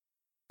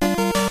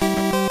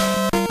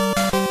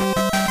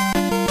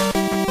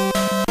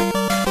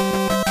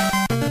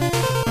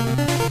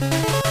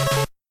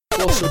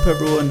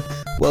everyone,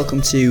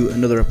 welcome to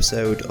another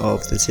episode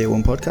of the Tier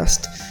 1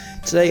 podcast.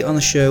 Today on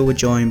the show we're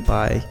joined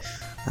by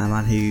a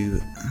man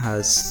who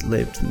has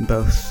lived in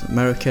both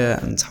America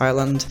and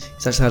Thailand.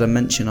 He's actually had a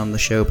mention on the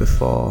show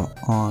before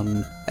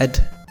on Ed's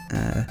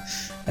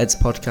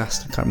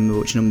podcast. I can't remember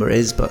which number it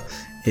is, but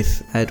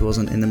if Ed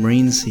wasn't in the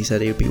Marines, he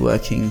said he would be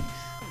working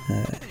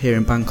here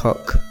in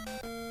Bangkok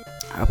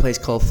at a place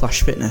called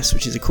Flash Fitness,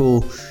 which is a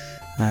cool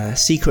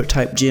secret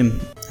type gym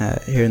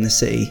here in the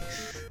city.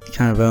 You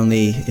kind of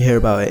only hear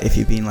about it if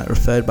you've been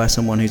referred by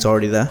someone who's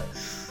already there.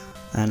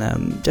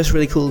 And just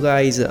really cool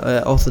guy. He's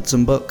authored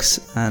some books,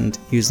 and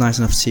he was nice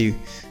enough to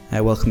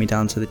welcome me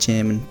down to the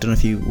gym and done a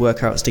few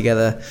workouts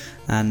together,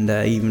 and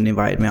even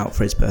invited me out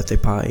for his birthday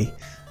party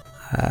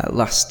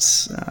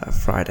last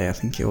Friday, I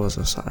think it was,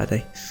 or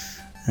Saturday.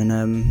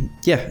 And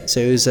so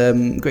it was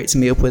great to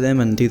meet up with him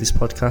and do this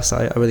podcast.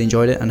 I really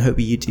enjoyed it, and hope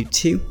you do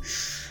too.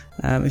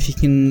 If you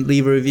can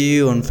leave a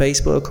review on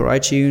Facebook or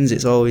iTunes,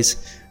 it's always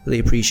really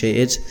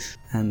appreciated.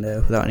 And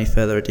without any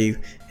further ado,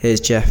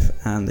 here's Jeff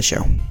and the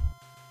show.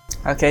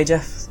 Okay,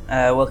 Jeff,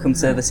 welcome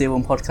to the Tier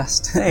 1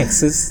 podcast.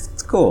 Thanks,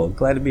 it's cool.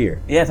 Glad to be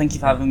here. Yeah, thank you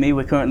for having me.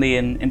 We're currently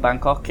in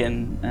Bangkok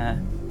in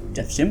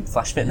Jeff's gym,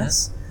 Flash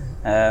Fitness.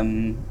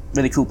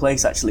 Really cool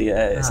place, actually.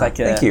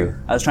 Thank you.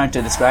 I was trying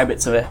to describe it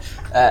to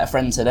a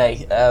friend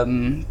today.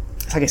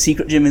 It's like a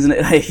secret gym, isn't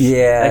it?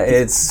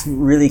 It's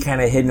really kind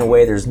of hidden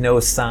away. There's no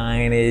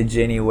signage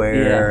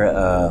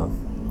anywhere.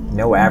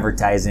 No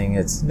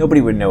advertising.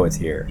 Nobody would know it's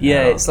here.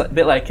 Yeah, it's a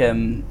bit like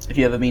if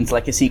you ever been to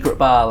a secret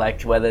bar,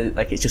 where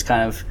it's just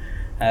kind of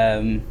I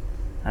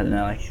don't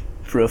know,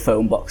 through a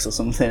phone box or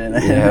something, and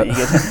then, and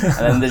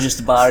then there's just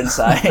a bar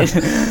inside.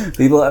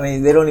 People,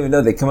 they don't even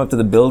know. They come up to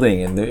the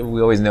building, and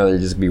we always know they're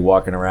just be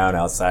walking around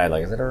outside,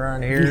 is it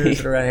around here?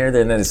 Is it around here? And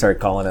then they start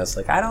calling us,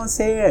 I don't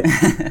see it.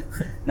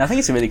 No, I think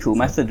it's a really cool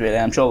method, really.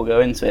 I'm sure we'll go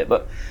into it,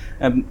 but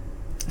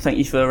thank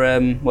you for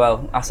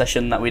our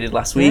session that we did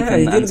last week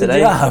and today.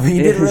 Good job.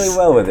 You did really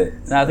well with it.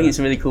 No, I think it's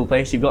a really cool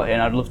place you've got here,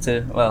 and I'd love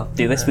to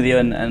do this with you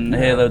and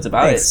hear loads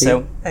about it.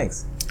 So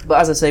thanks. But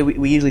as I say,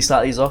 we usually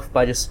start these off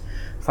by just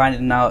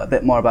finding out a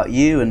bit more about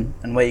you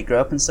and where you grew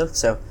up and stuff.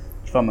 So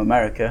you're from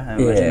America, I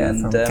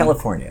imagine, from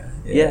California.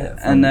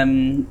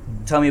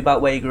 Tell me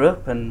about where you grew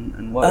up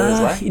and what it was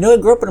like. I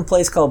grew up in a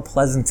place called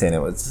Pleasanton.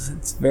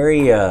 It's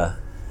very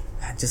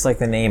just like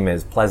the name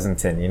is,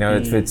 Pleasanton.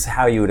 It's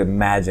how you would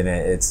imagine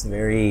it. It's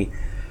very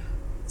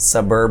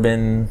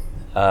suburban.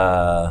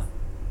 Not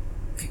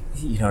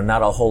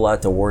a whole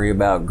lot to worry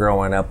about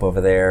growing up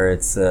over there.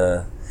 It's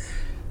a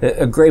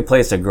great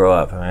place to grow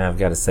up. I've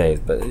got to say,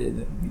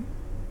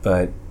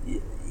 but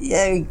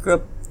yeah, I grew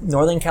up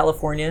Northern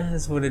California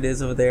is what it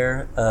is over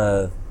there.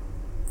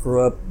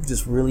 Grew up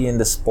just really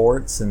into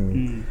sports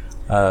and.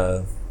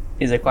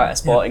 Is there quite a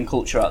sporting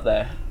culture out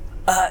there?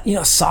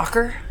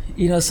 Soccer.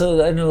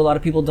 So I know a lot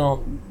of people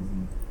don't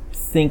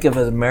think of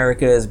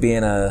America as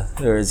being or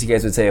as you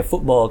guys would say, a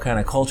football kind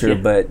of culture,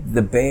 but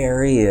the Bay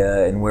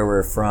Area and where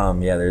we're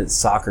from,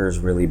 soccer is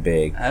really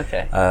big.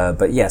 Okay.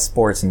 But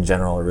sports in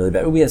general are really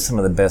big. We have some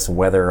of the best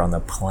weather on the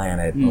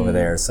planet over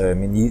there. So,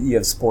 you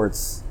have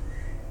sports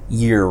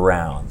year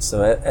round.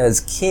 So as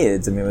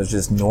kids, it was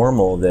just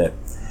normal that,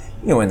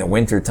 in the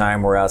winter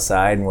time we're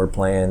outside and we're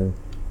playing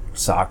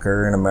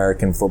soccer and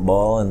American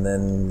football, and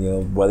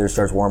then, weather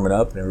starts warming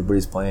up and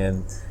everybody's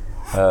playing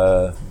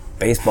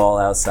baseball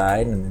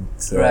outside, and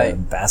it's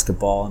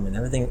basketball.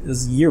 Everything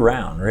is year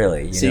round,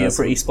 really. So you're a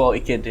pretty sporty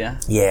kid, yeah?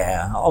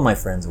 Yeah, all my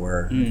friends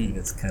were.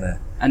 It's kind of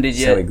how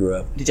we grew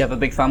up. Did you have a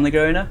big family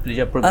growing up? Did you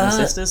have brothers and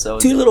sisters? Or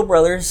two little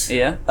brothers.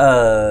 Yeah.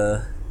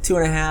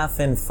 2.5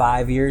 and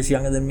 5 years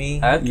younger than me.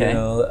 Okay.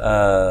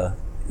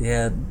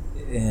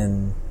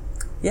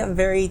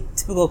 Very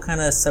typical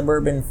kind of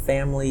suburban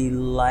family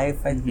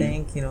life, I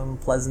think, in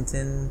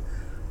Pleasanton.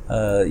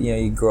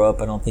 You grow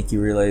up, I don't think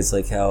you realize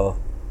how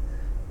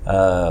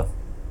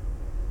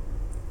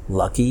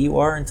lucky you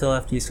are until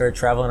after you start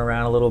traveling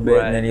around a little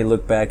bit, and then you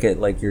look back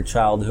at your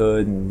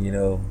childhood and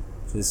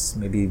just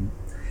maybe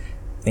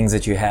things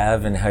that you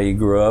have and how you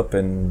grew up,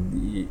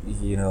 and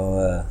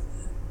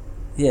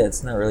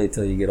it's not really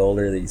until you get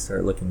older that you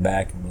start looking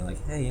back and be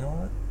like, hey, you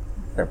know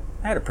what,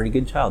 I had a pretty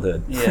good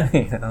childhood. Yeah. Do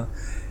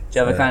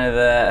you have a kind of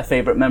a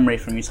favorite memory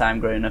from your time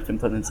growing up in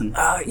Pleasanton?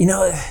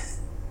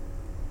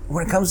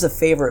 When it comes to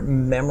favorite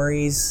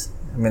memories,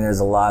 there's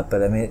a lot,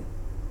 but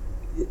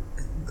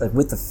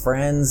with the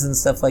friends and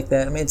stuff like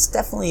that, it's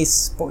definitely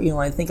sport.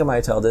 I think of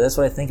my childhood, that's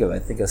what I think of. I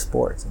think of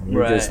sports.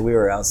 We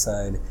were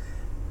outside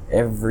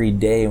every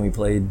day, and we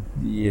played,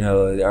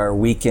 our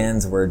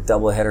weekends were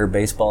doubleheader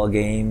baseball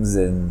games,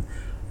 and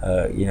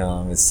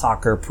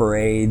soccer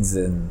parades,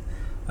 and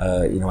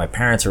my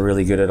parents are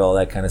really good at all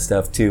that kind of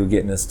stuff too,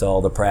 getting us to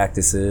all the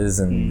practices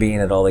and being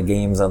at all the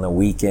games on the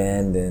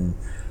weekend. And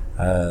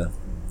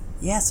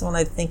so when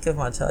I think of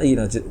my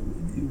childhood, just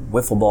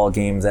wiffle ball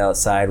games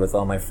outside with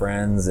all my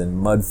friends, and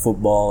mud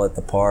football at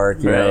the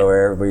park,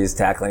 where everybody's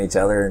tackling each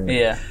other,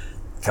 and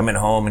coming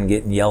home and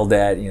getting yelled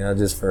at,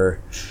 just for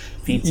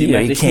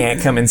you can't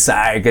come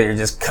inside because you're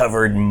just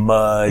covered in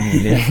mud,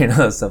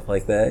 and, stuff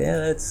like that.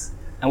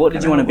 Yeah, And what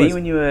did you want to be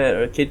when you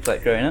were a kid,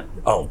 like growing up?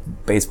 Oh,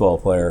 baseball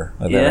player.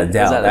 Yeah,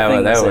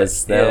 That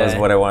was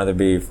what I wanted to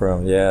be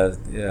from.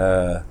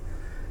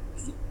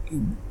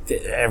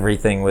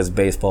 Everything was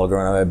baseball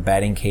growing up. I had a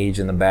batting cage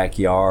in the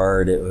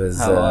backyard. It was.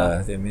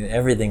 I mean,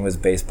 everything was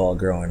baseball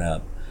growing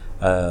up.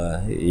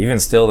 Even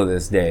still to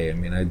this day. I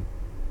mean, I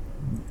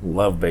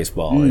love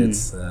baseball. It's.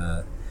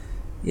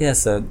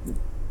 So.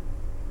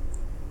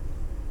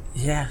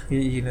 Yeah,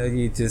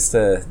 you just.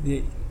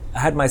 I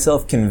had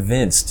myself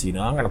convinced, I'm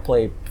going to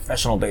play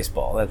professional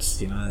baseball.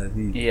 That's,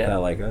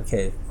 like,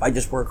 okay, if I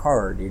just work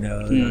hard, I'm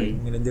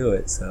going to do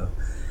it. So,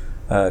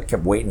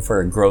 kept waiting for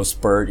a growth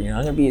spurt. I'm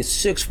going to be a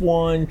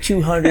 6'1",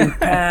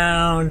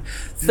 200-pound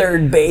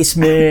third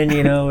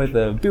baseman, with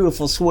a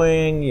beautiful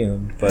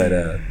swing, but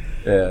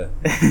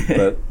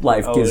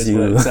life gives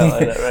you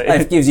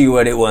life gives you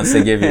what it wants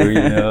to give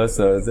you,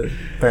 so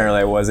apparently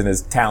I wasn't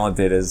as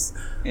talented as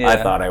I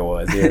thought I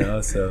was,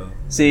 so.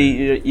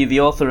 See, you're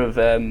the author of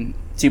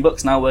 2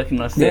 books now, working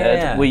on a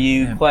third. Were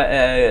you quite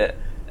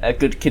a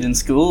good kid in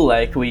school?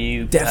 Like, were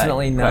you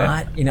definitely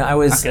not? I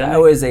was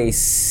a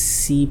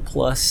C+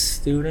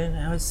 student.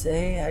 I would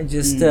say I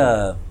just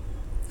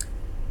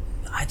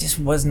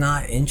was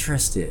not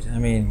interested. I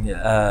mean,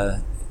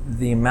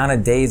 the amount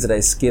of days that I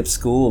skipped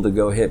school to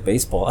go hit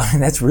baseball. I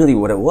mean, that's really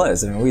what it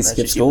was. I mean, we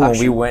skipped school and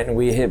we went and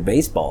we hit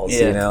baseballs.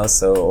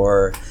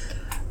 So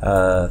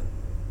I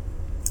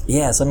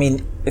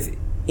mean, if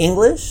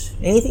English,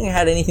 anything that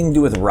had anything to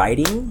do with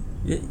writing,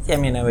 I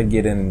mean, I would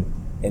get an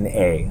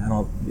A. I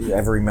don't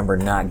ever remember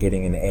not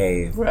getting an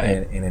A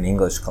in an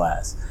English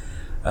class,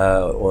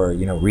 or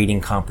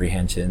reading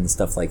comprehension,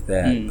 stuff like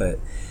that. But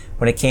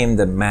when it came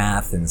to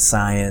math and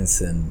science,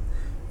 and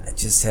I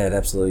just had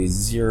absolutely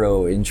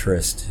zero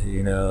interest.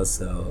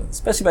 So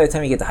especially by the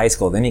time you get to high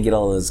school, then you get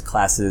all those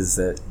classes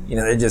that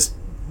they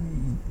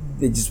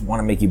just want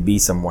to make you be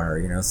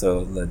somewhere.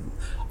 So the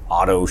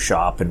auto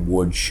shop and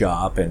wood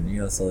shop,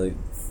 and so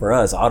for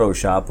us, auto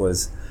shop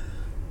was.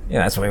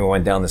 That's when we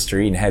went down the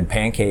street and had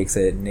pancakes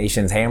at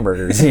Nation's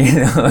Hamburgers,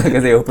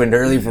 because they opened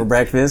early for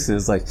breakfast. It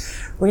was like,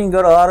 we're going to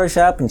go to auto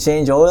shop and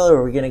change oil,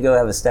 or we're going to go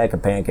have a stack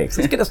of pancakes.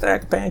 Let's get a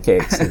stack of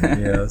pancakes.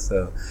 And,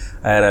 so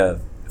I had a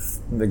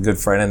good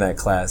friend in that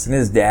class, and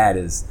his dad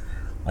is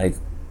like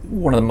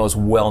one of the most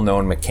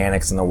well-known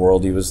mechanics in the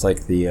world. He was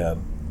like he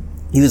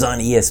was on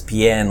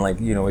ESPN, like,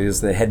 he was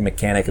the head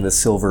mechanic of the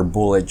Silver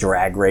Bullet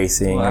drag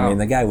racing. Wow. I mean,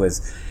 the guy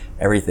was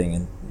everything.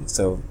 And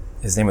so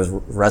his name was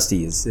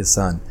Rusty, his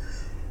son.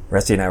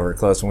 Rusty and I were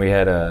close, and we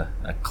had a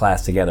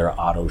class together at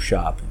auto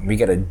shop. And we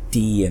got a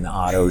D in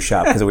auto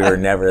shop because we were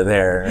never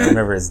there. And I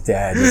remember his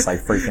dad just like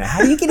freaking out.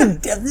 How do you get a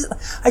D?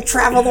 I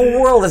travel the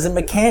world as a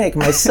mechanic.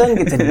 My son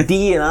gets a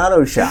D in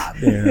auto shop.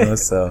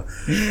 So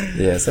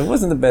it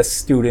wasn't the best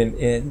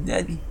student.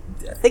 I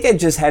think I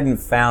just hadn't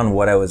found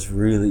what I was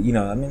really,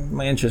 I mean,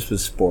 my interest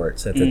was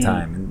sports at the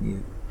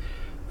time.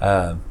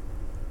 And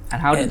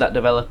how did that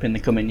develop in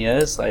the coming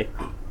years? Like,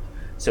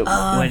 so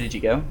where did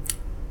you go?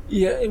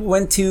 Yeah, I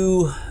went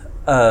to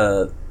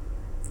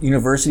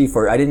university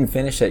I didn't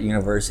finish at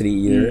university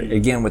either.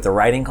 Again, with the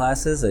writing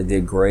classes, I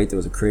did great. There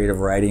was a creative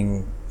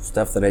writing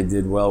stuff that I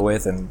did well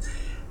with, and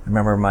I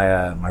remember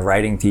my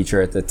writing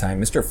teacher at the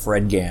time, Mr.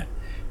 Fred Gant,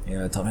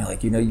 told me,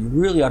 like, you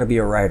really ought to be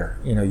a writer.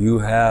 You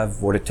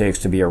have what it takes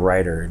to be a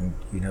writer. And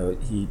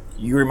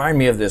you remind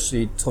me of this.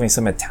 He told me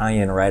some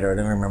Italian writer. I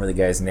don't remember the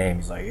guy's name.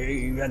 He's like, hey,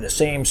 you got the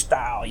same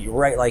style. You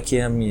write like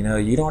him.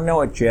 You don't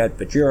know it yet,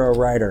 but you're a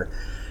writer.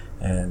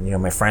 And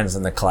my friends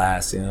in the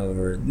class,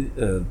 were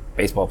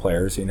baseball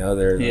players.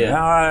 They're he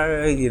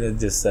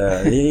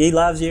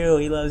loves you,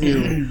 he loves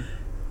you.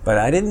 But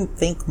I didn't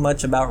think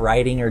much about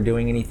writing or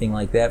doing anything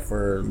like that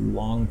for a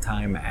long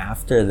time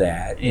after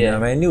that. I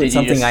mean, I knew it's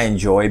something I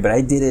enjoyed, but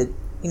I did it,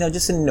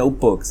 just in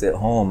notebooks at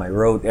home. I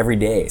wrote every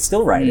day,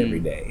 still write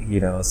every day.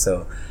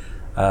 So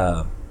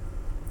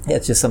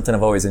it's just something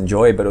I've always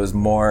enjoyed. But it was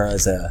more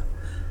as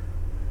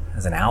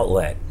an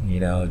outlet,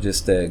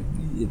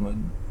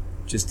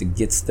 just to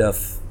get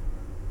stuff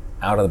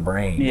out of the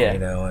brain,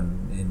 and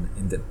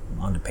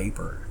onto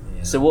paper.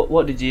 So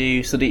what did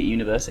you study at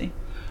university?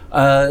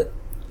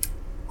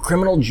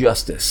 Criminal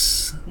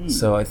justice.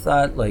 So I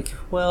thought, like,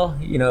 well,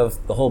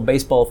 if the whole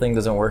baseball thing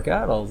doesn't work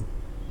out,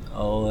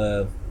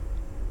 I'll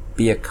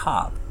be a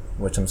cop,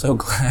 which I'm so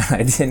glad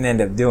I didn't end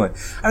up doing.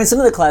 I mean, some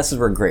of the classes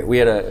were great. We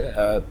had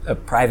a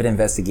private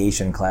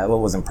investigation class. Well,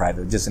 it wasn't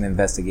private, just an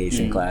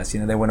investigation class.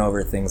 They went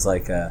over things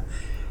like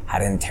how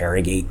to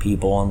interrogate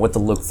people and what to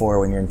look for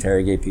when you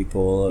interrogate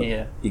people.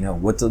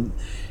 What to,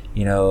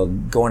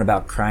 going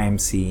about crime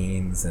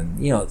scenes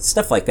and,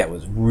 stuff like that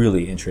was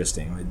really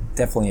interesting. I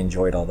definitely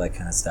enjoyed all that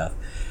kind of stuff.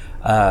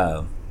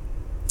 And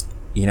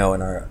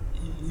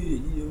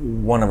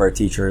one of our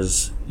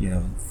teachers,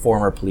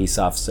 former police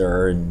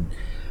officer, and,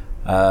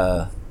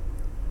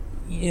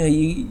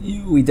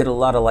 we did a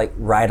lot of like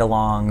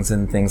ride-alongs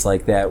and things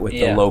like that with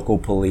the local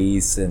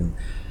police. And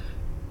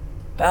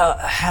about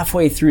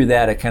halfway through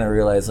that, I kind of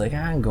realized, like,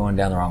 I'm going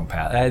down the wrong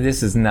path.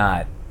 This is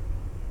not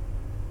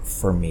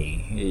for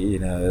me.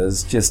 It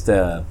was just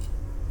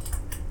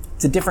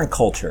it's a different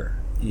culture.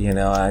 You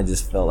know, I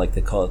just felt like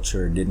the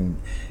culture didn't,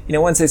 you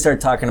know, once they started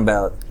talking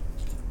about,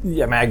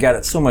 yeah, I mean, I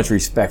got so much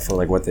respect for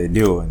like what they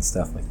do and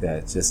stuff like that.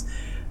 It's just,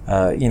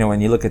 you know,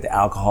 when you look at the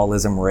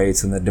alcoholism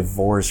rates and the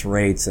divorce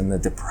rates and the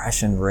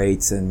depression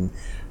rates, and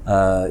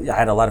I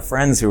had a lot of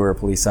friends who were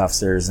police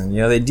officers, and,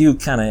 you know, they do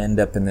kind of end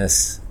up in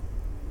this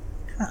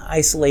kind of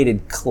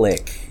isolated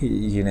clique,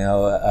 you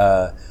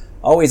know,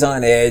 always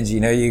on edge. You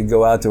know, you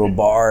go out to a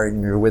bar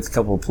and you're with a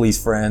couple of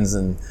police friends,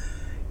 and,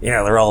 you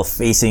know, they're all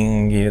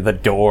facing, you know, the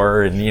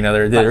door, and, you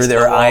know,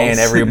 they're eyeing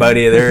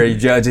everybody. They're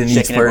judging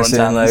each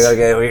person. Like,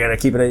 okay, we gotta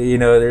keep it. You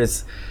know,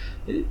 there's,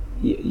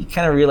 you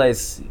kind of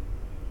realize,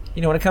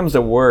 you know, when it comes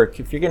to work,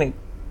 if you're gonna,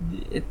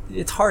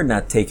 it's hard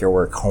not to take your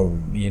work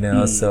home. You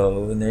know,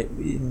 so when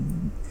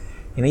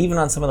you know, even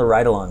on some of the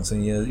ride-alongs,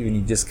 when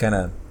you just kind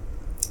of,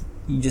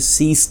 you just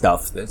see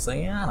stuff that's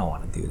like, yeah, I don't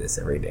want to do this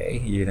every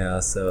day. You know,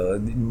 so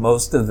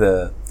most of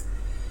the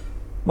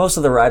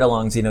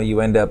ride-alongs, you know, you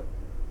end up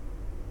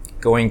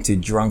going to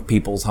drunk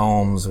people's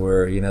homes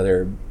where, you know,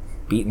 they're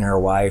beating their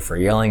wife or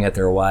yelling at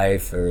their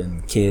wife or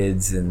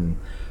kids, and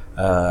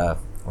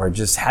or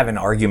just having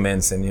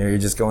arguments, and you're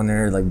just going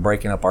there like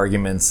breaking up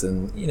arguments,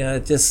 and, you know,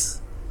 it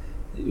just,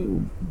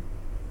 you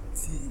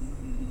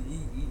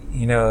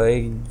know,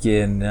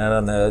 again, I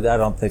don't know, I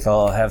don't think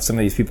I'll have some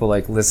of these people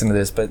like listen to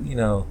this, but, you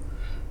know,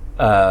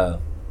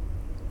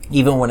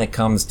 even when it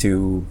comes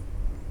to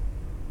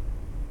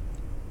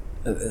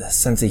a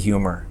sense of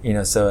humor, you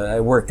know, so I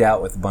worked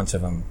out with a bunch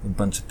of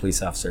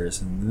police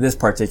officers, and this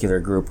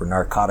particular group were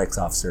narcotics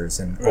officers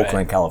in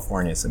Oakland,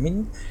 California. So, I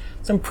mean,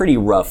 some pretty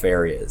rough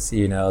areas,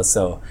 you know,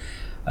 so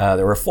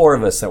there were 4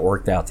 of us that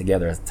worked out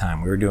together at the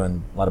time. We were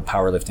doing a lot of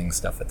powerlifting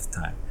stuff at the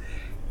time,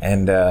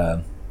 and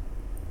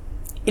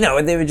you know,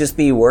 they would just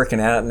be working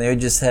out, and they would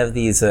just have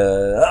these you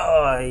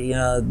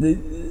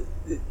know,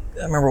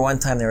 I remember one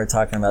time they were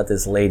talking about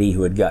this lady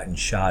who had gotten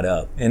shot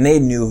up, and they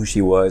knew who she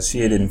was. She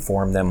had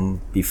informed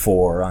them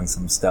before on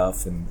some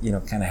stuff, and, you know,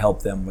 kind of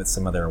helped them with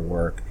some of their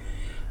work.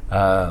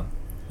 And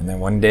then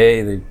one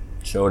day they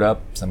showed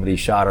up, somebody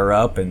shot her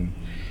up, and,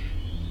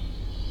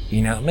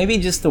 you know, maybe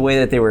just the way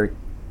that they were,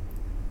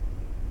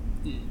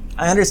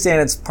 I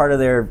understand it's part of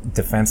their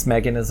defense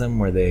mechanism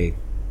where they,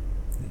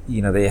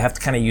 you know, they have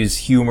to kind of use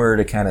humor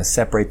to kind of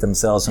separate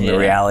themselves from the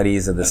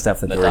realities of the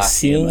stuff that they were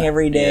seeing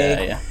every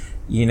day.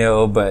 You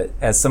know, but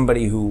as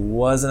somebody who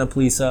wasn't a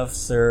police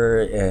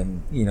officer,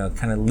 and, you know,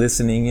 kind of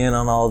listening in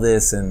on all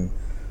this and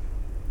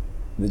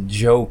the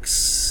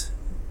jokes,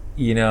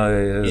 you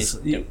know,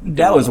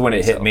 that was when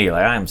it hit me.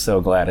 Like, I'm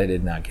so glad I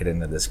did not get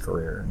into this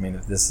career. I mean,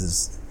 if this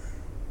is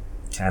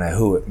kind of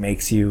who it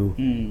makes you,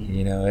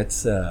 you know,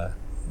 it's you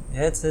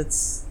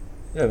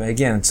know,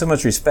 again, so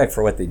much respect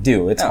for what they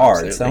do. It's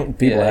hard. Absolutely. Some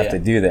people have to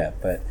do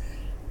that, but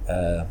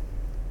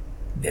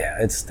yeah,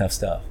 it's tough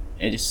stuff.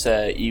 It just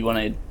you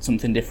wanted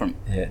something different.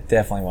 Yeah,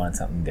 definitely wanted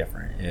something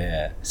different.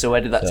 Yeah. So where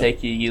did that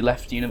take you? You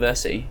left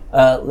university.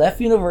 Left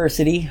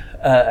university.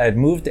 I'd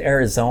moved to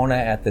Arizona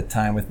at the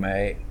time with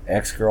my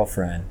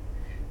ex-girlfriend,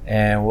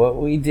 and what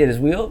we did is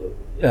we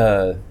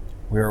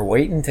were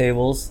waiting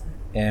tables,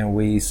 and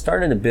we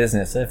started a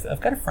business. I've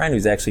got a friend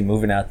who's actually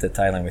moving out to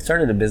Thailand. We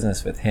started a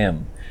business with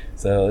him.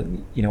 So,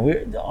 you know,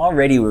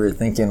 we were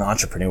thinking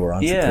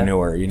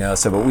entrepreneur, you know.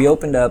 So, but we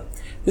opened up.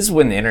 This is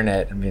when the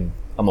internet. I mean,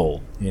 I'm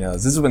old, you know.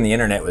 This is when the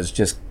internet was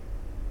just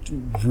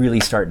really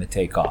starting to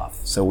take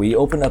off. So we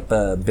opened up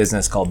a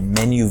business called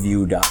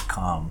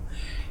menuview.com.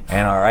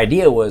 And our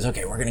idea was,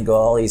 okay, we're going to go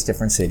all these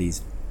different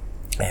cities,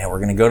 and we're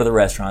going to go to the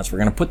restaurants. We're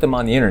going to put them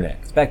on the internet.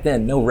 Because back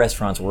then, no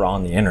restaurants were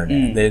on the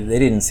internet. They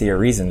didn't see a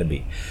reason to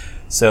be.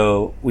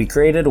 So we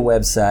created a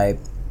website,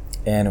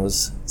 and it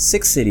was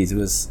 6 cities. It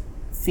was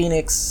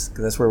Phoenix,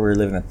 because that's where we were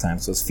living at the time.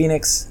 So it was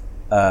Phoenix,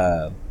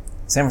 San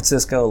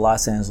Francisco,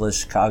 Los Angeles,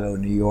 Chicago,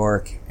 New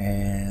York,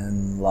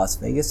 and Las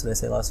Vegas. Did I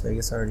say Las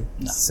Vegas already?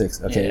 No.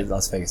 6. Okay, yeah.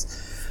 Las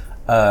Vegas.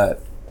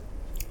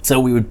 So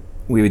we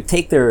would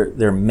take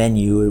their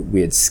menu,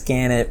 we'd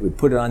scan it, we'd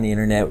put it on the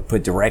internet, we'd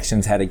put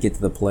directions how to get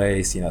to the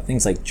place, you know,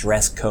 things like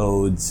dress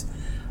codes,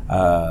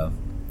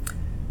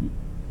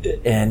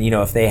 and, you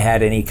know, if they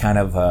had any kind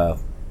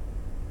of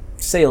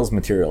sales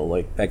material,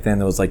 like back then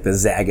there was like the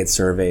Zagat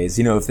surveys,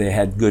 you know, if they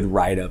had good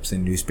write-ups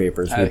in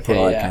newspapers, we'd put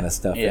all that kind of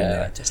stuff in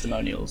there.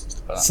 Testimonials and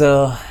stuff like that.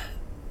 So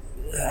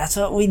that's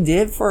what we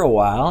did for a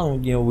while,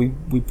 and, you know,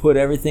 we put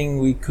everything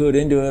we could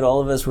into it.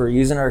 All of us were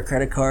using our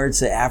credit cards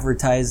to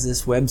advertise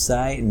this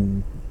website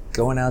and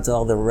going out to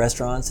all the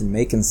restaurants and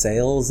making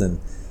sales, and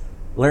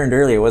learned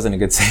early I wasn't a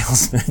good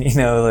salesman, you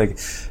know, like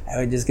I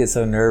would just get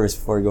so nervous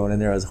before going in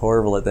there. I was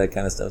horrible at that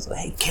kind of stuff. So,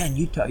 hey, Ken,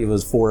 you talk. It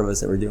was 4 of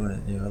us that were doing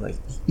it, you know, like,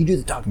 you do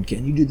the talking,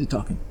 Ken, you do the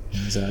talking.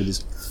 And so I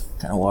just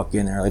kind of walk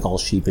in there like all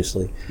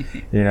sheepishly,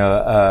 you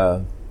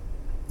know.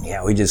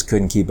 Yeah, we just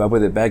couldn't keep up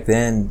with it. Back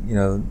then, you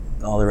know,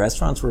 all the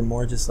restaurants were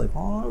more just like,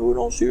 oh, we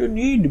don't see a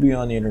need to be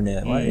on the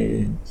internet.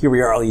 Here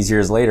we are all these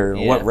years later.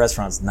 What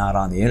restaurant's not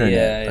on the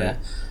internet? But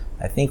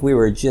I think we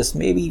were just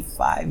maybe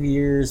 5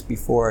 years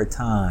before our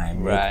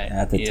time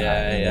at the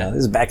time. You know?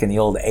 This is back in the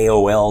old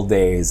AOL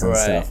days and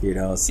stuff, you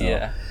know.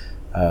 So,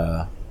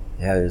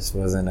 Yeah, there just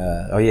wasn't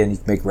a... Oh, yeah, and you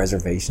can make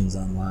reservations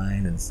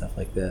online and stuff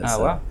like that.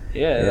 Oh, wow.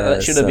 Yeah,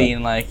 that should have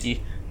been like...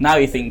 Now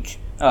you think,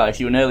 if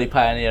you were an early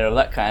pioneer of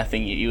that kind of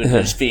thing, you would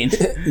have just been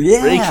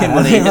raking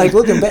money. Like,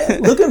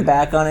 looking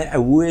back on it, I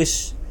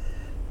wish...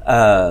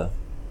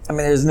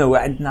 there's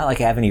not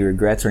like I have any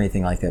regrets or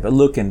anything like that, but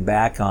looking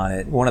back on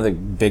it, one of the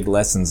big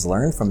lessons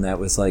learned from that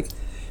was like,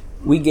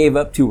 we gave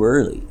up too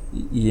early.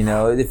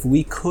 If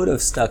we could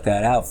have stuck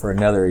that out for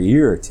another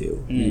year or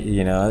two,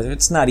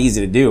 it's not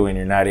easy to do when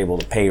you're not able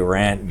to pay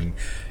rent and,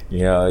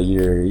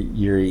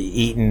 you're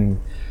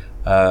eating,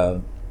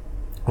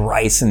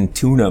 rice and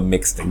tuna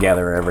mixed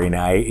together every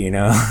night,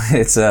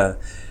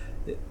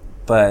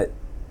 but,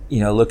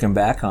 looking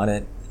back on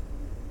it,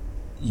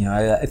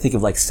 I think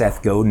of like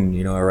Seth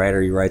Godin, a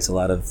writer. He writes a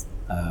lot of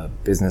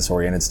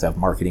business-oriented stuff,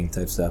 marketing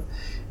type stuff.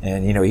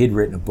 And, he had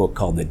written a book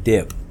called The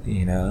Dip,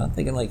 I'm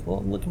thinking like,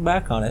 well, looking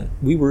back on it,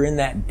 we were in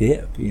that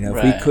dip,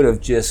 If we could have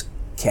just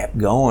kept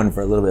going for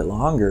a little bit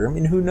longer,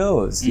 who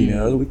knows,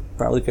 we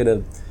probably could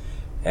have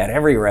had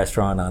every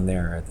restaurant on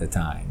there at the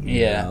time,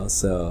 you know?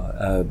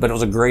 So, but it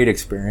was a great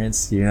experience,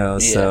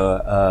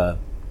 so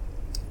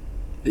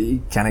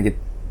you kind of get...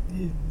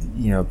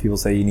 people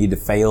say you need to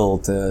fail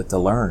to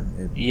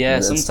learn.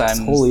 Sometimes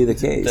totally the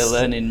case. The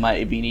learning might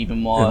have been even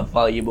more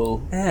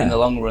valuable in the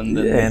long run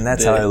than and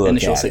that's how I look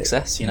initial at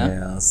success.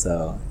 It.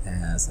 So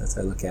that's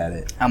how I look at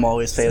it. I'm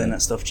always failing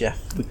at stuff, Jeff.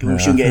 We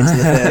shouldn't get into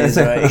the failures,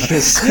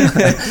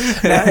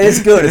 right?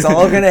 It's good. It's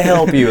all going to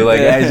help you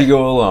as you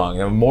go along.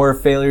 The more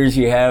failures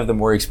you have, the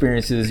more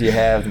experiences you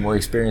have. The more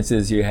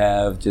experiences you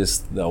have,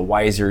 just the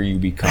wiser you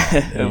become.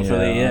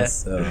 Hopefully, yeah.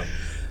 So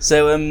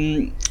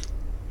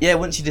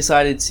once you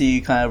decided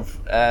to kind of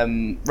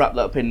wrap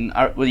that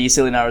up were you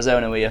still in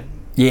Arizona, were you?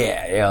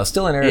 Yeah, I was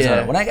still in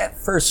Arizona. Yeah. When I got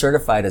first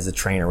certified as a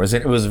trainer,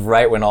 it was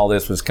right when all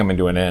this was coming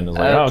to an end. I was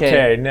like,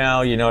 okay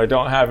now, I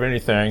don't have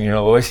anything,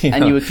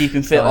 And you were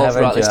keeping fit all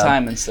throughout this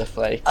time and stuff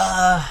like?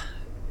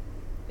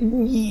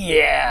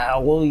 Yeah,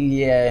 well,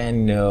 yeah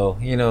and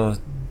no.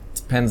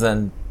 Depends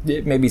on...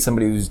 Maybe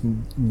somebody who's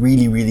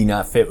really, really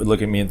not fit would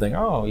look at me and think,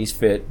 oh, he's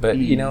fit. But,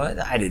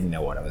 I didn't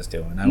know what I was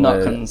doing.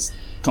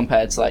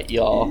 Compared to like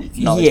your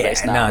knowledge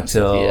base now. Not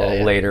till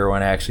later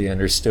when I actually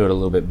understood a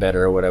little bit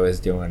better what I was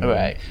doing.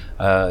 Right.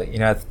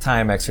 And, at the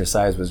time,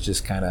 exercise was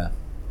just kind of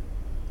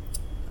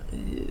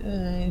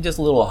just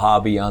a little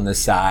hobby on the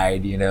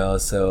side,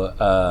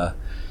 So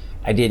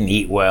I didn't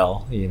eat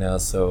well,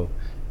 so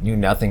knew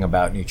nothing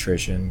about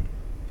nutrition.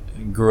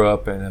 Grew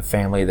up in a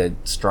family that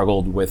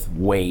struggled with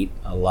weight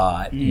a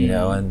lot,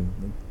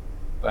 and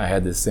I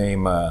had the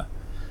same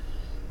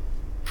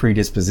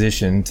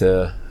predisposition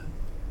to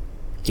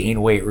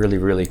gain weight really,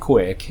 really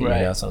quick. So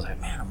I was like,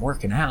 man, I'm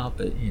working out,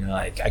 but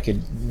I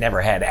could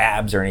never had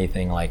abs or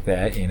anything like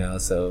that.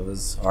 So it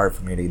was hard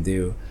for me to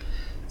do.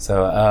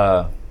 So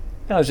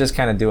I was just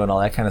kind of doing all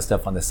that kind of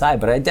stuff on the side,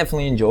 but I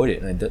definitely enjoyed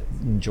it, and I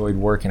enjoyed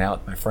working out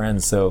with my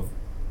friends. So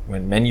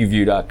when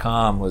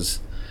menuview.com was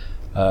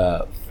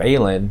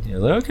failing,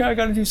 like, okay, I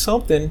got to do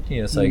something.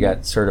 So I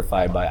got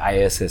certified by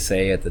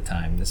ISSA at the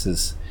time. This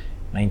is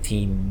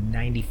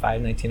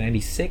 1995,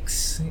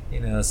 1996.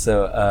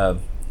 So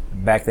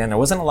back then there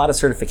wasn't a lot of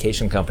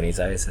certification companies.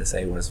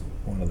 ISSA was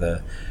one of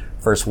the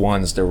first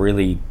ones to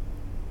really,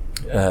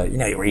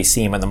 where you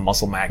see them in the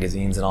muscle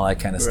magazines and all that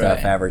kind of stuff,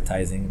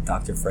 advertising.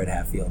 Dr. Fred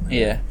Hatfield.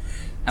 And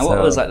what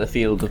was like the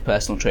field of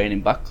personal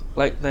training back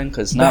then?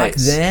 Because now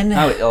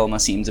it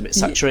almost seems a bit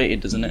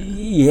saturated, doesn't it?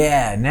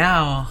 Yeah,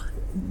 now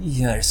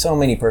there's so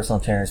many personal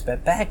trainers,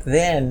 but back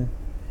then,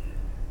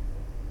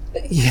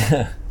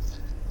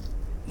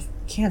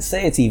 can't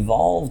say it's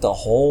evolved a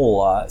whole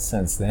lot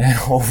since then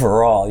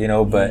overall,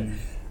 but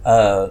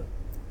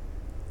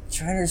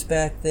trainers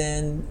back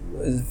then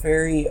was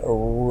very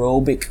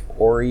aerobic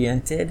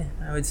oriented,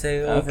 I would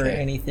say, over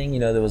anything.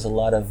 There was a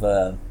lot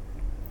of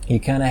you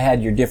kind of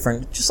had your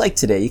different, just like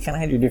today, you kind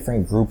of had your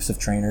different groups of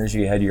trainers.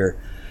 You had your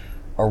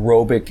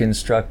aerobic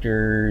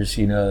instructors,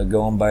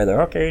 going by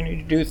there, okay, you need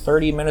to do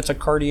 30 minutes of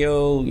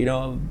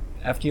cardio,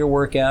 after your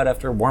workout,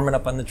 after warming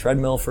up on the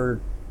treadmill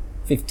for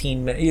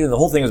 15 minutes. The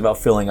whole thing was about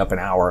filling up an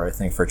hour, I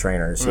think, for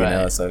trainers,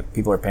 so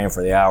people are paying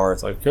for the hour.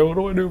 It's like, okay, what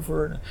do I do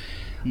for it?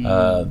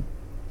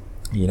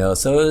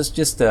 So it was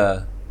just,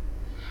 I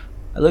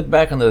look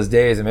back on those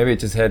days, and maybe it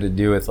just had to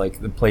do with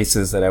like the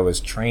places that I was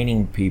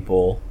training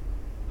people,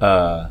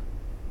 but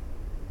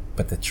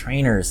the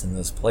trainers in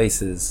those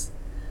places,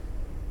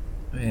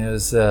 it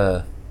was,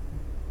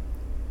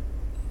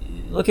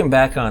 looking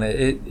back on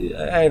it,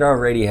 I had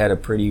already had a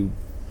pretty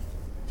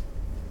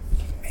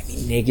maybe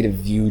negative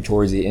view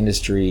towards the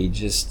industry.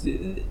 Just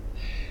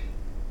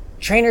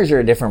trainers are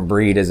a different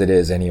breed as it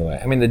is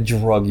anyway. The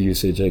drug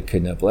usage I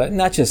couldn't have,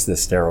 not just the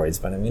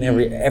steroids, but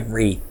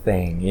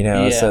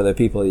everything, So the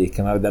people you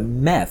come out with, the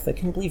meth, I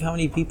can't believe how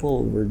many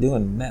people were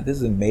doing meth. This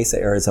is in Mesa,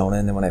 Arizona,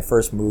 and then when I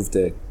first moved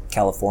to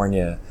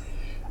California,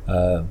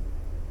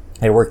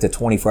 I worked at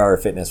 24-Hour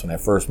Fitness when I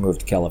first moved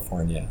to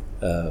California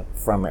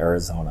from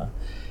Arizona,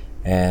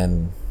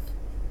 and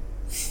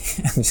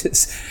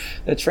just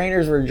the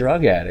trainers were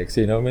drug addicts.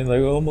 You know, I mean,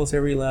 like almost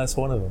every last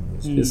one of them.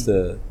 It's just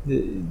I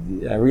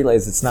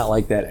realize it's not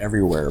like that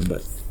everywhere,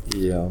 but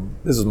you know,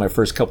 this was my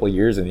first couple of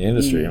years in the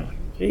industry. I'm like,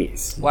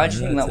 jeez. Why do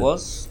you think that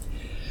was?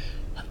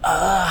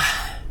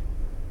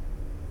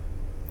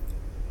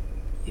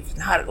 If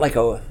not like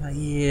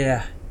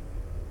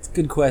it's a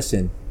good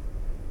question.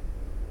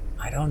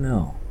 I don't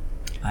know.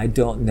 You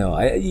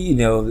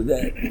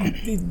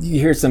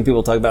hear some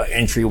people talk about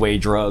entryway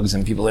drugs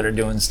and people that are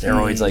doing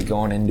steroids, like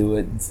going into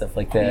it and stuff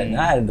like that. And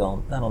I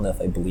don't know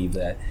if I believe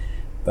that,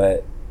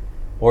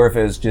 or if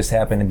it was just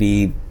happened to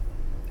be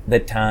the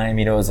time.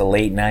 You know, it was the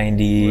late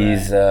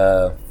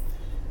 '90s.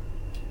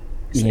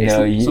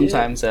 Right.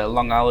 Sometimes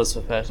long hours for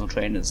personal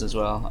trainers as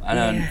well. I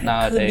know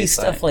nowadays it could be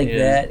stuff like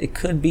that. It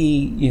could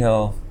be,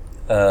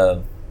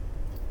 the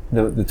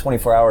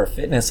 24-hour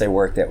fitness I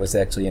worked at was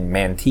actually in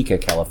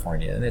Manteca,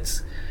 California, and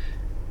it's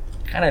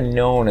kind of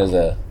known as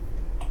a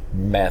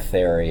meth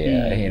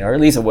area, or at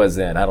least it was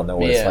then. I don't know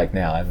what it's like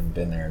now. I haven't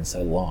been there in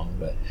so long,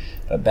 but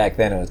back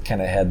then it was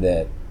kind of had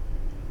that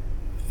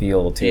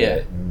feel to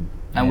it.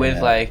 And with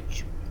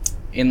like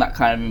in that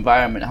kind of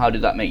environment, how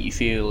did that make you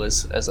feel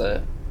as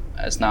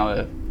now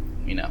a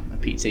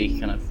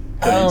PT kind of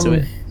going into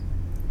it?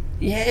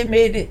 Yeah, it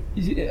made it.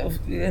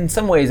 In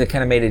some ways, it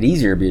kind of made it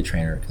easier to be a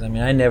trainer because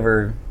I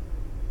never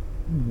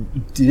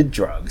did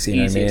drugs. You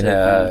know what I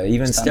mean?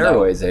 Even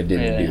steroids, I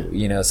didn't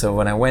do. So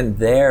when I went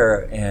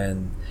there,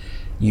 and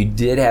you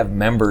did have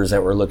members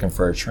that were looking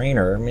for a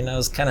trainer. I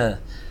always kind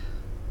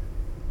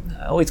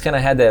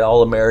of had that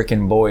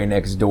all-American boy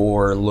next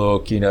door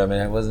look.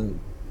 I wasn't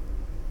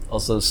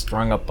also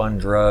strung up on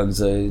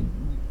drugs. I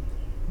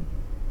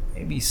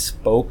maybe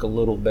spoke a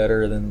little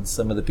better than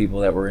some of the people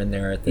that were in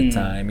there at the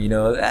time.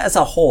 As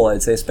a whole,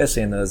 I'd say,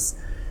 especially in those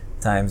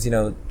times,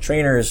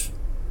 trainers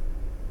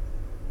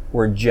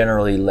were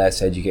generally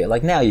less educated.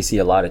 Like now you see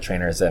a lot of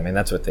trainers,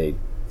 that's what they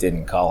did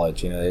in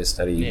college. They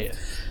studied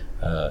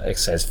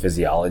exercise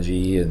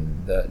physiology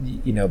and,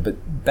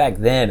 but back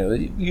then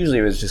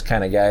it was just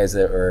kind of guys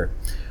that were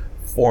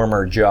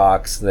former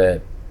jocks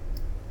that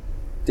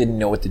didn't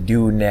know what to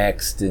do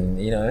next.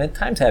 And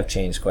times have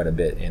changed quite a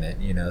bit in it,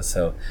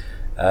 so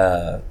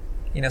so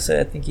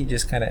I think you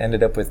just kind of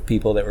ended up with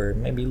people that were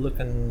maybe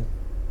looking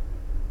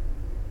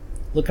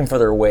for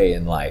their way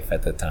in life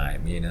at the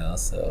time,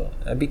 so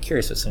I'd be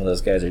curious what some of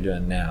those guys are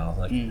doing now.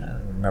 I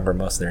don't remember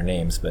most of their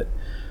names, but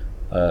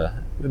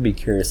I'd be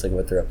curious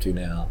what they're up to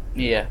now.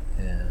 So.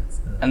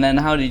 And then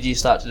how did you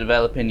start to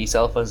developing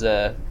yourself as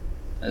a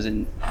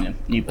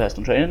new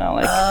personal trainer now?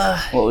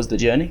 What was the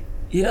journey?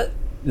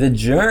 The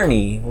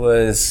journey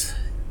was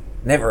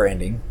never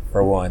ending,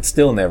 for one,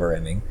 still never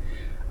ending.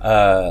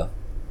 I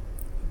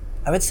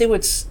would say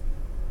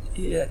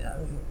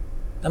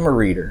I'm a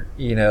reader,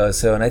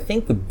 and I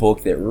think the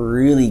book that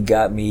really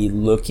got me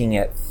looking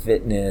at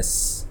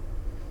fitness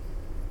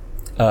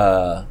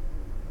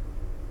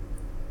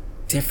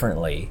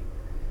differently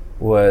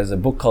was a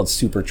book called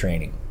Super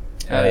Training.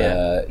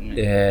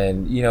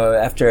 And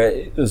after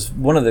it was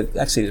one of the,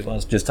 actually I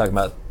was just talking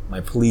about my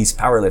police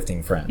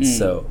powerlifting friends.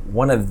 So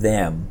one of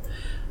them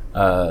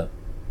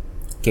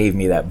gave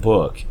me that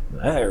book.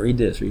 Read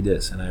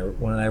this. And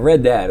when I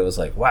read that, it was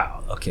like,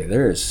 wow, okay,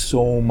 there is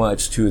so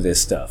much to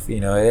this stuff.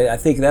 I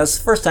think that was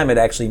the first time it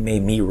actually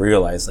made me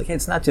realize, hey,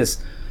 it's not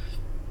just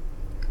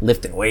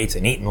lifting weights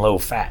and eating low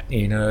fat,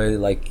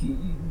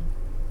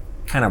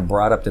 kind of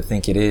brought up to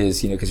think it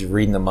is, because you're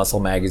reading the muscle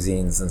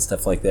magazines and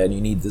stuff like that, and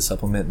you need this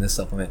supplement and this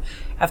supplement.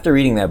 After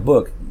reading that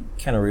book,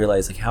 you kind of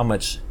realize how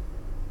much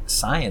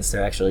science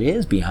there actually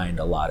is behind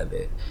a lot of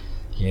it,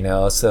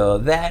 so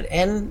that,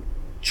 and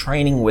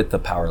training with the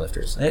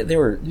powerlifters. They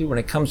were, when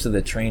it comes to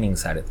the training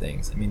side of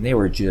things, they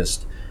were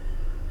just,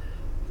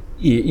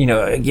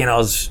 again, I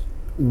was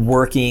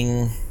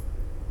working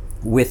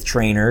with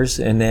trainers,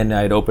 and then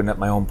I'd opened up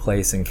my own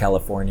place in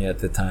California at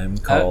the time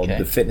called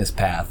The Fitness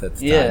Path at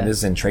the time. This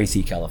is in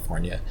Tracy,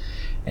 California.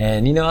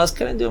 And, I was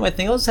kind of doing my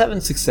thing. I was having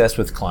success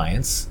with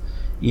clients,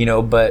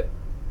 but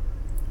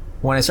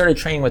when I started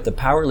training with the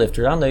power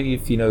lifter, I don't know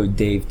if you know who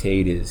Dave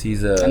Tate is.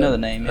 I know the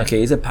name. Okay,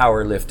 he's a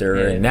power lifter,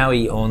 and now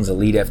he owns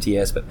Elite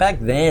FTS. But back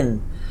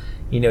then,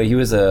 he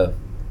was I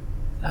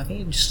think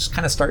he was just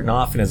kind of starting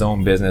off in his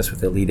own business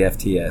with Elite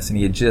FTS, and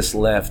he had just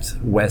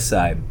left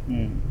Westside.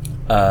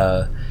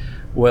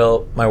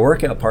 Well, my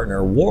workout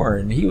partner,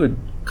 Warren, he would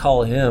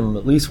call him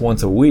at least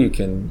once a week,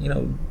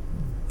 and,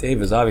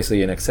 Dave is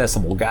obviously an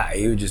accessible guy.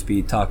 He would just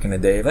be talking to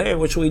Dave, hey,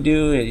 what should we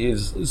do?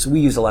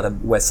 We use a lot of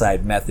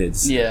Westside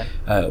methods.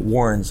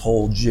 Warren's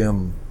whole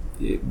gym,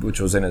 which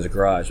was in his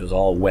garage, was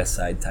all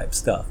Westside type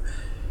stuff.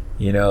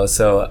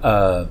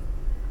 So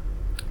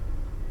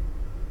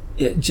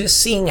just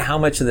seeing how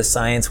much of the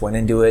science went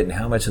into it and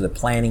how much of the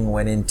planning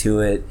went into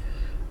it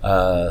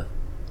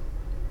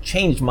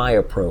changed my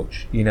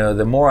approach.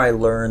 The more I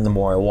learned, the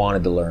more I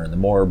wanted to learn. The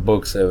more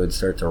books I would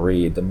start to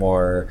read, the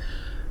more...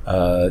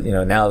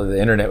 now that the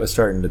internet was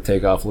starting to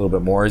take off a little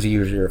bit more, as you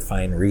usually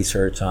find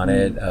research on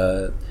it.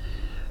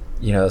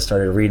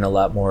 Started reading a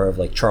lot more of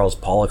Charles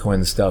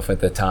Poliquin stuff at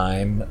the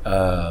time.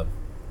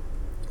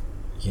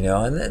 you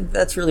know, and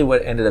that's really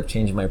what ended up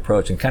changing my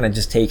approach and kind of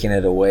just taking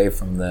it away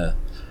from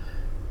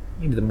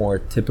maybe the more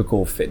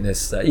typical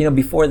fitness. You know,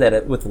 before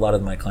that, with a lot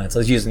of my clients, I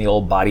was using the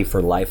old body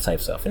for life type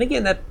stuff. And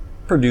again, that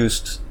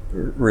produced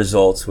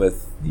results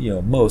with, you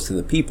know, most of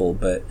the people,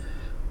 but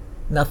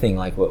nothing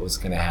like what was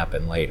going to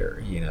happen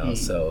later, you know.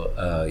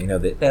 So, you know,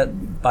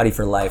 that body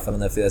for life, I don't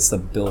know if that's the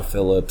Bill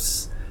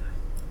Phillips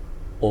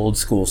old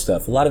school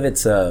stuff. A lot of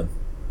it's, you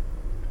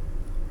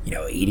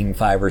know, eating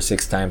 5 or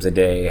 6 times a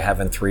day,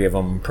 having 3 of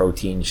them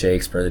protein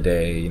shakes per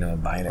day, you know,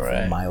 buying it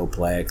from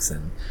Myoplex,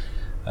 and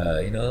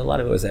you know, a lot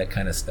of it was that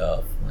kind of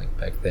stuff, like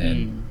back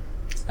then.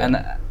 And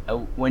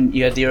when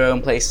you had your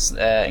own place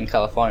in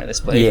California, this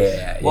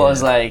place, what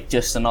was like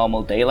just a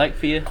normal day like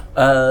for you?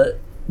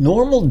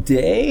 Normal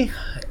day,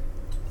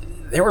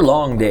 they were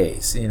long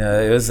days. You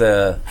know, it was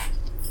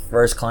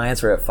first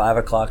clients were at 5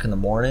 o'clock in the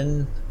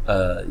morning.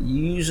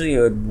 Usually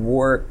I would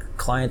work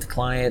client to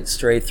client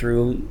straight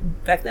through.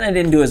 Back then I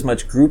didn't do as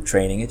much group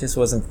training. It just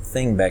wasn't the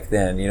thing back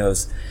then. You know,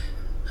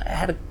 I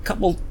had a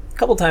couple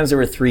times there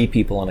were 3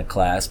 people in a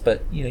class,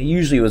 but you know,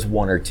 usually it was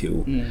 1 or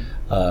 2.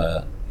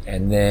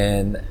 And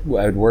then I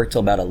would work till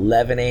about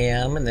 11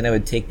 a.m. and then I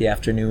would take the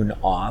afternoon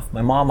off.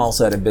 My mom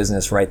also had a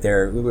business right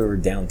there. We were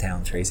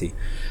downtown Tracy.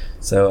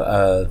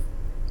 So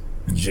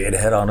I'd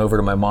head on over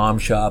to my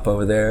mom's shop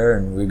over there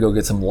and we'd go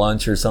get some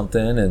lunch or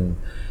something, and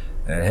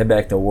I'd head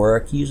back to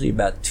work, usually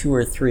about 2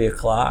 or 3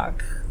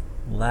 o'clock.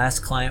 Last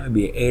client would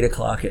be at 8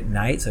 o'clock at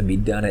night, so I'd be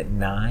done at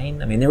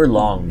 9. I mean, they were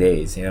long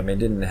days. You know, I mean, I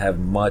didn't have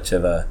much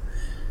of a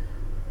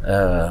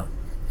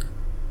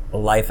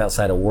life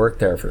outside of work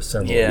there for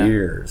several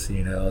years,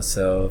 you know.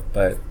 So,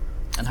 but.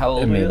 And how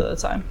old were you at the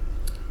time?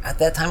 At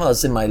that time, I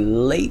was in my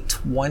late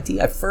 20s.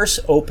 I first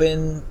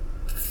opened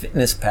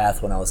Fitness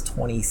Path when I was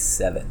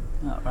 27.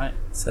 Oh, right.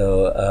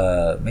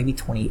 So maybe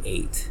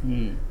 28.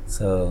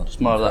 So it's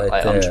more like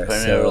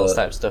entrepreneurial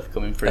type stuff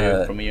coming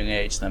through from a young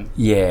age then.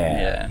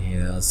 Yeah.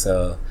 You know,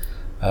 so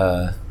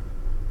so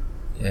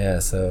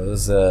it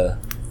was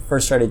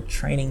first started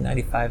training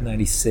 95,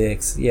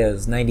 96. Yeah, it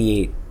was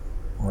 98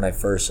 when I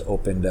first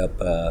opened up.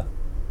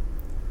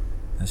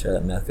 I'm sure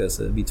that math goes,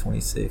 so it'd be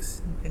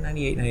 26,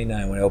 98,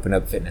 99 when I opened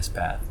up Fitness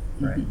Path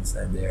right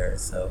inside there.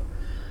 So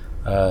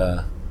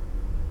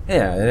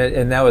yeah,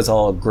 and that was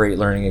all a great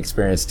learning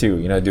experience too,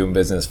 you know, doing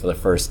business for the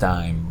first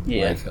time,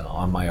 like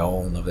on my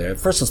own over there. At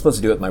first I was supposed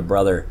to do it with my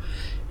brother.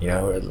 You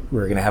know, we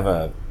were going to have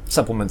a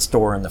supplement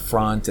store in the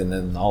front, and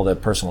then all the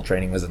personal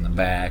training was in the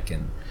back.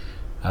 And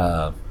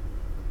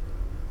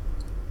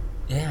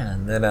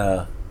and then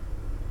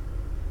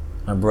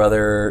my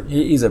brother,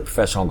 he's a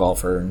professional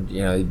golfer, and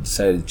you know, he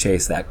decided to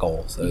chase that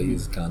goal, so he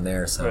was gone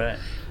there. So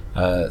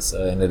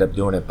so I ended up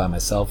doing it by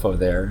myself over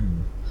there.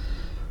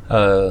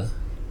 And,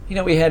 you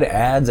know, we had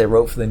ads. I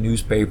wrote for the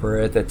newspaper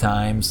at the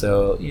time,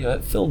 so you know,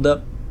 it filled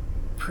up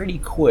pretty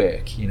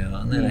quick, you know.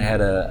 And then I had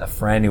a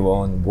friend who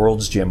owned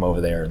World's Gym over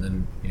there, and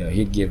then you know,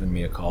 he'd given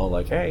me a call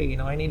like, hey, you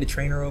know, I need a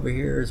trainer over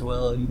here as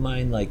well. You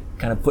mind like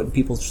kind of putting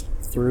people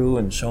through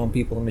and showing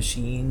people the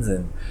machines?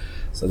 And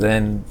so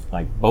then,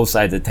 like, both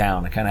sides of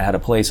town, I kind of had a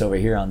place over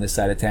here on this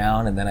side of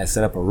town, and then I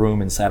set up a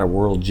room inside a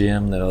World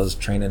Gym that I was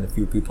training a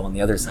few people on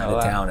the other side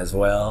of town as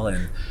well.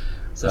 And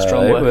it's a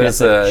strong work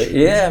ethic.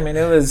 I mean,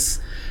 it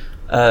was.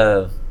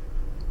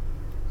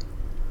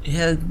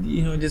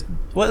 You know, just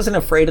wasn't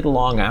afraid of the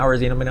long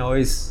hours. You know, I mean, I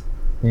always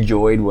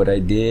enjoyed what I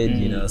did.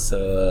 You know,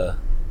 so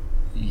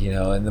you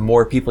know, and the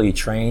more people you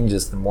train,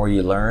 just the more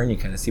you learn. You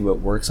kind of see what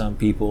works on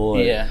people.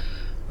 I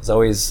was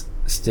always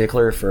a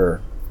stickler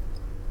for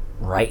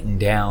writing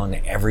down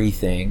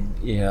everything.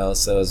 You know,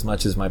 so as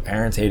much as my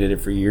parents hated it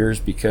for years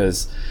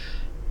because,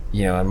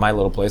 you know, in my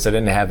little place, I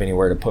didn't have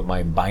anywhere to put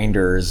my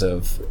binders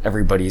of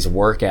everybody's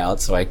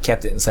workouts, so I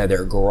kept it inside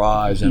their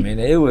garage. I mean,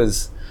 it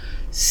was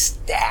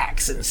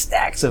stacks and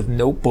stacks of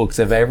notebooks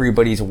of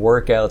everybody's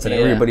workouts and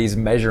everybody's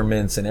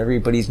measurements and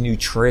everybody's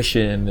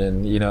nutrition,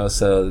 and you know,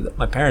 so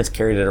my parents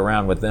carried it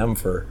around with them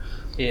for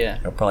you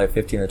know, probably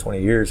 15 or 20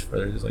 years.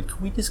 Where they're just like,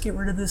 can we just get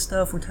rid of this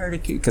stuff? We're tired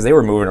of because they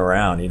were moving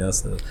around, you know,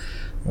 so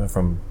I went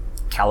from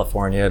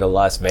California to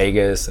Las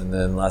Vegas, and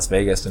then Las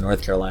Vegas to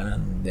North Carolina,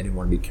 and they didn't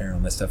want to be carrying all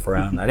my stuff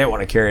around. I didn't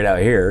want to carry it out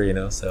here, you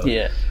know. So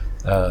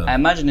I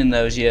imagine in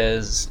those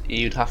years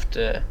you'd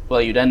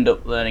end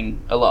up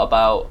learning a lot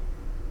about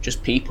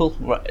just people,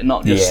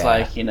 not just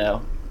like, you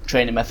know,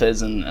 training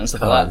methods and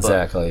stuff like that.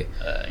 Exactly.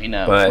 But, you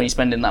know, when you're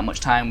spending that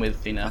much time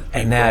with, you know,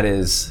 people. And that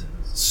is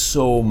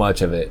so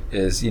much of it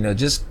is, you know,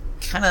 just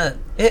kind of,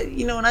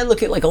 you know, when I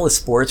look at like all the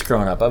sports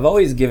growing up, I've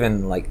always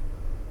given like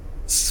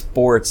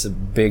sports a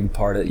big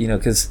part of, you know,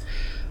 because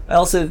I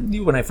also,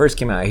 when I first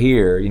came out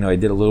here, you know, I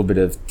did a little bit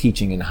of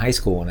teaching in high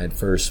school when I'd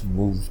first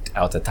moved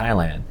out to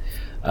Thailand.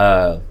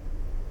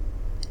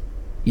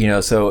 You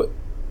know, so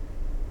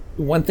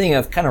one thing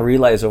I've kind of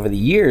realized over the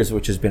years,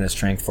 which has been a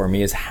strength for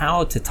me, is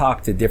how to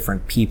talk to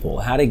different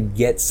people, how to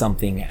get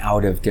something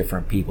out of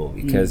different people,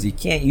 because you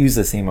can't use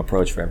the same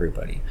approach for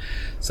everybody.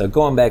 So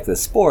going back to the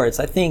sports,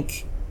 I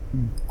think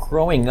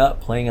growing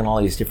up playing in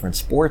all these different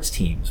sports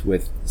teams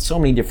with so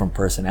many different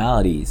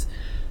personalities,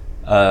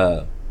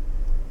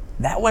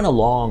 that went a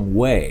long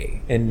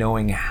way in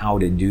knowing how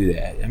to do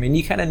that. I mean,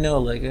 you kind of know,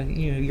 like,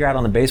 you're out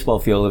on the baseball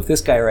field. If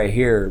this guy right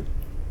here,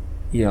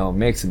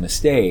 makes a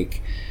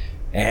mistake,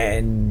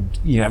 and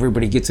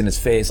everybody gets in his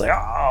face like,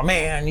 oh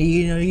man,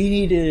 you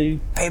need to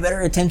pay better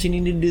attention.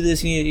 You need to do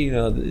this.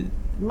 You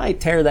might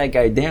tear that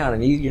guy down,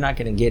 and you're not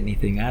going to get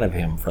anything out of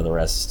him for the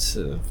rest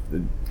of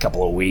a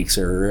couple of weeks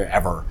or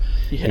ever.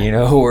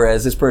 Yeah.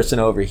 Whereas this person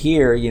over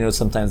here,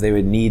 sometimes they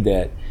would need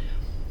that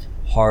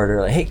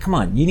harder. Like, hey, come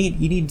on, you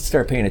need to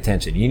start paying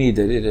attention. You need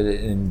to,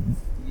 and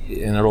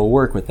it'll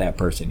work with that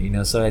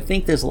person. So I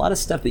think there's a lot of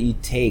stuff that you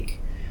take,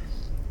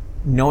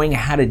 knowing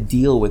how to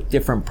deal with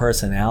different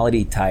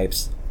personality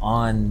types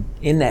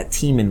in that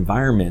team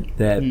environment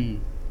that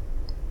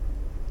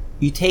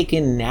you take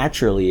in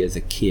naturally as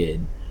a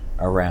kid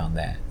around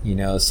that,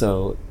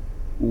 so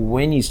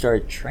when you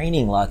start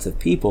training lots of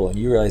people and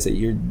you realize that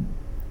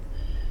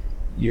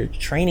you're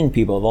training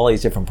people of all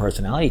these different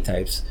personality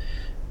types,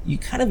 you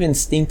kind of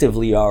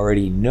instinctively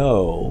already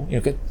know,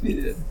 'cause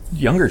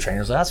younger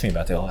trainers will ask me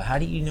about that. How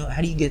do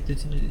you get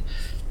this?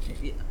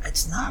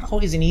 It's not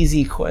always an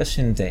easy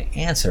question to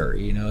answer,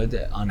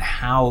 on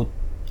how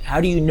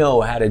do you know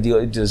how to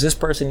deal? Does this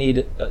person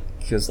need,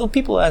 because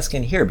people ask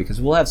in here,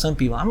 because we'll have some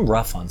people, I'm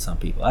rough on some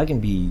people. I can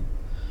be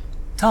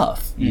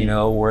tough,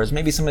 whereas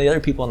maybe some of the other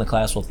people in the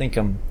class will think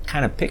I'm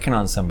kind of picking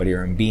on somebody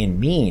or I'm being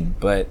mean,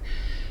 but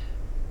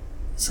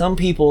some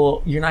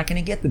people, you're not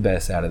going to get the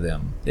best out of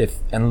them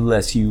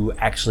unless you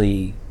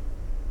actually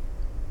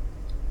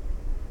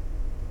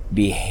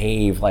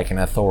behave like an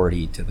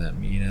authority to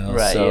them,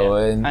 Right, so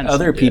yeah. And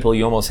other people,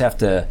 you almost have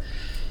to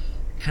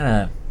kind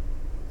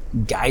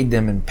of guide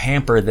them and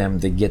pamper them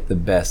to get the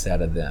best out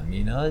of them.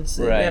 It's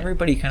right.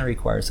 Everybody kind of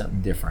requires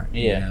something different.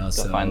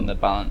 So find the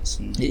balance.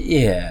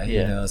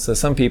 So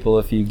some people,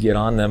 if you get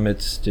on them,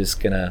 it's just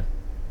gonna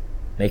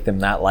make them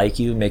not like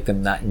you, make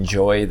them not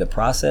enjoy the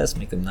process,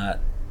 make them not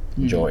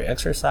enjoy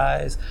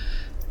exercise.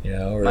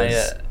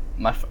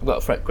 I've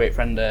got a great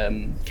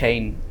friend,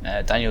 Kane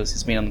Daniels,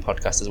 who's been on the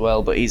podcast as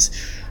well, but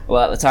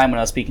at the time when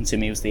I was speaking to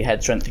him, he was the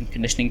head strength and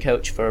conditioning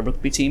coach for a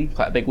rugby team,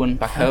 quite a big one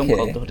back home,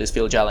 called the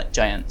Huddersfield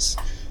Giants.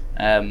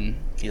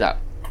 He's at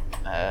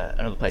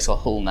another place called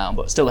Hull now,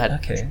 but still the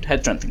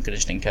head strength and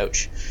conditioning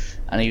coach.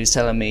 And he was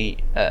telling me,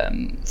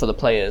 for the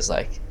players,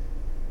 like,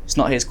 it's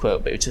not his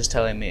quote, but he was just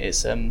telling me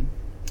it's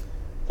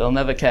they'll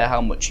never care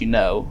how much you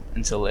know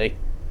until they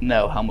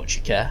know how much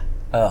you care.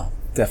 Oh,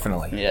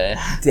 definitely.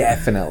 Yeah.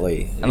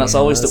 Definitely. And that's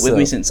always stuck with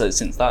me since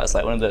that. It's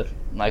like one of the,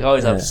 like, I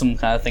always have some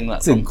kind of thing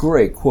that's a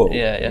great quote.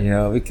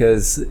 Yeah.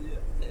 Because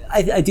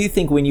I do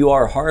think when you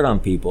are hard on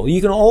people,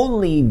 you can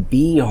only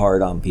be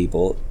hard on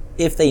people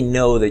if they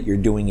know that you're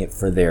doing it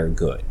for their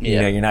good.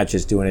 You're not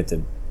just doing it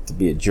to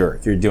be a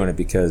jerk. You're doing it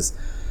because,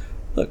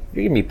 look,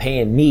 you're going to be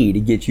paying me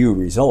to get you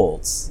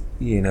results.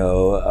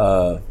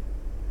 I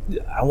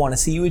want to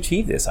see you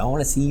achieve this. I want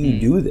to see you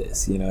do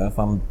this. If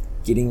I'm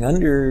getting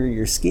under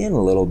your skin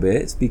a little bit,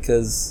 it's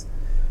because,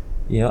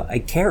 I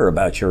care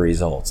about your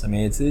results. I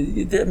mean,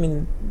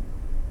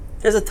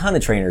 there's a ton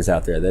of trainers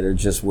out there that are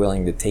just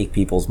willing to take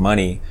people's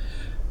money,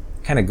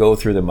 kind of go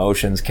through the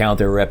motions, count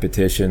their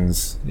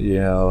repetitions,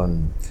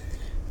 and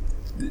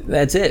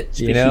that's it.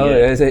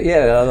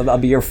 I'll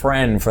be your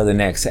friend for the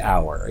next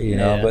hour,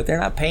 but they're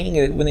not paying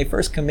it when they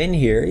first come in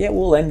here. Yeah,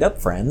 we'll end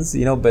up friends,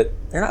 but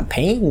they're not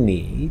paying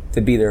me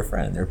to be their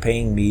friend. They're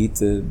paying me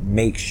to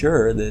make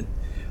sure that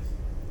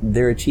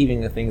they're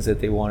achieving the things that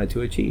they wanted to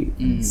achieve.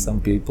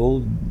 Some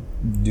people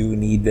do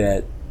need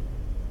that.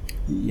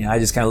 I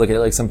just kind of look at it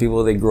like some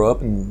people, they grow up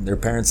and their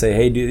parents say,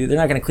 hey, dude, they're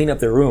not going to clean up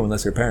their room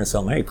unless their parents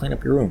tell them, hey, clean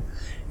up your room.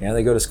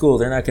 They go to school,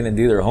 they're not going to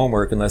do their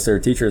homework unless their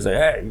teachers say,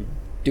 hey,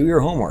 do your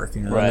homework.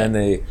 Right. And then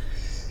they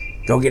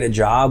go get a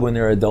job when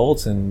they're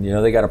adults and,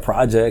 they got a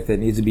project that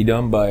needs to be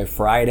done by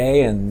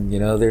Friday and,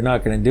 they're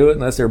not going to do it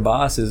unless their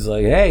boss is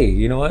like, hey,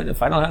 you know what,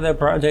 if I don't have that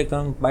project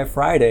done by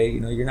Friday,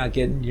 you're not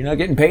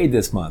getting paid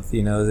this month.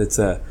 It's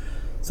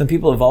some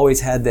people have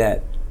always had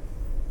that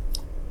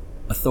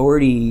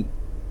authority,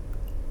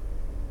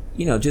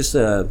 just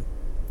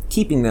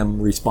keeping them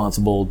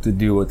responsible to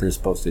do what they're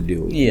supposed to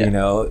do. And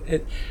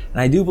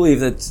I do believe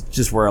that's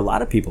just where a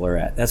lot of people are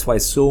at. That's why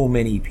so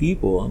many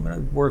people, I'm going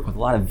to work with a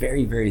lot of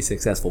very, very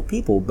successful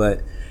people,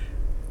 but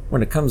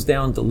when it comes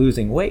down to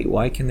losing weight,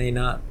 why can they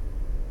not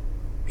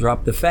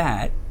drop the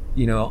fat,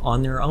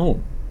 on their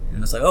own?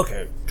 And it's like,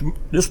 okay,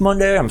 this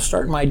Monday I'm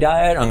starting my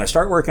diet, I'm going to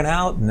start working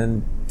out, and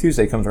then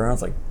Tuesday comes around,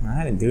 it's like,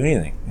 I didn't do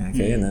anything.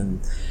 Okay, and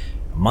then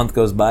a month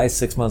goes by,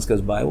 6 months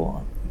goes by,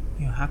 well,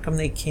 how come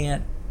they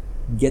can't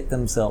get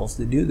themselves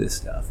to do this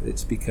stuff?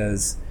 It's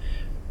because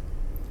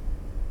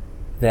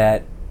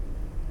that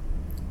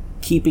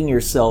keeping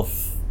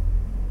yourself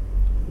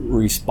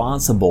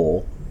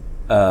responsible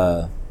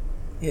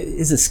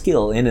is a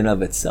skill in and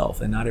of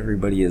itself, and not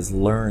everybody has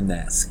learned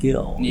that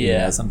skill.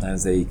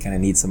 Sometimes they kind of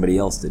need somebody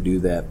else to do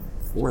that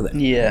for them.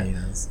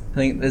 I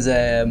think there's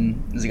a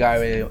guy I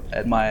really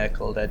admire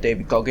called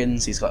David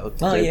Goggins. He's got a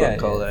book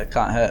called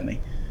Can't Hurt Me.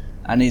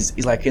 And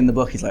he's like, in the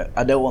book, he's like,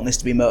 I don't want this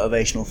to be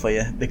motivational for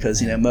you,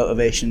 because, you know,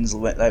 motivation's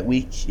like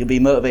weak. You'll be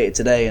motivated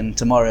today and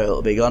tomorrow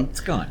it'll be gone.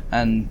 It's gone.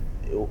 And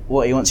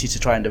what he wants you to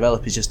try and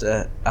develop is just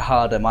a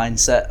harder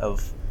mindset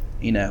of,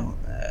 you know,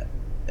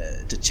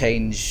 to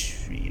change,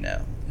 you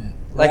know,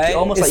 like right?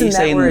 almost Isn't like you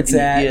saying, where it's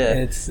at?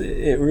 Yeah,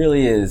 It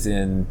really is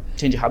in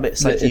change your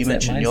habits, like you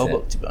mentioned in your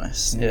book, to be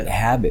honest. Yeah.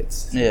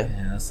 Habits. Yeah.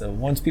 You know, so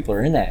once people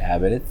are in that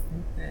habit,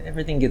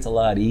 everything gets a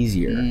lot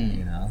easier.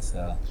 You know,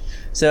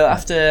 So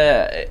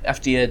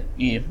after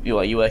you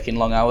work in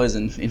long hours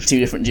and in 2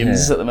 different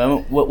gyms at the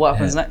moment, what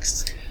happens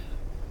next?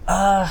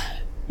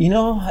 You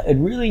know, it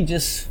really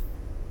just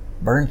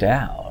burnt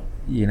out.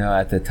 You know,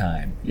 at the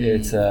time,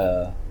 it's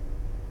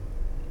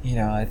you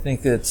know, I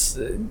think it's.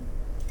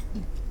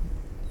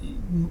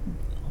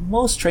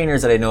 Most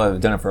trainers that I know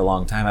have done it for a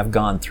long time. I've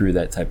gone through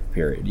that type of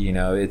period. You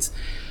know, it's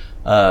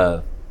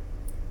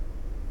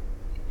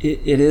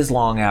it is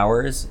long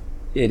hours.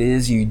 It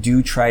is, you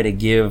do try to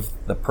give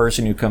the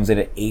person who comes in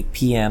at 8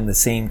 p.m. the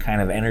same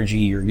kind of energy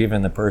you're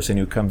giving the person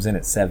who comes in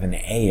at 7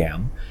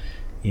 a.m.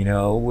 You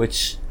know,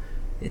 which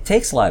it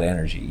takes a lot of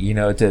energy. You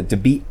know, to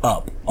be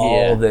up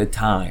all the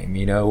time.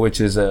 You know, which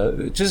is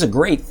a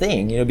great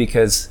thing. You know,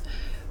 because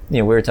you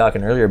know, we were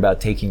talking earlier about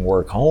taking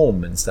work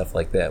home and stuff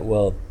like that.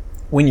 Well,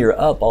 when you're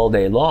up all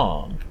day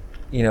long,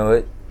 you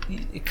know,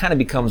 it kind of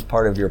becomes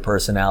part of your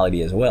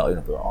personality as well. You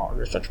know, oh,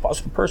 you're such a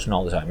positive person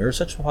all the time. You're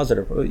such a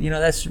positive, you know,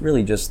 that's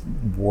really just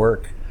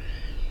work.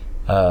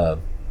 As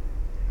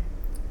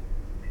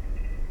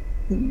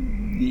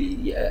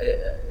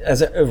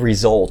a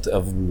result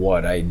of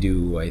what I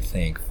do, I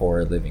think, for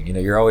a living. You know,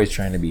 you're always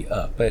trying to be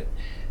up. But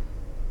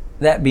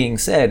that being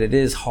said, it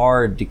is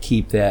hard to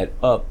keep that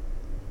up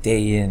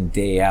day in,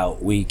 day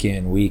out, week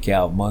in, week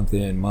out, month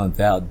in, month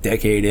out,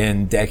 decade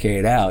in,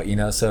 decade out, you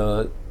know.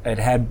 So I'd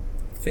had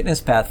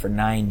Fitness Path for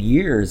 9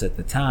 years at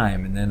the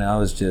time, and then I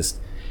was just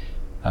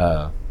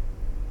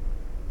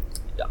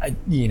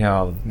you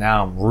know,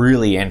 now I'm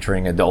really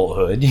entering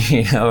adulthood,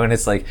 you know, and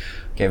it's like,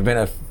 okay, I've been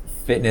a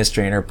fitness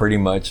trainer pretty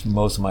much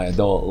most of my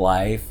adult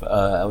life.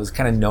 I was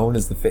kind of known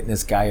as the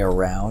fitness guy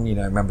around, you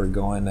know. I remember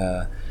going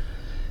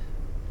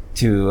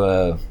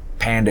to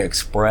Panda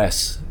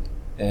Express.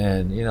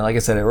 And, you know, like I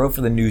said, I wrote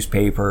for the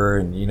newspaper,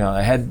 and, you know,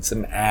 I had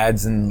some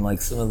ads and,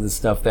 like, some of the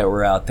stuff that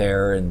were out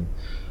there. And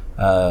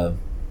I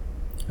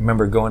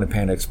remember going to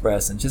Panda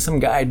Express, and just some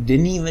guy I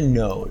didn't even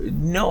know,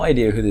 no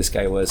idea who this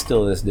guy was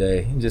still to this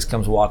day. He just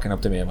comes walking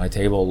up to me at my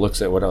table,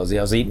 looks at what I was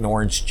eating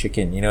orange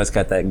chicken. You know, it's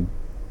got that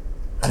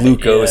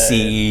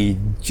glucose-y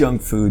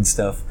junk food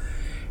stuff.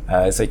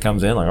 So he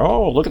comes in like,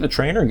 oh, look at the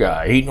trainer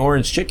guy eating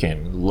orange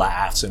chicken,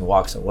 laughs and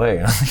walks away.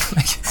 And I'm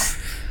like,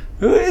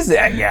 who is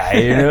that guy?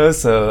 You know,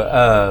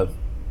 so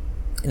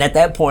and at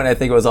that point, I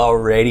think it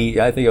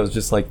was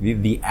just like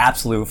the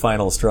absolute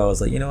final straw. I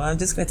was like, you know, I'm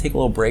just gonna take a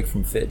little break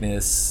from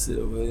fitness,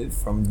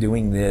 from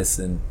doing this.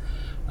 And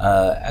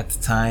at the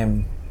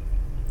time,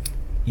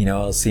 you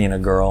know, I was seeing a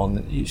girl,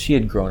 and she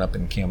had grown up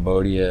in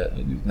Cambodia.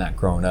 Not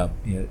grown up,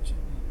 you know,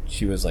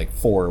 she was like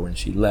 4 when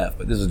she left,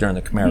 but this was during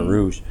the Khmer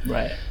Rouge.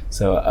 Right.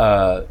 So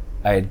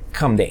I had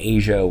come to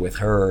Asia with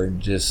her, and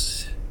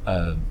just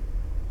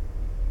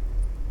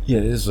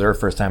this was her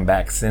first time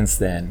back since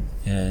then,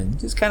 and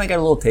just kind of got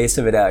a little taste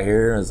of it out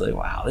here. I was like,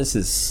 wow, this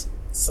is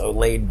so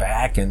laid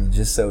back and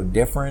just so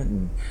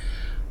different.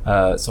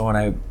 And so when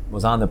I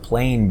was on the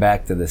plane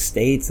back to the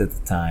States at the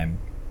time,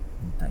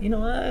 I thought, you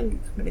know,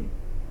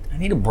 I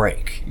need a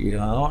break. You know,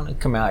 I want to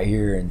come out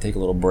here and take a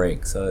little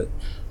break. So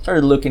I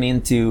started looking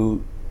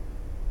into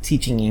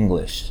teaching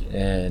English,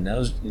 and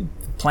the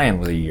plan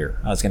was a year.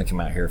 I was going to come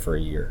out here for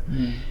a year.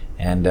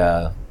 And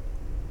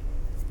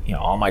you know,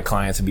 all my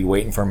clients would be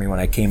waiting for me when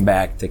I came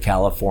back to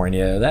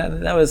California.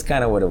 That was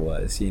kind of what it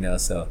was, you know.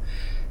 So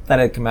thought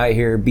I'd come out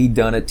here, be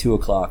done at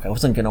 2:00. I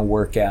wasn't going to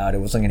work out. I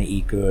wasn't going to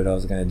eat good. I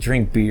was going to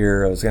drink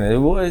beer. I was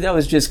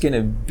just going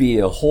to be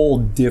a whole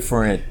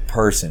different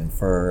person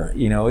for,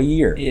 you know, a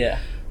year. Yeah.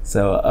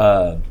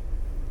 So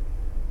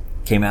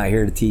came out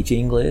here to teach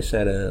English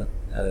at a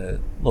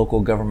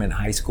local government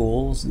high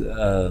schools,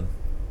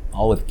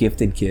 all with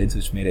gifted kids,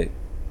 which made it,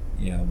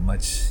 you know,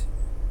 much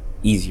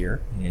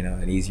easier, you know,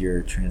 an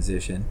easier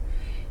transition.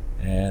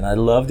 And I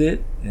loved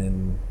it.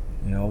 And,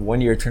 you know,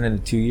 1 year turned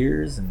into 2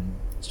 years, and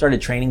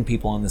started training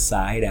people on the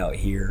side out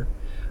here.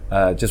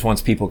 Just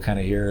once people kind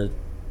of hear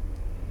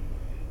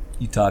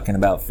you talking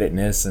about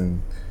fitness,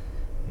 and,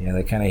 you know,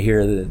 they kind of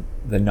hear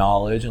the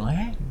knowledge, and like,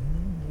 hey,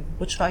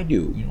 what should I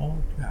do? You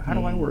know, how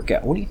do I work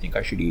out? What do you think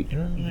I should eat?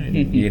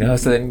 You know,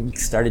 so then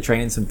started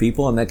training some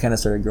people, and that kind of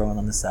started growing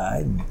on the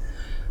side.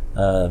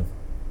 And,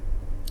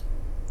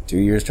 2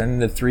 years turned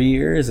into 3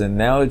 years, and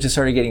now it just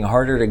started getting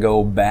harder to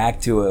go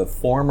back to a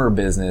former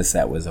business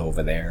that was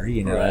over there.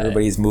 You know,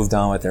 Everybody's moved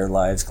on with their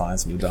lives,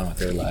 clients moved on with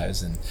their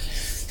lives, and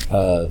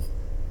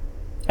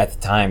at the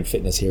time,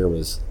 fitness here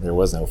there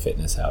was no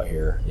fitness out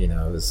here. You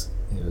know,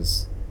 it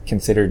was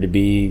considered to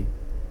be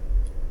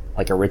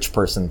like a rich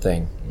person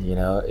thing. You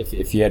know,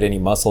 if you had any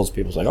muscles,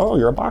 people's like, oh,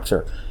 you're a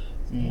boxer.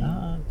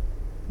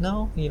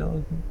 no,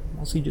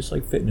 mostly just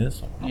like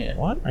fitness. Yeah.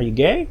 What? Are you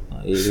gay?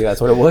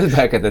 That's what it was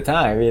back at the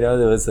time.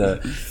 There was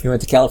we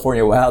went to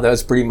California. Wow, that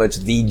was pretty much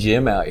the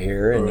gym out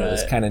here, and it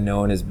was kind of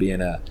known as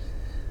being a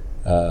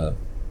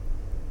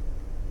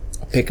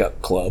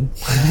pickup club,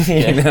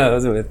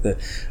 with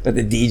the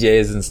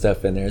DJs and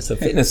stuff in there. So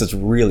fitness has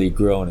really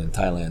grown in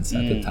Thailand. So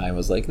at the time, I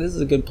was like, this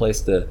is a good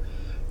place to,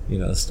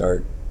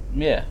 start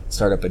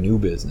up a new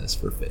business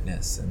for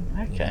fitness. And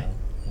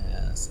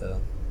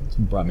so it's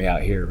brought me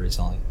out here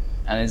recently.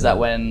 And is that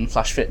when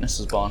Flash Fitness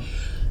was born?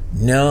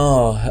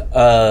 No,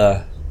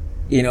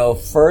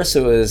 first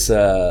it was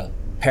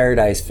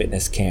Paradise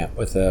Fitness Camp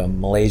with a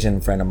Malaysian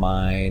friend of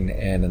mine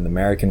and an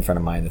American friend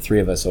of mine. The three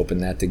of us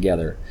opened that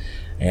together.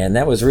 And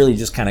that was really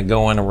just kind of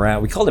going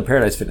around. We called it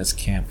Paradise Fitness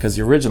Camp because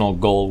the original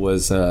goal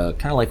was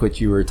kind of like what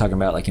you were talking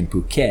about, like in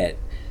Phuket,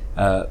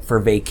 for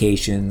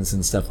vacations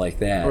and stuff like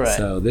that. Right.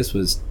 So this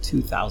was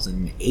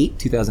 2008,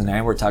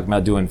 2009. We're talking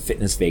about doing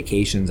fitness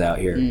vacations out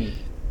here.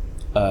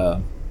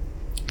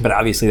 But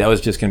obviously that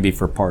was just going to be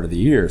for part of the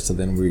year. So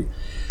then we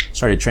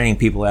started training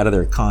people out of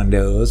their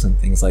condos and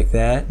things like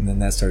that. And then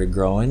that started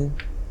growing.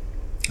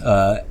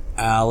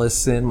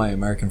 Allison, my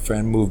American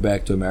friend, moved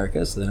back to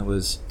America. So then it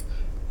was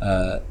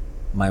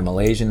my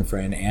Malaysian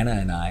friend, Anna,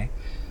 and I.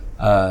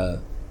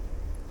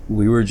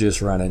 We were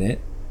just running it.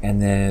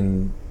 And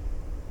then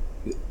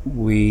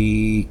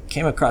we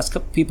came across a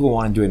couple people who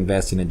wanted to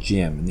invest in a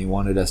gym. And they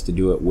wanted us to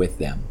do it with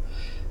them.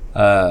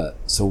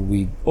 So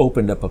we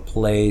opened up a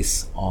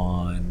place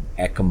on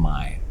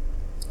Ekamai.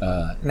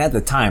 And at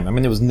the time,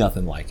 there was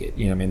nothing like it.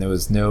 There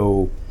was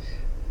nowhere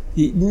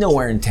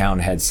in town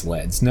had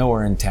sleds.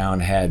 Nowhere in town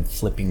had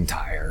flipping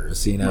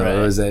tires. Right.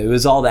 It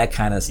was all that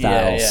kind of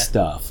style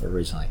stuff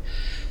originally.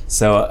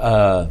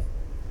 So,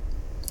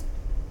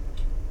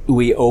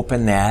 we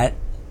opened that,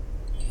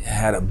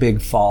 had a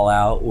big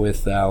fallout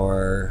with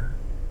our,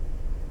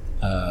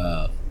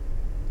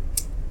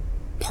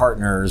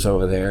 partners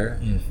over there,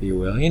 if you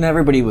will.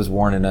 Everybody was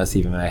warning us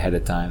even ahead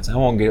of time. So I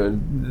won't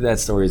get that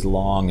story is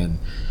long and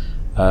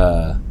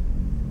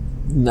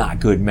not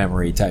good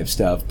memory type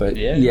stuff. But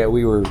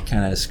we were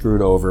kind of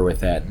screwed over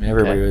with that. And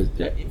everybody was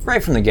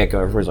right from the get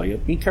go. Everybody was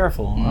like, "Be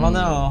careful!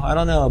 I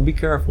don't know. Be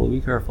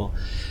careful!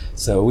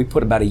 So we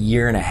put about a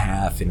year and a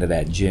half into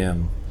that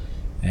gym,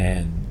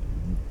 and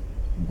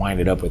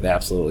winded up with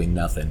absolutely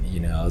nothing.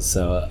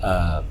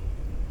 So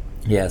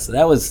so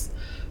that was.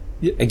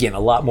 Again, a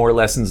lot more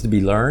lessons to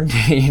be learned.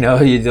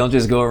 You don't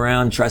just go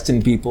around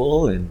trusting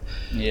people, and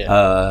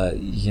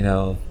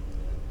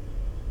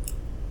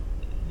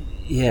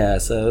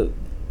So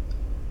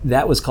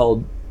that was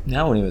called.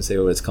 I won't even say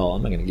what it's called.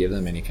 I'm not going to give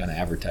them any kind of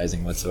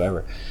advertising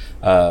whatsoever.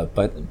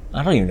 But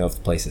I don't even know if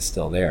the place is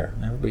still there.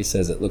 Everybody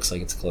says it looks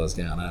like it's closed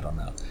down. I don't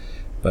know.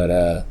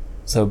 But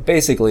so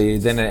basically,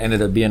 then it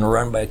ended up being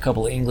run by a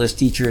couple of English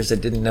teachers that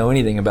didn't know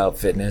anything about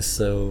fitness.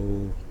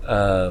 So.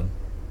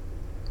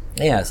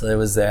 So there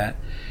was that.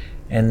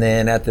 And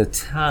then at the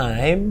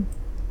time,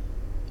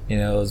 she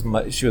was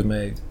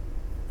my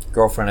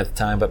girlfriend at the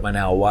time, but my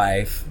now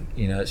wife,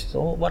 she said,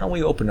 well, why don't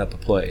we open up a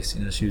place?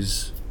 She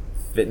was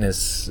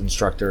fitness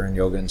instructor and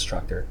yoga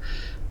instructor.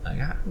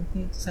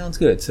 Sounds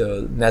good.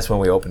 So that's when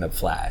we opened up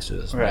Flash.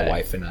 It was my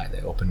wife and I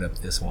that opened up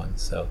this one.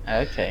 So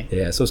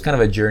so it's kind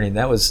of a journey.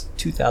 That was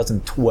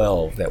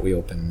 2012 that we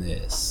opened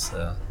this.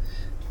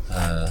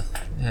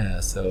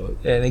 So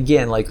and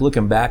again, like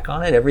looking back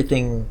on it,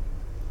 everything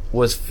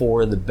was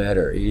for the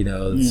better,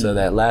 so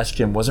that last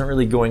gym wasn't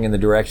really going in the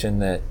direction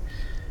that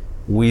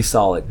we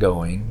saw it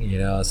going,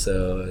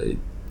 so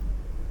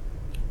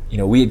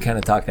we had kind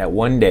of talked that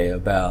one day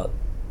about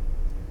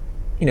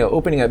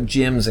opening up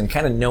gyms and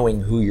kind of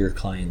knowing who your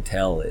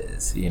clientele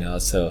is,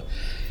 so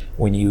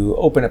when you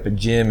open up a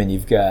gym and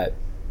you've got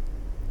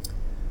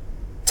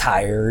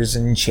tires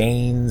and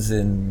chains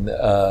and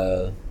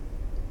the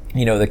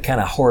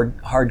kind of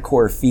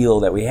hardcore feel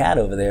that we had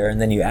over there,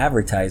 and then you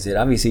advertise it,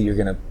 obviously you're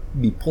going to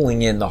be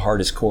pulling in the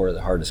hardest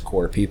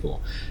core people,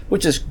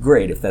 which is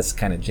great if that's the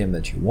kind of gym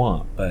that you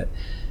want. But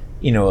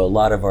a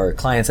lot of our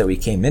clients that we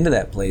came into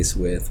that place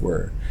with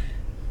were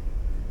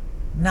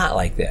not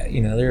like that.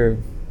 They're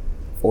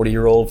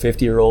 40-year-old,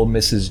 50-year-old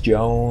Mrs.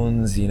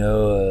 Jones,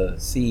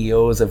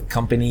 CEOs of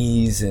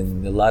companies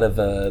and a lot of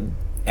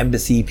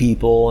embassy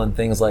people and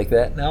things like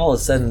that. And all of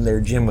a sudden their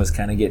gym was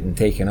kind of getting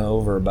taken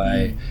over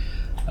by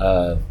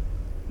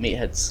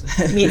meatheads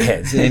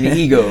and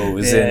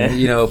egos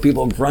and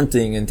people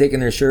grunting and taking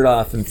their shirt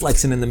off and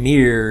flexing in the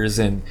mirrors,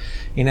 and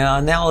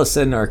now all of a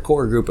sudden our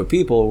core group of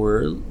people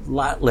were a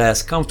lot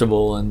less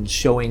comfortable and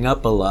showing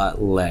up a lot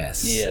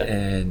less,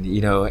 and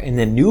and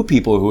then new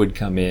people who would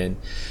come in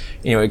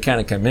would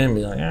kind of come in and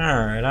be like, all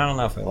right, I don't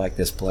know if I like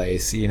this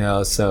place,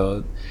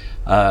 so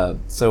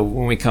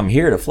when we come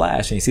here to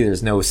Flash and you see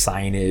there's no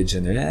signage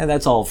and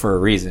that's all for a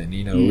reason.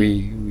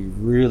 We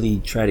really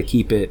try to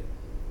keep it.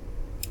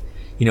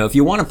 If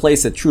you want a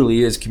place that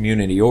truly is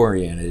community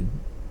oriented,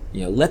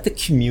 let the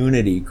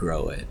community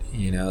grow it,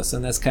 so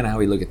that's kind of how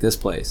we look at this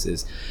place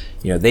is,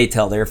 they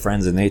tell their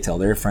friends and they tell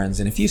their friends.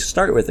 And if you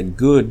start with a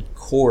good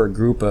core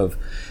group of,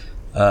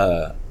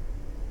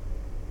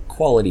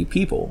 quality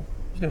people,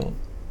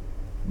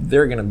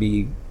 they're going to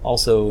be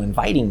also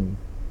inviting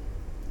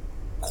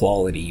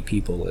quality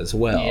people as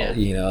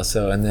well,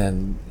 so, and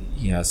then,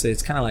 so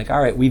it's kind of like,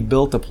 all right, we've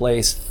built a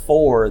place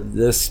for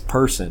this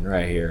person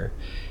right here.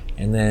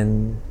 And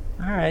then,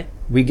 all right,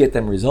 we get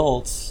them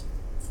results.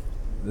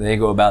 They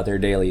go about their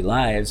daily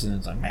lives, and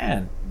it's like,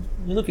 man,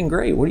 you're looking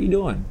great. What are you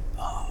doing?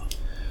 Oh,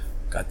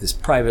 got this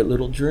private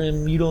little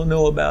gym. You don't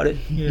know about it.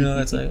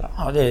 It's like,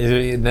 oh,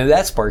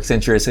 that sparks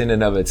interest in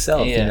and of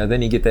itself.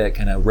 Then you get that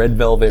kind of red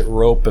velvet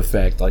rope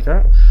effect. Like,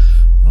 oh,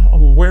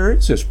 where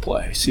is this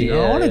place?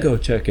 I want to go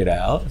check it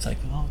out. It's like,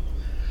 oh,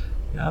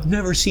 I've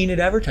never seen it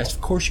advertised.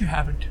 Of course you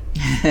haven't.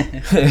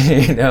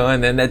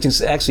 And then that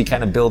just actually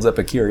kind of builds up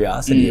a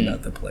curiosity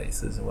about the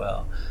place as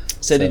well.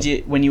 So did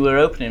you, when you were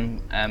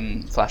opening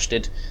Flash,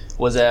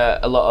 was there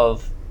a lot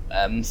of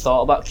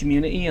thought about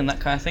community and that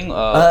kind of thing,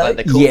 or like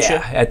the culture?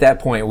 Yeah, at that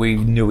point we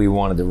knew we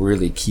wanted to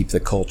really keep the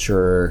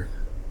culture.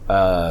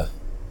 Again,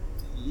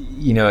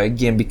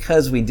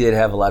 because we did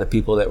have a lot of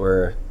people that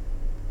were,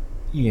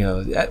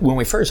 when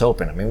we first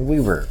opened, I mean, we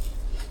were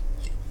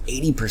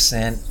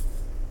 80%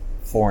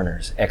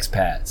 foreigners,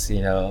 expats.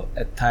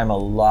 At the time, a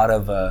lot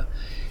of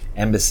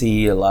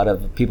embassy, a lot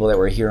of people that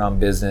were here on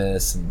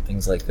business and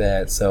things like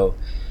that. So.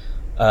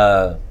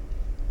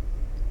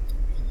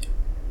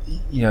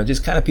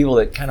 Just kind of people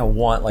that kind of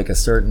want like a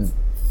certain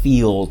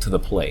feel to the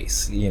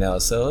place,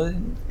 so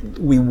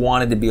we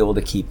wanted to be able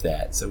to keep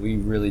that. So we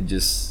really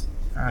just,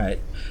 all right,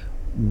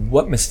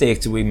 what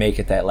mistakes did we make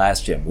at that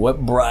last gym?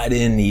 What brought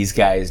in these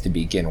guys to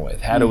begin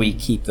with? How do we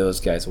keep those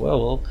guys?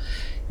 Well,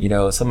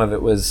 some of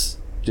it was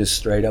just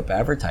straight up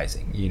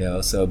advertising,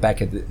 so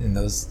back in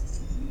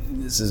those,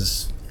 this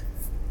is,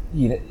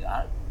 you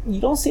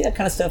don't see that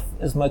kind of stuff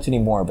as much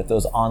anymore, but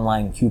those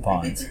online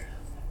coupons,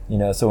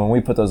 so when we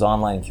put those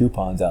online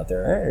coupons out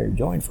there, hey,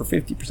 join for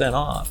 50%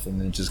 off,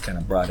 and it just kind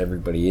of brought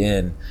everybody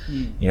in,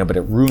 but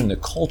it ruined the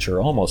culture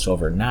almost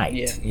overnight.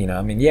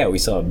 We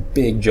saw a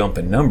big jump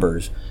in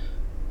numbers,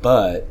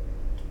 but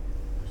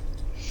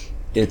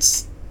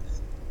it's,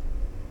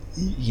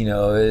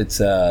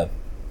 it's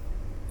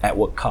at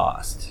what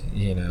cost,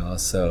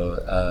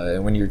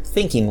 so when you're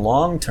thinking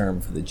long term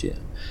for the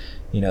gym,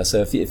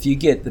 so if you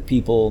get the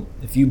people,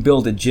 if you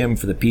build a gym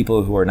for the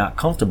people who are not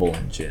comfortable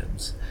in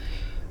gyms,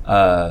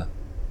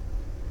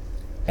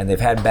 and they've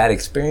had bad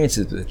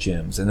experiences with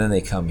gyms, and then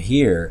they come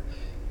here,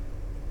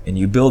 and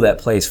you build that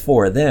place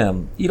for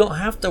them, you don't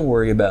have to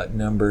worry about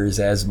numbers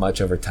as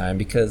much over time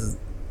because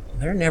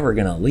they're never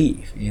going to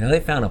leave. They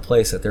found a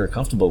place that they're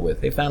comfortable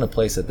with. They found a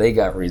place that they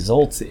got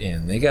results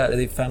in.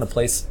 They found a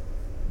place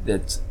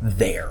that's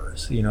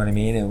theirs. You know what I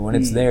mean? And when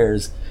it's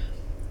theirs,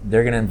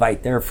 they're going to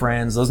invite their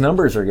friends. Those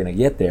numbers are going to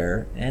get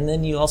there. And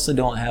then you also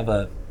don't have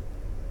a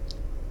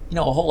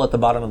hole at the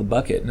bottom of the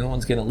bucket. No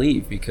one's going to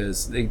leave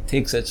because they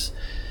take such...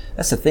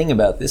 That's the thing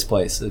about this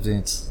place.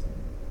 It's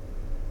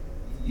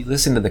you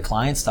listen to the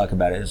clients talk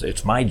about it.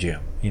 It's my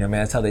gym.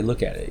 That's how they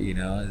look at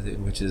it,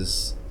 which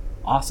is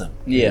awesome.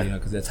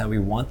 Because that's how we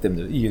want them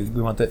to...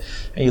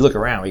 And you look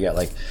around, we got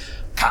like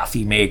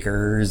coffee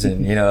makers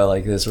and,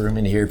 like this room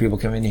in here. People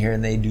come in here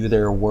and they do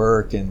their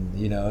work and,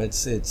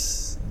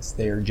 it's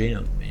their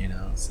gym,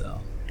 so.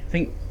 I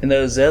think in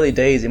those early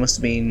days it must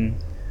have been,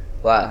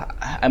 well,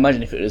 I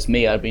imagine if it was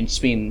me, I'd been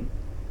just been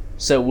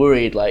so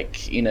worried,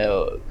 like,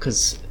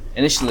 because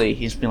initially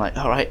he's been like,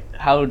 all right,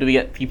 how do we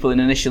get people in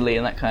initially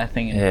and that kind of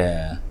thing.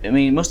 And, I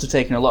mean, it must have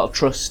taken a lot of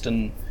trust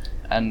and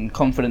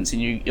confidence in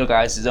your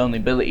guys' own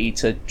ability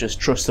to just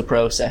trust the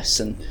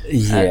process and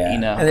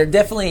and there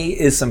definitely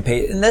is some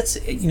and that's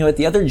at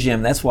the other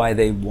gym, that's why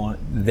they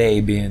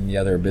being the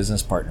other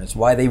business partners,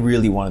 why they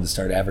really wanted to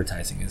start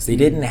advertising is they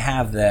didn't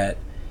have that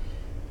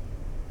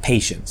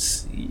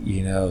patience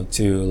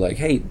to like,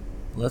 hey,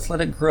 let's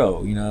let it grow.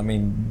 I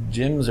mean,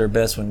 gyms are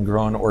best when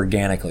grown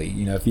organically.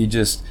 If you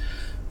just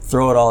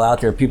throw it all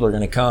out there, people are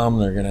going to come,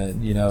 they're going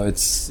to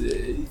it's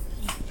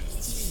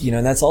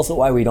and that's also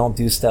why we don't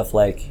do stuff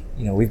like,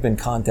 we've been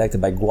contacted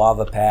by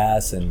Guava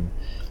Pass and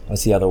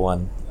what's the other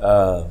one?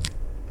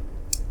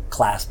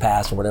 Class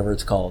Pass or whatever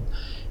it's called.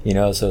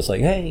 So it's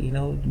like, hey,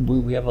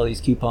 we have all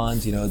these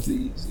coupons, do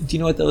you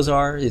know what those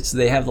are?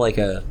 They have like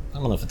I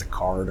don't know if it's a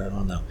card, I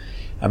don't know,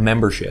 a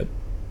membership,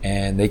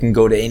 and they can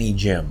go to any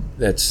gym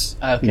that's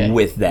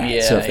with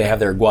that. So if they have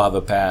their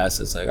Guava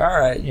Pass, it's like, all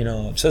right,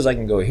 it says I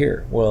can go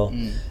here. Well,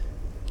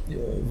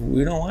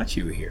 we don't want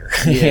you here.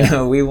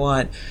 We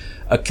want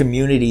a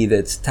community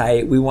that's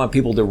tight. We want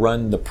people to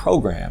run the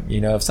program.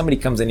 If somebody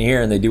comes in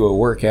here and they do a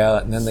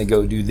workout and then they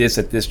go do this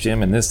at this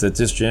gym and this at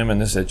this gym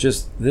and this at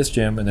just this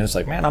gym, and it's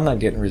like, man, I'm not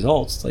getting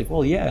results. It's like,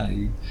 well, yeah,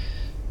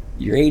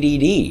 you're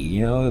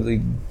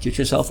ADD, get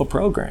yourself a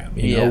program.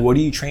 What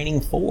are you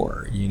training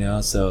for?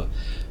 So,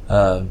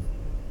 so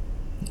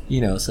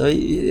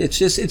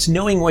it's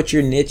knowing what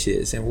your niche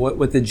is and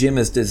what the gym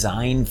is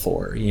designed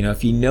for.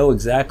 If you know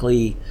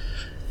exactly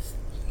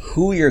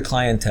who your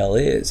clientele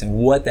is and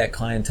what that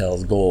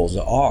clientele's goals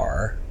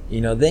are,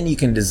 then you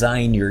can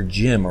design your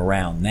gym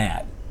around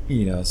that.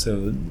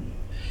 So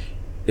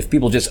if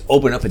people just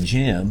open up a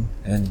gym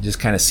and just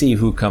kind of see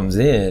who comes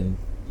in,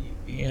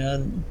 you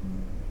know,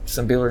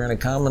 some people are going to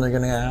come and they're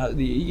going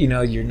to, you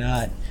know, you're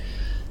not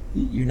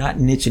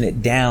niching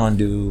it down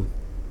to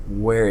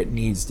where it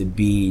needs to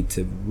be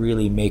to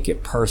really make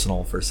it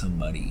personal for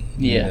somebody.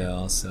 You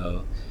know,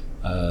 so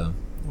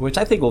which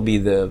I think will be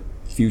the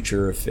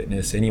future of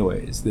fitness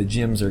anyways. The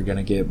gyms are going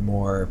to get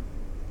more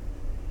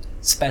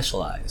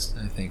specialized,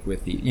 I think,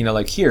 with the, you know,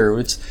 like here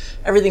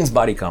everything's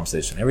body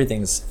composition,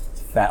 everything's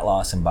fat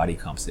loss and body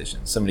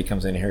composition. Somebody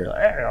comes in here like,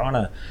 hey, I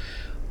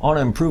want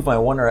to improve my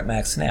 1 rep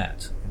max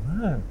snatch.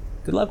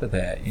 Good luck with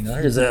that. You know,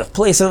 there's a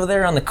place over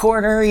there on the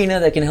corner, you know,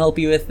 that can help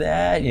you with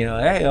that. You know,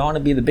 hey, I want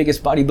to be the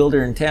biggest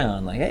bodybuilder in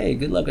town. Like, hey,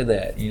 good luck with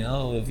that. You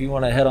know, if you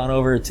want to head on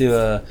over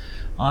to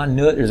on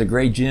Nut, there's a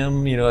great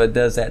gym, you know, it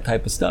does that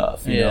type of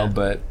stuff, you know,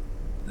 but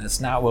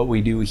that's not what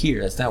we do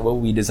here. That's not what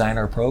we design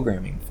our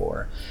programming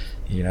for,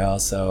 you know,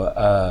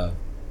 so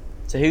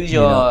who's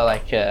your,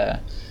 like,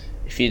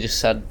 if you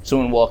just had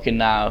someone walk in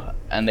now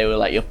and they were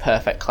like your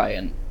perfect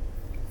client?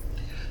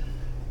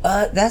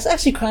 That's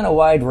actually kind of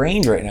wide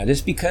range right now,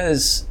 just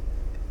because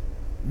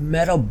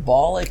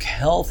metabolic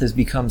health has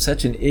become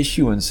such an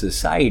issue in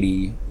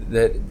society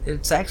that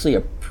it's actually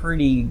a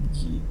pretty,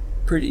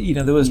 you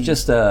know, there was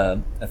just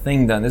a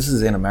thing done, this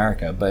is in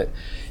America, but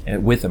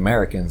with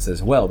Americans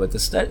as well, but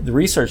the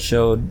research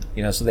showed,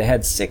 you know, so they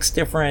had 6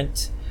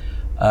 different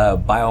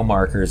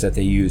biomarkers that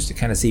they used to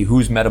kind of see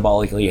who's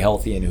metabolically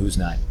healthy and who's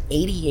not.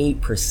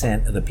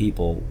 88% of the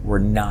people were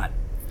not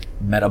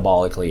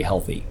metabolically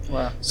healthy.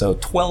 Wow. So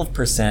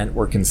 12%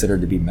 were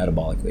considered to be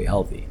metabolically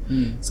healthy.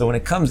 So when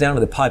it comes down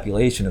to the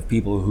population of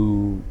people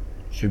who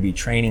should be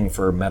training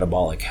for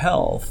metabolic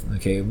health,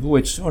 okay,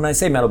 which when I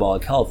say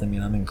metabolic health, I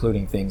mean I'm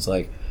including things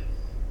like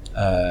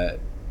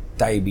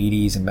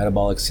diabetes and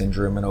metabolic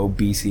syndrome and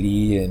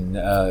obesity and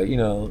you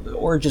know,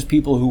 or just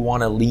people who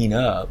want to lean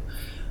up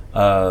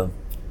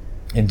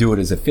and do it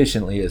as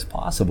efficiently as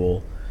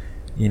possible,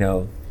 you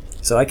know.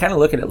 So I kind of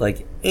look at it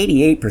like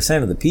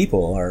 88% of the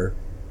people are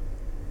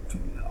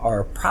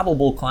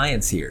probable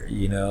clients here,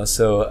 you know.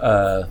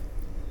 So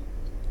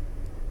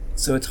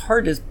so it's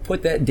hard to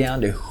put that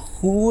down to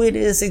who it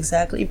is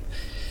exactly.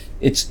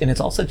 It's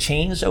also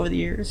changed over the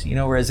years, you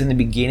know. Whereas in the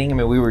beginning, I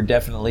mean, we were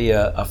definitely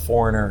a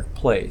foreigner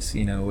place,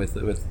 you know. With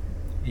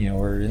you know,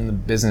 we're in the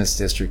business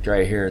district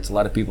right here. It's a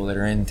lot of people that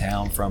are in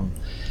town from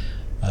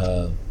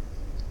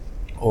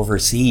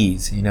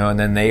overseas, you know, and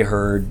then they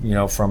heard, you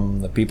know,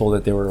 from the people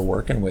that they were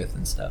working with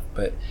and stuff.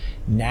 But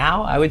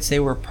now I would say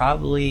we're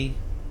probably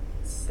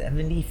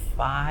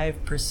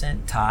 75%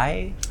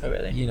 Thai. Oh,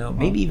 really? You know,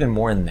 maybe even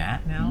more than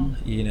that now,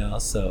 you know,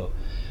 so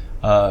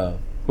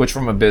which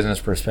from a business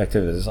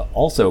perspective is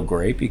also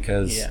great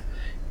because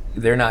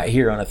they're not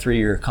here on a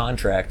 3-year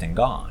contract and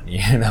gone,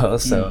 you know.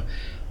 So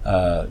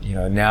you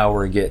know, now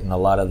we're getting a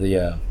lot of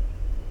the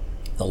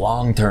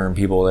long-term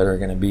people that are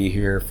going to be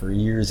here for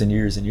years and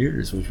years and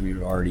years, which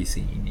we've already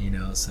seen, you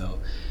know. So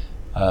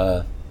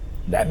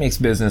that makes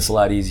business a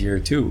lot easier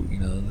too, you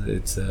know.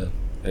 It's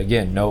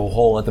again, no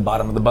hole at the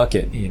bottom of the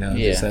bucket, you know.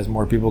 Just as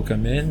more people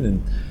come in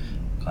and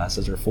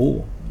classes are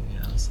full, you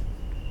know, so.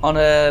 On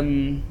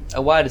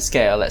a wider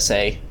scale, let's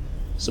say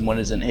someone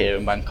isn't here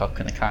in Bangkok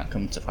and they can't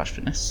come to Flash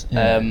Fitness,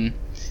 and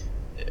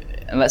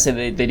let's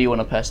say they do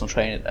want a personal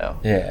trainer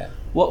though.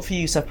 What for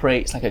you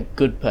separates like a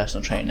good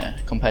personal trainer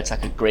compared to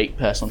like a great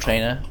personal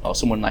trainer or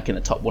someone like in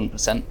the top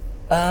 1%?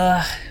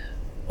 Well,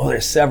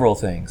 there's several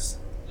things.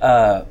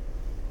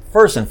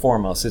 First and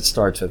foremost, it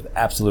starts with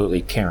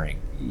absolutely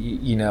caring,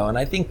 you know, and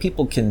I think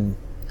people can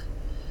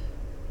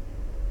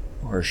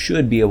or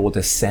should be able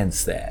to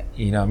sense that,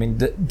 you know. I mean,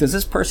 does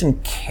this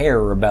person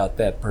care about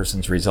that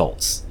person's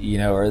results, you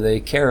know, or they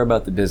care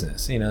about the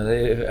business, you know?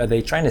 Are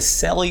they trying to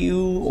sell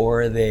you,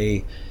 or are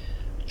they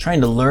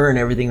trying to learn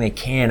everything they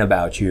can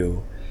about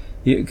you?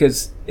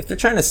 Because if they're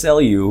trying to sell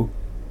you,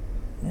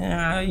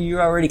 you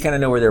already kind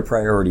of know where their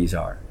priorities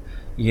are.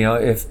 You know,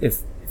 if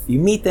you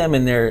meet them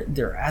and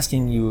they're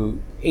asking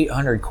you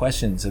 800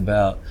 questions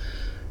about,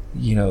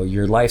 you know,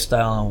 your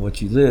lifestyle and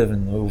what you live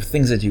and the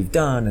things that you've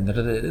done, and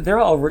they're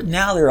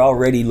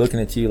already looking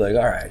at you like,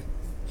 all right,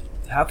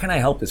 how can I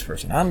help this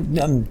person?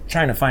 I'm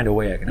trying to find a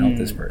way I can help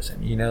this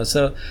person, you know.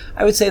 So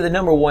I would say the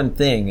number one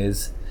thing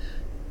is,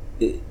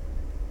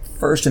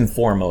 first and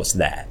foremost,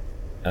 that.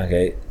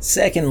 Okay.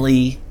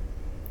 Secondly,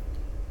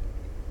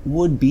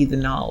 would be the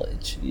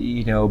knowledge,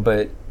 you know,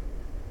 but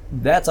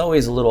that's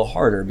always a little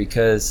harder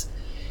because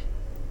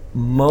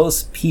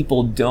most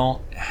people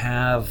don't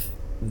have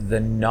the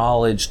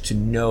knowledge to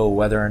know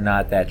whether or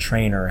not that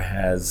trainer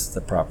has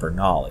the proper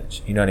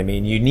knowledge. You know what I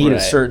mean? You need a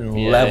certain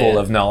level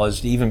of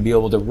knowledge to even be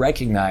able to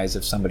recognize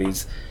if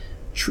somebody's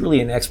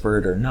truly an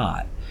expert or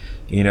not,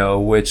 you know,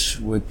 which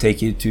would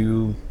take you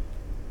to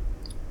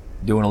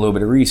doing a little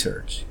bit of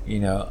research. You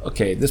know,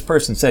 okay, this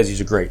person says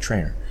he's a great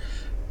trainer.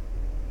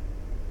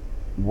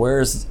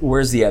 Where's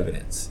the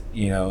evidence?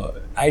 You know,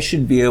 I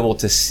should be able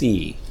to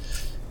see,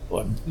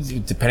 well,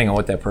 depending on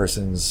what that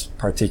person's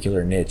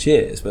particular niche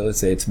is, but let's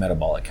say it's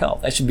metabolic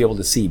health. I should be able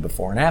to see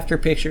before and after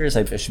pictures.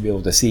 I should be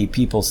able to see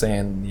people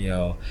saying, you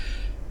know,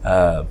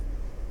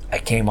 I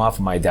came off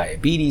of my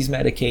diabetes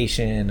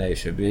medication. I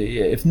should be,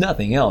 if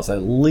nothing else,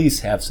 at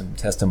least have some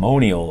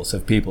testimonials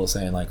of people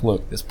saying like,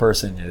 look, this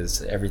person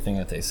is everything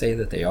that they say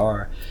that they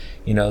are,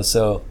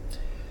 so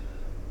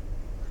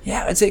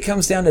yeah, I'd say it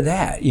comes down to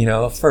that,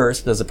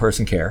 first, does the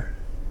person care?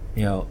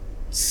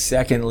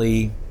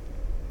 Secondly,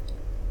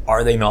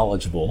 are they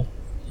knowledgeable?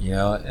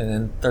 And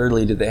then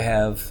thirdly, do they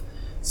have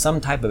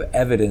some type of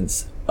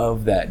evidence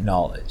of that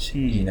knowledge?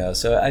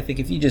 So I think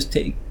if you just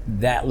take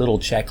that little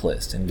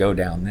checklist and go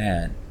down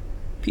that,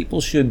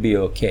 people should be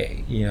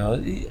okay.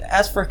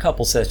 Ask for a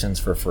couple sessions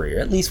for free, or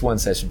at least one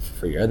session for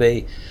free. Are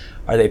they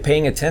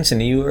paying attention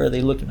to you, or are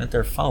they looking at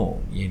their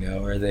phone?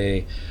 Are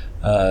they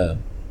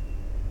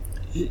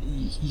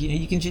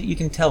you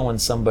can tell when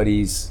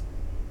somebody's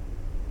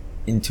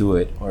into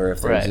it, or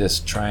if they're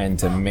just trying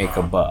to make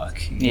a buck.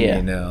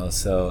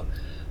 So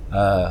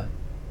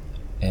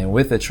and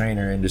with the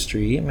trainer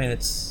industry, I mean,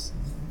 it's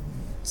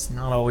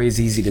not always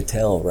easy to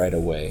tell right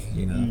away,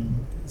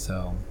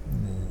 so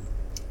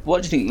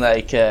what do you think,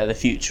 like, the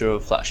future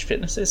of Flash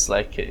Fitness is?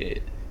 Like,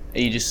 are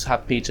you just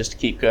happy just to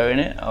keep growing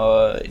it,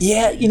 or?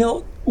 Yeah,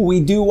 we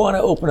do want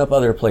to open up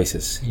other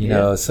places,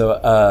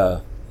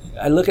 so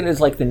I look at it as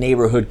like the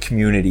neighborhood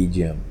community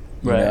gym,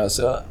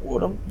 so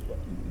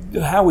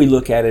how we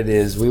look at it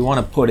is we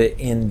want to put it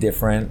in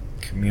different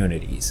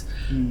communities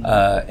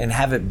and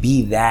have it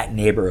be that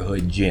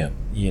neighborhood gym,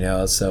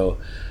 so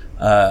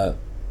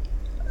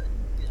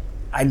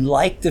I'd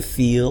like to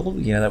feel,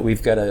 that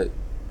we've got a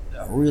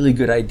really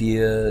good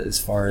idea as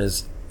far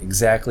as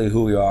exactly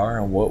who we are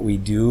and what we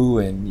do,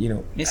 and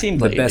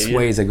the best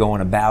ways of going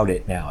about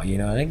it now,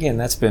 and again,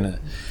 that's been a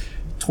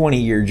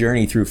 20-year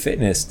journey through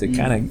fitness to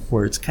kind of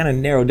where it's kind of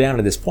narrowed down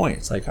to this point.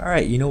 It's like, all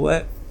right, you know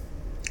what,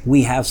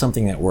 we have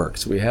something that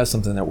works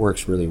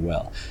really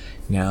well.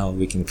 Now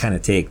we can kind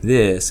of take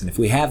this, and if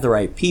we have the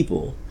right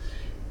people,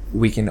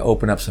 we can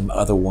open up some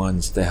other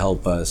ones to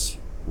help us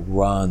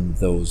run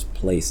those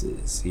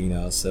places,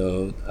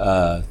 so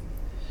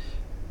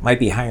might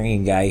be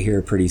hiring a guy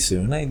here pretty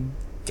soon. I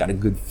got a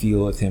good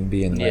feel of him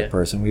being the right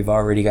person. We've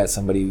already got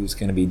somebody who's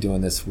going to be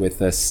doing this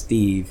with us,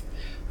 Steve,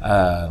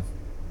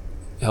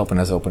 helping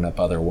us open up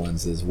other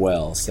ones as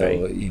well.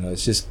 So,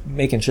 it's just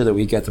making sure that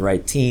we get the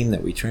right team,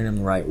 that we train them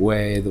the right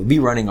way. They'll be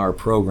running our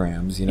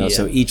programs,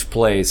 so each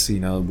place,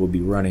 will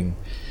be running,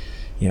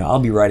 I'll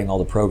be writing all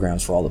the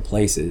programs for all the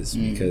places,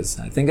 because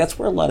I think that's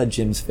where a lot of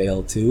gyms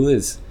fail too,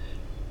 is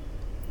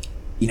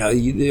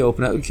they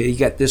open up, okay, you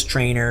got this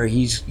trainer,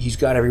 he's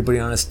got everybody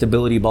on a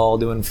stability ball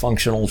doing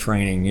functional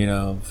training,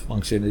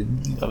 whatever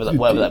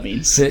that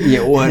means.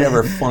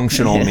 Whatever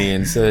functional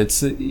means. So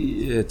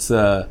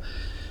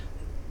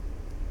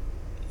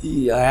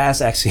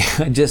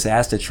I just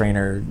asked a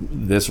trainer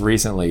this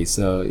recently,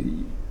 so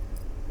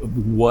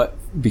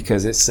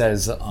because it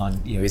says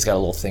on, he's got a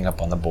little thing up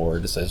on the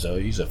board that says, oh,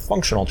 he's a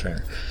functional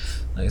trainer.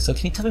 So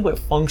can you tell me what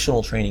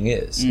functional training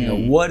is?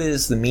 What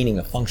is the meaning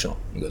of functional?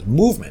 He goes,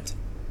 movement,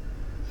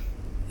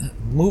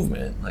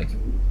 like,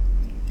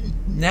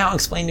 now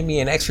explain to me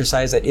an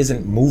exercise that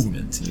isn't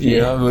movement.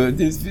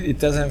 It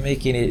doesn't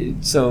make any.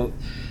 So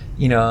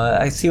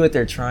I see what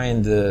they're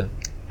trying to,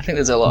 I think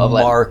there's a lot of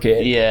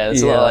market.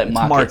 There's a lot of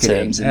like market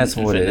terms that's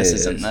in what fitness, it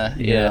is, isn't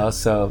there?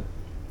 So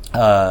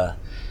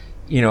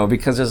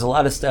because there's a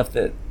lot of stuff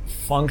that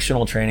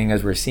functional training,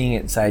 as we're seeing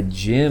it inside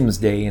gyms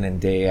day in and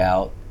day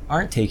out,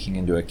 aren't taking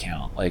into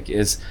account. Like,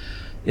 is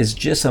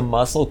just a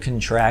muscle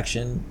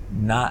contraction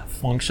not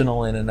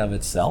functional in and of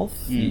itself?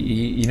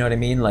 You know what I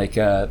mean? Like,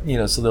 so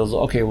those,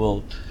 okay,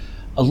 well,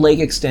 a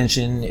leg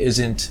extension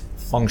isn't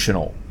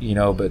functional,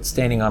 but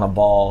standing on a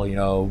ball,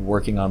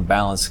 working on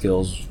balance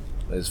skills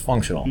is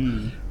functional.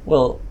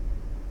 Well,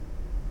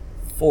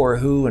 for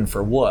who and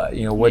for what?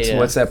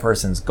 What's that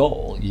person's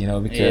goal?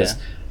 Because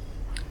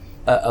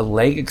a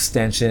leg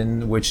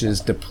extension, which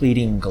is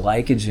depleting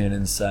glycogen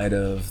inside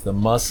of the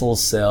muscle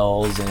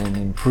cells and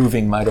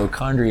improving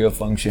mitochondrial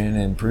function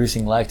and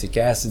producing lactic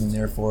acid, and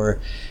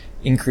therefore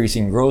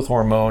increasing growth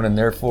hormone, and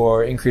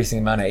therefore increasing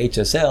the amount of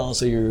HSL,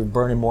 so you're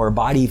burning more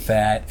body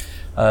fat.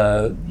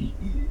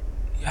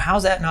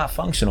 How's that not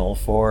functional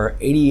for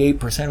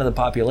 88% of the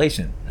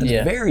population?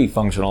 It's very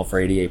functional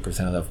for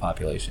 88% of the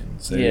population.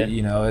 So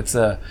it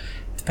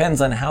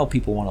depends on how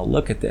people want to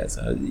look at this.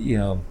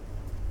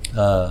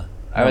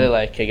 I really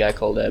like a guy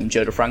called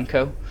Joe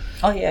DeFranco.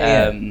 Oh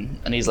yeah.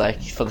 And he's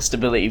like, for the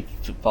stability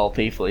ball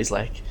people, he's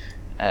like,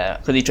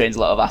 because he trains a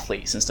lot of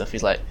athletes and stuff,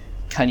 he's like,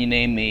 can you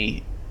name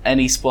me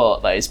any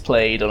sport that is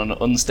played on an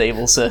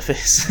unstable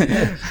surface?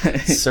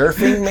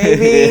 Surfing,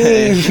 maybe?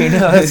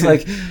 It's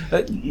like,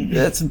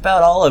 that's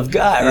about all I've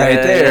got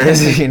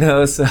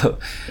there. So,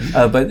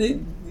 but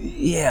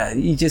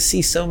you just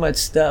see so much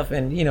stuff,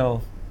 and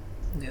a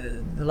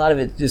lot of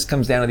it just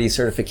comes down to these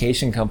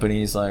certification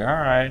companies. Like, all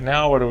right,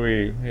 now what do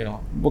we,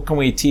 what can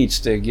we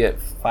teach to get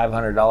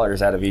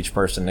 $500 out of each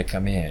person to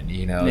come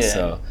in?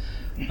 So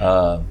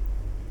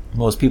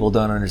most people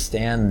don't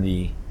understand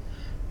the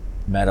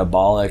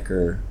metabolic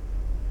or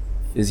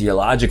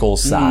physiological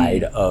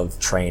side of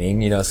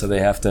training. So they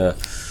have to,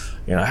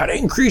 how to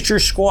increase your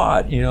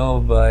squat,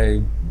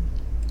 by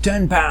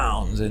 10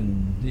 pounds.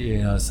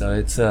 And, so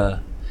it's,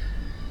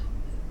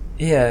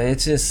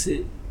 it's just,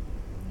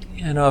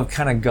 I've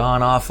kind of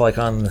gone off like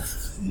on a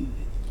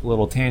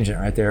little tangent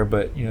right there,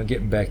 but,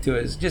 getting back to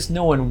it, it's just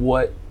knowing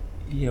what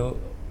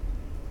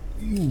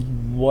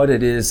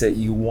it is that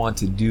you want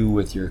to do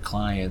with your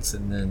clients,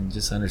 and then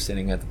just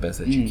understanding that the best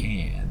that you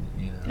can.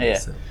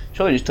 So.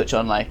 Surely just touch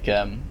on like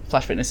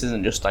Flash Fitness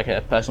isn't just like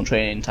a personal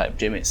training type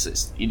gym.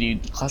 It's you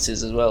do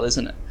classes as well,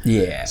 isn't it?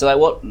 Yeah. So like,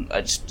 what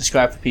just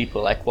describe for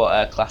people like what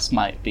a class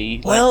might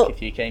be like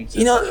if you came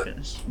to Flash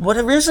Fitness. What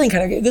originally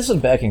this was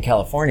back in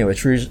California,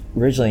 which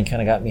originally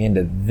kind of got me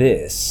into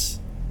this.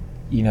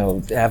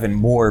 Having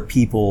more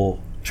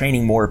people.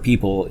 Training more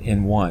people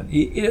in one.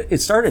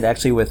 It started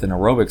actually with an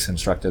aerobics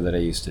instructor that I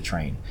used to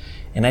train.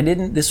 And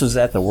this was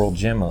at the World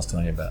Gym I was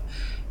telling you about.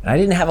 And I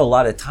didn't have a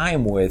lot of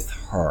time with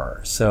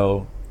her.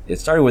 So it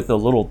started with a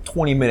little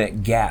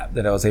 20-minute gap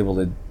that I was able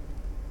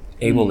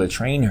to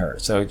train her.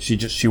 So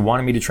she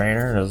wanted me to train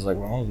her, and I was like,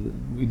 well,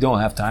 we don't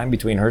have time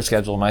between her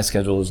schedule and my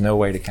schedule. There's no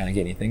way to kind of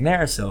get anything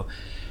there. So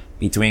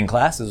between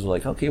classes, we're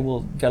like, okay,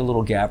 well, got a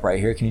little gap right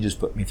here. Can you just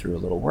put me through a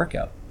little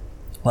workout?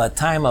 Well, at the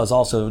time, I was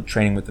also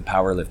training with the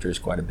power lifters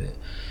quite a bit.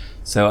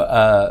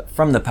 So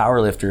from the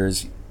power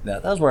lifters,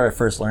 that was where I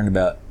first learned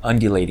about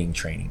undulating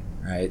training,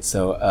 right?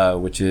 So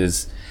which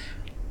is,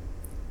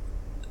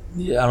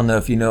 I don't know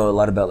if you know a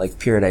lot about like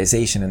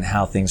periodization and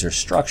how things are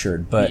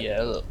structured, but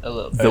a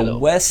little. The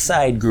West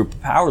Side group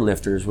of power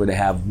lifters would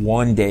have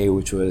one day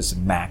which was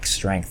max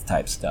strength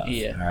type stuff.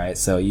 Yeah. All right.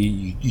 So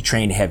you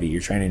train heavy.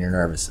 You're training your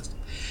nervous system.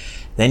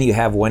 Then you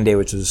have one day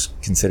which was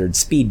considered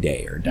speed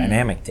day or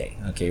dynamic day,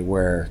 okay,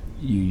 where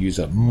you use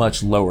a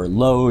much lower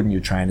load and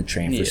you're trying to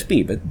train for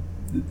speed. But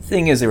the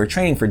thing is, they were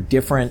training for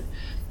different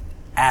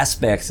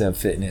aspects of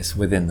fitness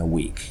within the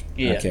week.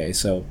 Yeah. Okay,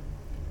 so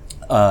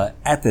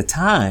at the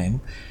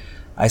time,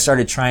 I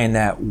started trying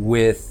that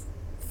with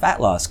fat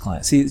loss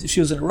clients. See,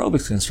 she was an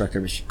aerobics instructor,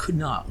 but she could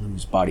not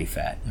lose body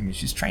fat. I mean,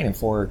 she's training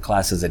 4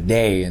 classes a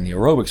day in the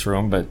aerobics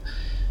room, but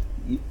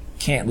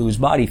can't lose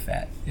body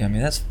fat. I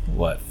mean, that's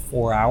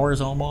 4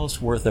 hours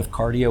almost worth of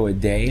cardio a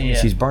day. I mean,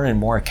 she's burning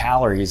more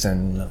calories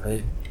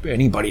than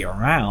anybody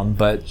around,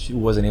 but she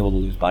wasn't able to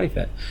lose body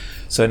fat.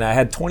 So now I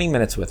had 20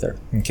 minutes with her.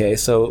 Okay,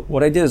 so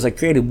what I did is I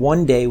created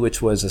one day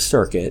which was a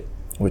circuit,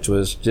 which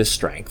was just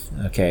strength.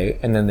 Okay,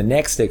 and then the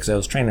next day, because I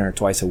was training her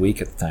twice a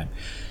week at the time,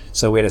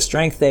 so we had a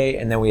strength day,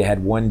 and then we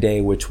had one day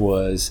which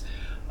was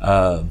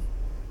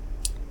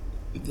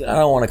I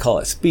don't want to call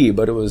it speed,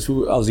 but I was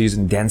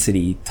using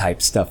density type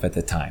stuff at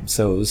the time.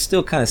 So it was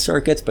still kind of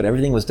circuits, but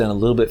everything was done a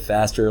little bit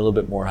faster, a little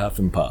bit more huff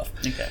and puff.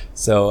 Okay.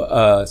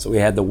 So we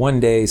had the one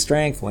day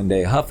strength, one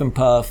day huff and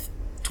puff,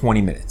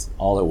 20 minutes.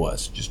 All it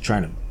was, just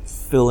trying to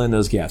fill in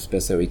those gaps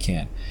best that we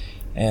can.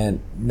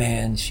 And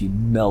man, she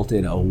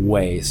melted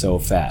away so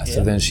fast. Yeah.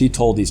 So then she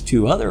told these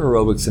 2 other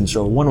aerobics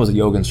instructors, one was a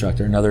yoga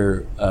instructor,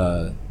 another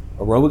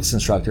aerobics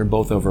instructor,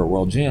 both over at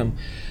World Gym.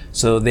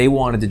 So they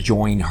wanted to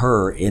join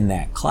her in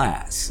that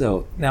class.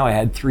 So now I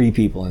had 3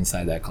 people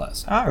inside that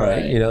class. All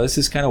right, this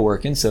is kind of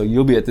working. So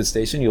you'll be at this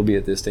station, you'll be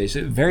at this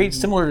station. Very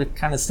similar to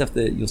kind of stuff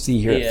that you'll see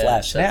here at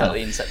Flash now. Like the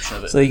inception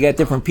of it. So you got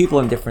different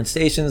people in different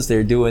stations.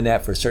 They're doing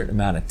that for a certain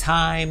amount of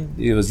time.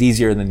 It was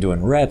easier than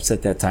doing reps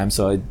at that time.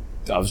 So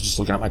I was just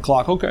looking at my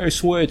clock. Okay,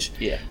 switch.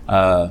 Yeah.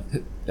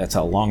 That's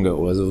how long ago it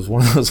was. It was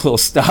one of those little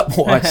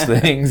stopwatch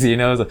things,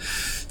 So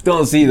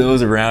don't see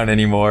those around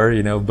anymore,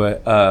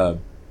 but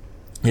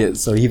yeah,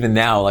 so even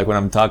now, like when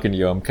I'm talking to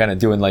you, I'm kind of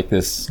doing like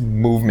this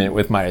movement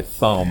with my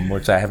thumb,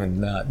 which I haven't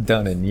not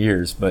done in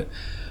years. But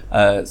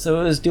so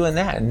I was doing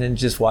that, and then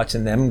just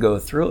watching them go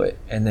through it,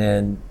 and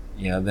then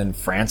then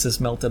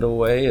Francis melted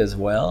away as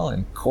well,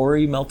 and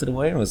Corey melted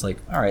away, and was like,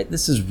 all right,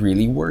 this is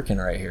really working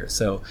right here.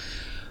 So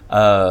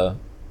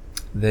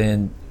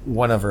then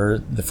one of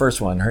the first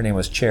one, her name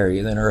was Cherry,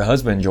 and then her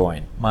husband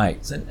joined, Mike.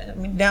 So, I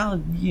mean,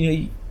 now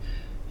you're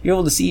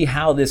able to see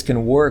how this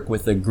can work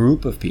with a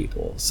group of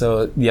people.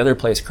 So the other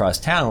place across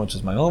town, which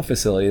was my own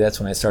facility, that's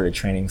when I started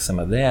training some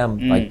of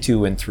them, like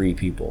 2 and 3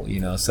 people,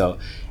 So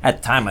at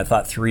the time I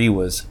thought 3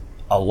 was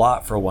a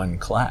lot for one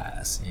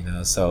class,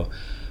 So,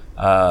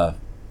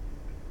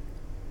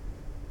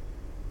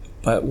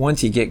 but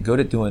once you get good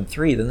at doing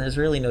 3, then there's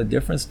really no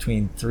difference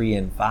between 3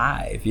 and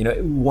 5.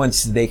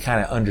 Once they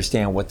kind of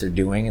understand what they're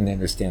doing and they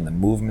understand the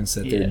movements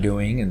that they're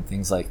doing and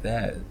things like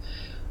that.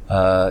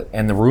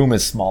 And the room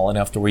is small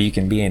enough to where you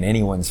can be in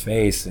anyone's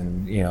face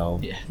and,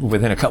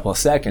 within a couple of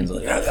seconds,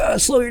 like,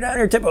 slow you down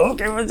your tempo.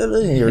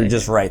 Okay. You're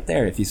just right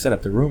there. If you set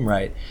up the room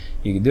right,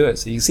 you can do it.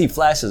 So you can see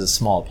Flash is a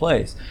small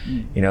place,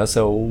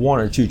 so 1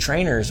 or 2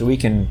 trainers,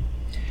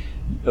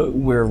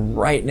 we're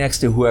right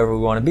next to whoever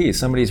we want to be. If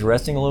somebody's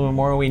resting a little bit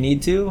more than we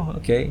need to,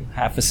 okay,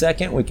 half a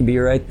second, we can be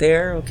right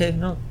there. Okay,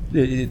 no,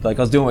 like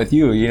I was doing with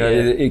you,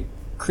 it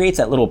creates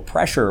that little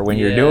pressure when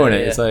you're doing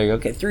it. It's like,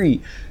 okay,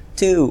 3,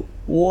 2,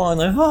 1,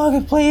 like,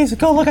 oh, please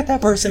go look at that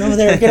person over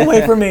there, get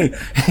away from me.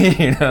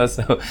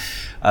 So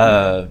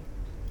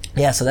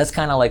so that's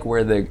kind of like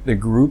where the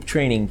group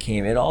training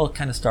came. It all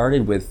kind of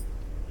started with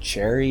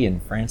Cherry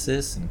and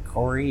Francis and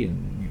Corey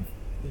and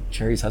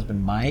Cherry's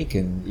husband Mike,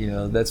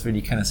 and that's when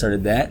you kind of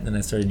started that. And then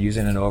I started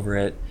using it over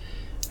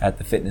at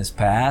the Fitness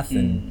Path,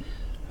 and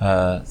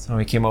so when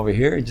we came over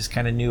here, I just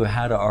kind of knew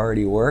how to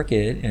already work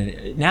it.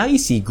 And now you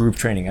see group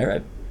training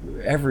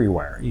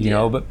everywhere, you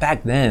know, but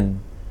back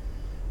then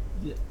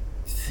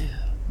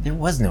there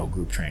was no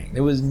group training.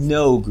 There was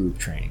no group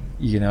training,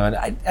 and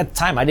at the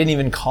time I didn't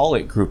even call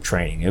it group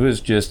training. It was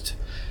just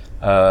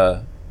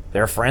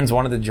their friends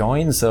wanted to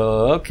join,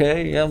 so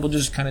okay, yeah, we'll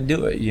just kind of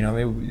do it.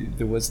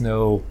 There was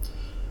no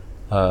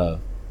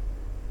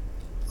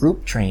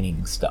group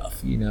training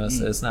stuff,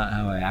 so it's not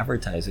how I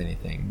advertise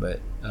anything.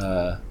 But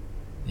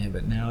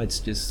but now it's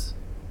just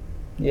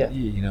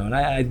and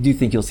I do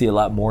think you'll see a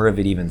lot more of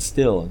it even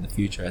still in the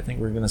future. I think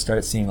we're going to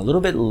start seeing a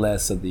little bit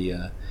less of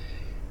the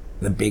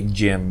big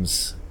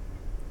gyms,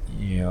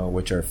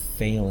 which are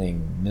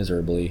failing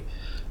miserably,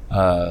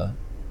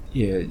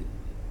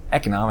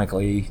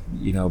 economically,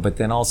 but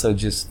then also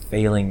just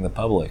failing the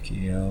public.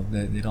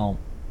 They don't.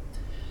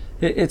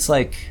 It's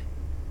like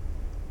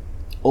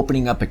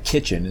opening up a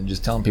kitchen and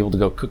just telling people to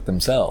go cook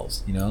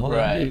themselves.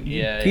 Right?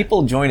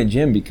 People join a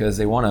gym because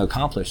they want to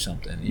accomplish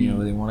something.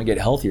 They want to get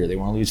healthier. They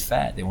want to lose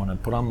fat. They want to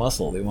put on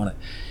muscle. They want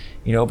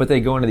to, but they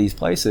go into these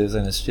places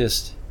and it's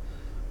just.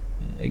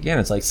 Again,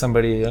 it's like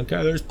somebody,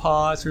 okay, there's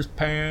pots, there's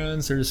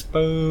pans, there's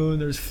spoon,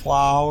 there's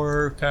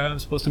flour. Okay, I'm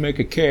supposed to make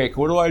a cake.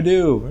 What do I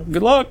do?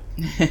 Good luck.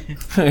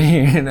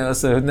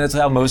 So that's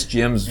how most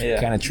gyms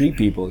kind of treat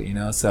people,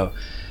 So,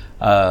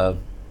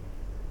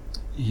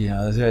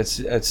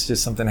 it's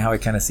just something how I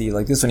kind of see.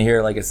 Like this one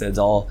here, like I said, it's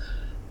all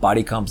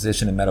body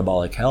composition and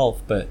metabolic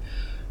health. But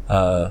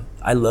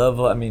I love,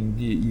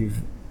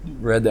 you've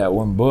read that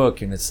one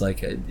book, and it's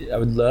like I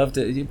would love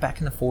to. Back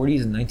in the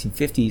 40s and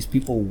 1950s,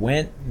 people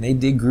went and they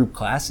did group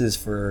classes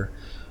for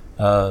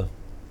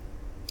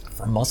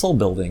muscle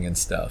building and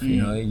stuff.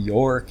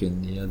 York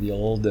and the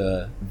old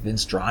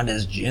Vince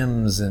Stronda's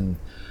gyms, and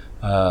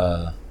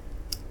what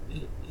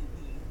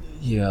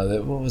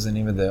was the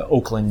name of the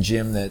Oakland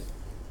gym that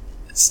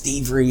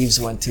Steve Reeves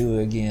went to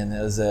again?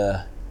 That was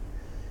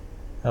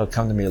that'll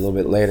come to me a little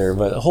bit later,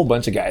 but a whole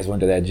bunch of guys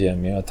went to that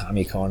gym,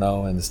 Tommy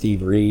Kono and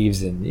Steve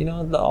Reeves, and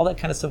all that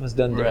kind of stuff was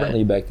done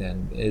differently back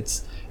then.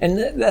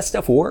 That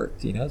stuff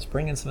worked, it's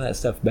bringing some of that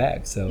stuff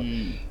back. So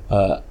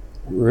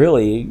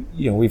really,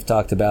 we've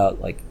talked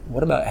about, like,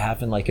 what about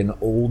having like an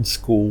old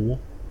school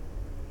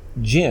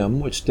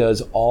gym which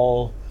does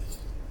all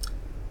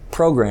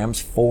programs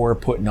for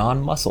putting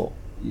on muscle.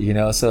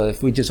 So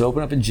if we just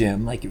open up a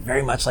gym, like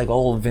very much like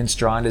old Vince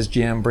Stronda's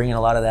gym, bringing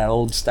a lot of that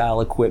old style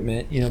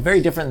equipment,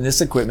 very different than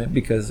this equipment,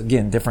 because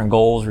again, different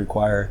goals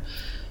require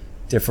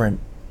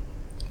different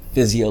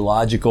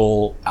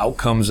physiological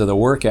outcomes of the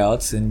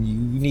workouts, and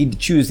you need to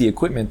choose the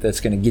equipment that's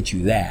going to get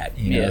you that,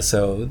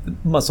 So the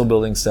muscle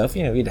building stuff,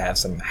 you'd have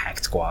some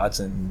hack squats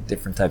and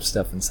different types of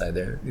stuff inside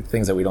there,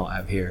 things that we don't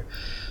have here.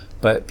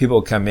 But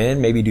people come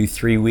in, maybe do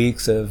 3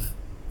 weeks of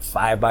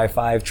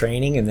 5x5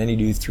 training, and then you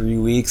do 3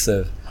 weeks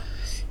of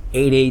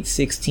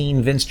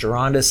 8-8-16 Vince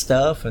Gironda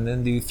stuff, and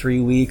then do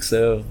 3 weeks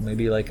of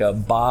maybe like a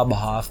Bob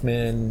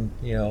Hoffman,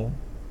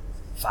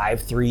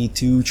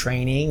 5-3-2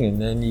 training,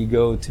 and then you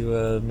go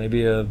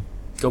to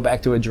go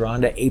back to a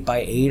Gironda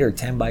 8x8 or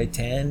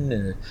 10x10,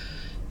 or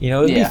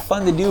it'd be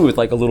fun to do with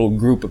like a little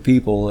group of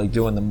people, like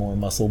doing the more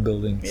muscle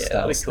building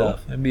style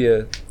stuff. It'd be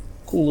a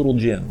cool little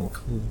gym, a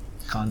cool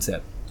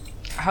concept.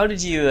 How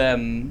did you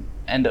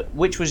end up?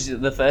 Which was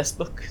the first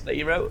book that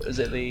you wrote? Is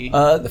it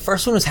the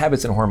first one was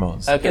Habits and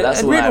Hormones. Okay, that's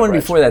I'd the one read I've one read.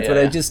 before that, but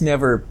I just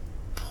never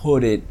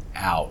put it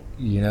out.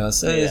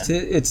 So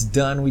it's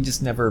done. We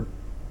just never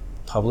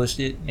published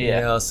it.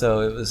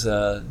 So it was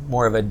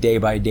more of a day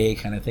by day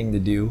kind of thing to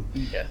do.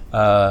 Okay.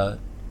 But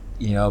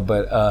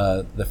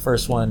the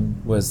first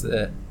one was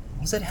it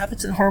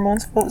Habits and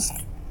Hormones? What was?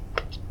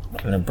 I'm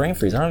having a brain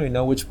freeze. I don't even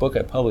know which book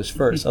I published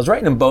first. I was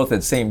writing them both at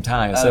the same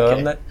time, so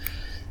I'm not.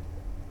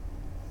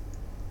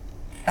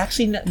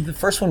 Actually, the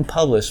first one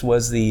published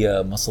was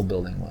the muscle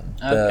building one.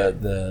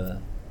 The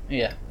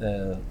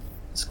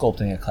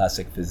Sculpting a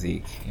Classic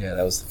Physique. Yeah,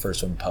 that was the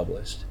first one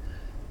published.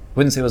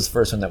 Wouldn't say it was the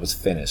first one that was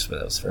finished, but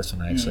that was the first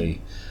one I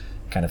actually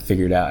kind of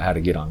figured out how to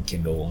get on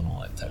Kindle and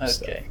all that type of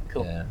stuff. Okay,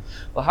 cool. Yeah.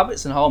 Well,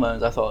 Habits and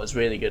Hormones I thought was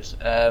really good.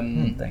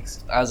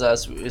 Thanks.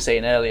 As we were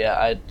saying earlier,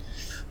 I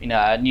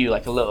knew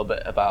like a little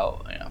bit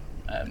about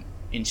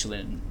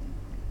insulin,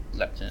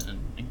 leptin,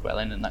 and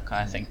ghrelin and that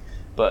kind of thing,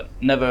 but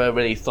never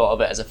really thought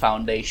of it as a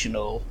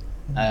foundational,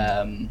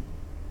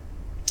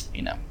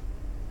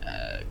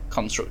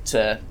 construct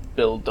to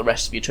build the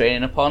rest of your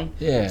training upon.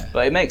 Yeah.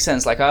 But it makes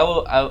sense. Like I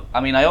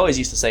always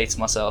used to say to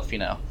myself,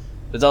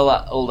 there's all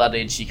that old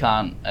adage, you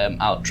can't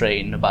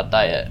out-train a bad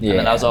diet. Yeah. And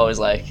then I was always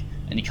like,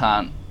 and you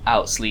can't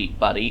out-sleep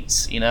bad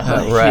eats,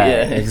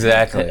 Right,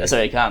 exactly.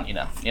 So you can't, you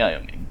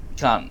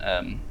can't,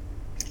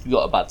 if you've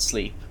got a bad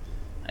sleep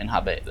and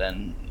habit,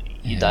 then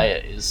your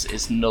diet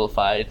is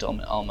nullified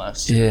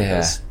almost. Yeah.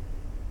 Because,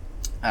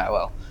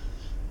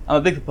 I'm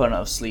a big proponent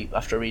of sleep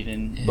after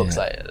reading books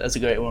like, there's a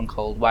great one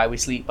called Why We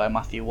Sleep by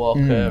Matthew Walker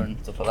and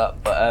stuff like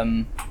that. But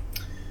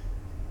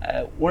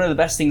one of the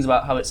best things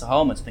about Habits of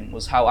Hormones, I think,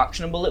 was how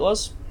actionable it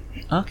was.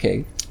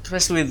 Okay.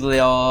 Especially with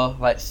your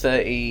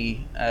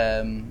 30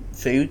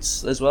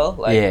 foods as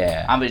well.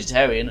 I'm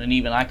vegetarian, and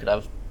even I could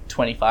have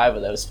 25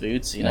 of those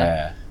foods.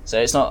 Yeah. So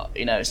it's not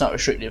it's not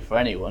restrictive for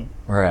anyone.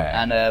 Right.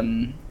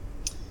 And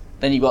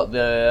then you got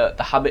the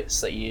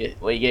habits where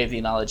you gave the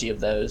analogy of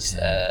those.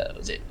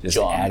 Was it just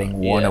John? adding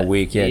one a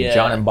week? Yeah.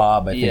 John and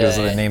Bob. I think those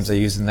are the names I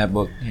used in that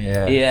book.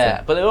 Yeah.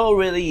 Yeah, but they're all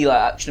really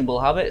actionable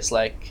habits,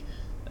 like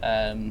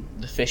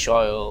the fish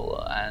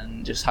oil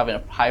and just having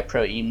a high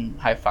protein,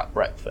 high fat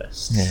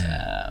breakfast.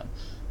 Yeah.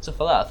 So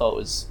for that, I thought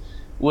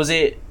was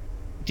it?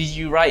 Did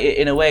you write it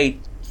in a way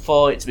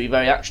for it to be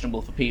very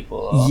actionable for people?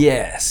 Or?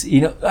 Yes.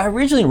 I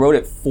originally wrote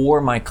it for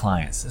my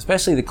clients,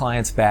 especially the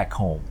clients back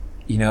home.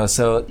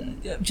 So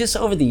just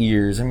over the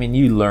years,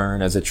 you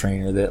learn as a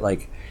trainer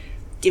that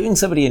giving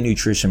somebody a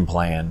nutrition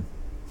plan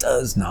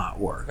does not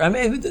work.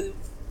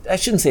 I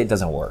shouldn't say it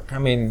doesn't work.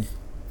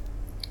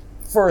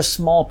 For a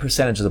small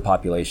percentage of the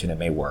population, it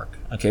may work.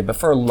 Okay, but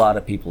for a lot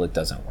of people, it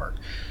doesn't work.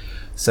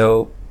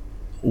 So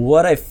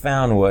what I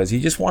found was you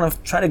just want to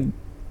try to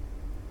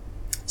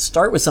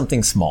start with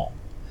something small.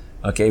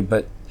 Okay,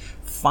 but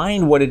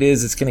find what it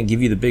is that's going to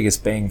give you the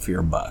biggest bang for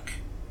your buck.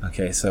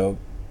 Okay, so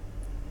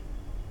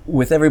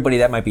with everybody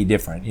that might be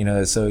different,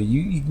 so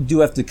you do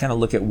have to kind of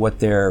look at what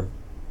their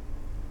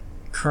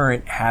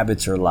current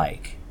habits are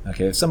like.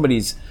 Okay, if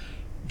somebody's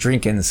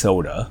drinking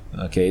soda,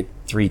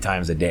 3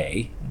 times a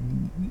day,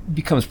 it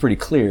becomes pretty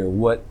clear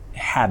what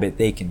habit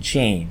they can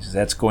change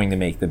that's going to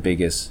make the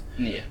biggest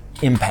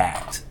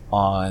impact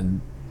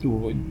on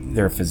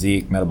their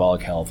physique,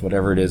 metabolic health,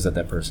 whatever it is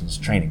that person's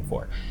training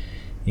for.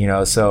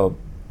 So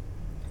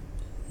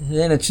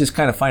then it's just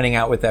kind of finding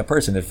out with that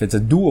person if it's a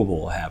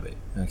doable habit.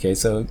 Okay,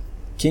 so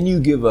can you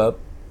give up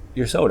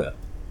your soda?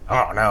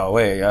 Oh, no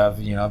way.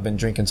 I've been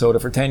drinking soda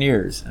for 10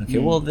 years. Okay,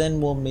 well,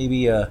 then we'll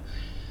maybe,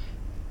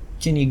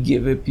 can you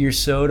give up your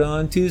soda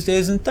on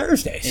Tuesdays and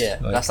Thursdays? Yeah,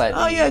 that's like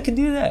I can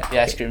do that.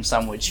 The ice cream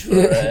sandwich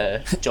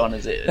for John,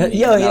 is it?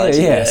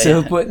 Yeah.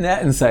 So putting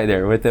that inside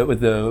there with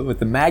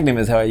the Magnum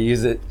is how I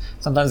use it.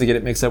 Sometimes I get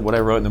it mixed up what I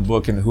wrote in the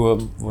book and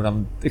what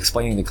I'm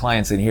explaining to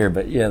clients in here.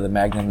 But the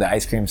Magnum, the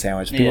ice cream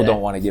sandwich, people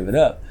don't want to give it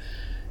up.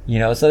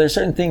 So there's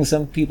certain things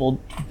some people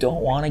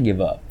don't want to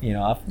give up.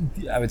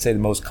 I would say the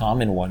most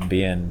common one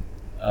being,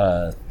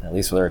 at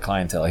least with our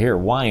clientele here,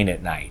 wine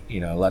at night. A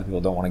lot of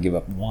people don't want to give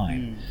up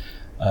wine.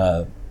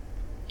 So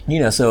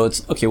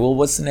it's okay. Well,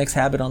 what's the next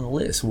habit on the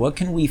list? What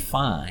can we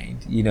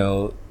find,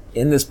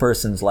 in this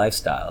person's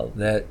lifestyle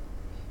that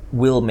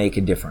will make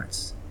a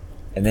difference?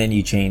 And then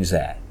you change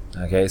that.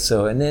 Okay,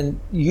 so and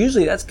then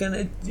usually that's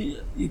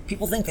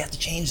people think they have to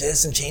change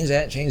this and change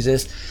that and change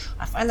this.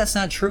 I find that's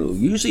not true.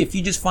 Usually if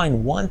you just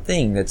find one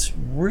thing that's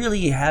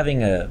really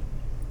having a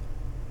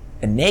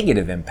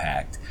negative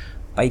impact,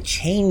 by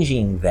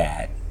changing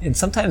that, and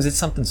sometimes it's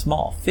something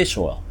small, fish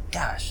oil,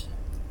 gosh,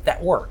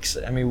 that works.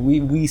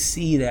 We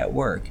see that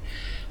work.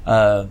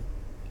 If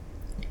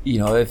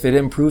it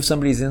improves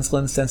somebody's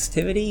insulin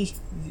sensitivity,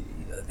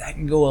 that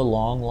can go a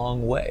long,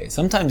 long way.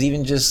 Sometimes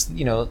even just,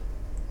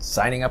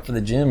 signing up for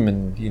the gym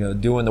and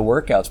doing the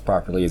workouts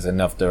properly is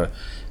enough to,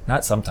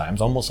 not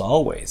sometimes, almost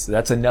always,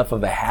 that's enough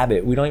of a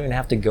habit. We don't even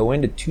have to go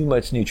into too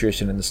much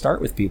nutrition in the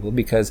start with people,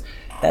 because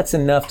that's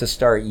enough to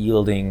start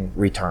yielding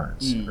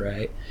returns.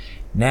 Right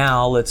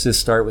now, let's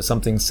just start with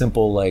something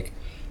simple like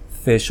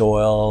fish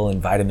oil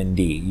and vitamin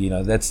D.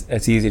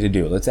 That's easy to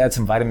do. Let's add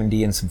some vitamin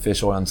D and some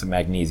fish oil and some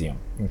magnesium.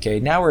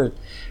 Okay, now we're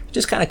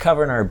just kind of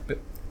covering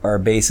our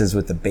bases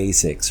with the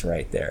basics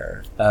right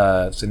there.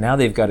 So now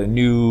they've got a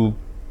new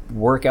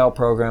workout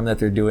program that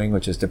they're doing,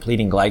 which is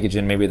depleting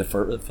glycogen maybe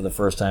for the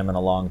first time in a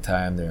long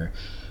time. Their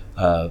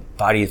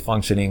body is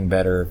functioning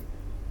better,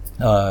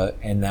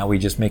 and now we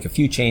just make a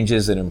few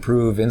changes that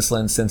improve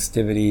insulin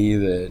sensitivity,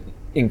 that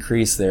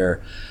increase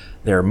their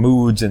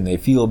moods, and they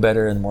feel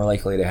better and more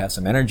likely to have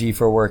some energy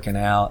for working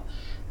out.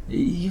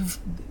 It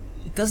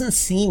doesn't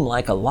seem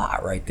like a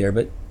lot right there,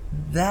 but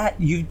that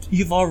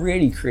you've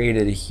already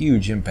created a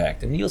huge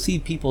impact. You'll see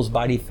people's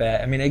body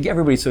fat.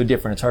 Everybody's so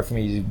different, it's hard for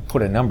me to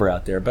put a number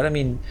out there, but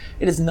it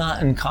is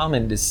not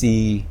uncommon to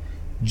see,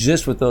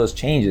 just with those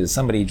changes,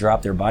 somebody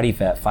drop their body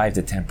fat 5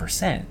 to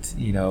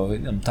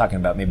 10%. I'm talking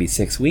about maybe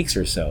 6 weeks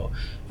or so,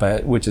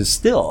 but which is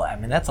still,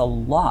 that's a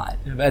lot.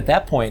 At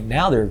that point,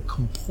 now they're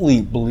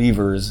complete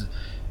believers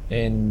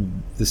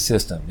in the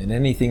system and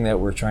anything that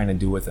we're trying to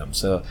do with them.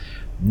 So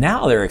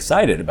now they're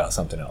excited about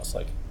something else.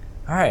 Like,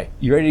 all right,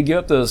 you ready to give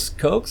up those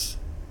Cokes?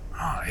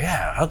 Oh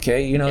yeah,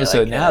 okay.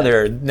 So now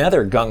they're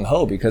gung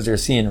ho because they're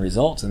seeing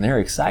results and they're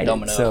excited.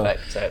 Domino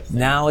effect.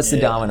 Now it's the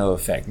domino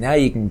effect. Now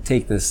you can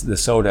take the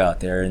soda out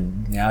there,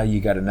 and now you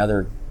got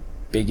another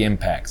big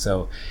impact.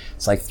 So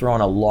it's like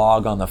throwing a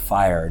log on the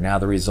fire. Now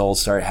the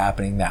results start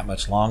happening that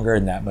much longer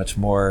and that much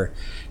more.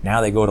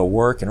 Now they go to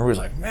work and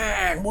everybody's like,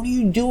 man, what are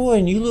you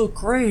doing? You look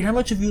great. How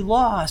much have you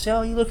lost?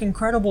 Oh, you look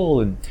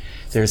incredible. And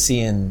they're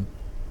seeing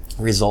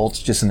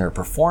results just in their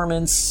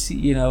performance,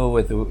 in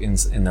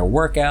their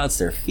workouts.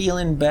 They're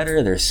feeling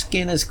better. Their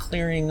skin is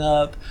clearing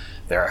up.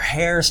 their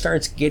hair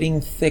starts getting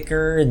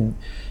thicker, and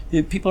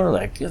people are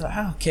like,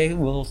 okay,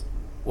 well,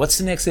 what's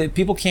the next?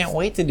 People can't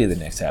wait to do the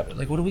next habit.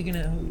 Like, what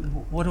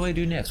do I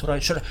do next? Should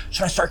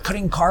I start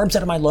cutting carbs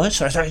out of my lunch?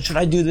 Should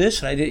I do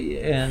this?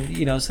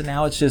 And so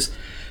now it's just,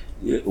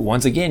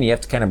 once again, you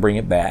have to kind of bring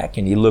it back,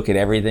 and you look at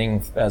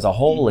everything as a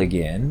whole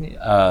again.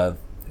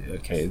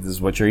 Okay, this is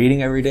what you're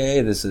eating every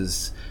day. This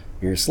is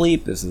your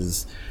sleep. This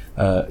is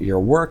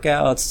your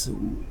workouts.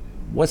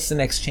 What's the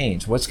next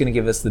change? What's going to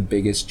give us the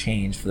biggest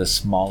change for the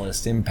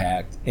smallest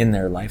impact in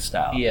their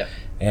lifestyle? Yeah.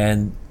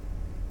 And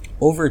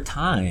over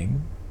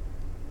time,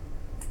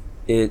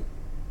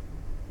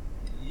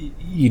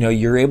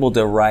 you're able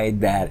to ride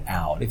that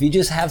out. If you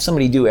just have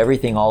somebody do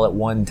everything all at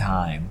one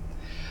time,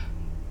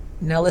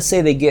 now let's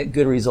say they get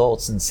good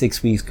results and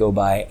 6 weeks go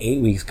by,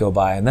 8 weeks go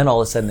by, and then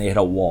all of a sudden they hit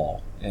a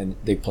wall and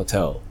they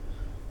plateau.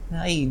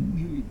 Now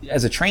you,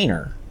 as a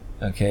trainer,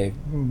 okay,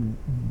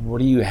 what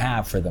do you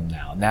have for them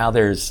now? Now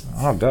there's,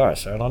 oh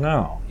gosh, I don't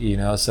know.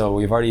 So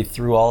we've already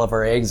threw all of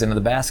our eggs into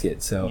the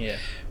basket. So yeah.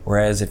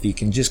 Whereas if you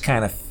can just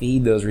kind of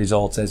feed those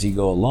results as you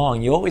go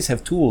along, you always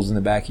have tools in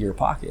the back of your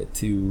pocket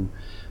to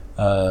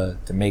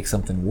make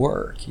something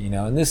work,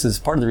 And this is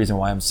part of the reason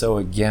why I'm so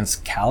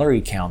against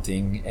calorie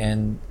counting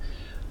and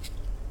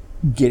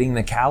getting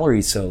the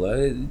calories so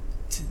low.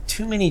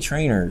 Too many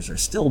trainers are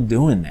still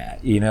doing that.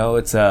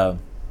 It's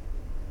I'm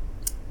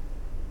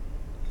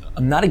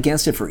not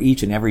against it for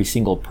each and every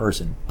single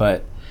person,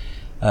 but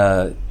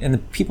and the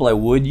people I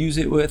would use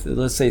it with,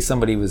 let's say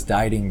somebody was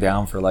dieting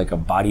down for like a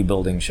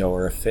bodybuilding show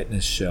or a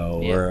fitness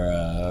show,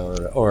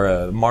 yeah, or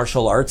a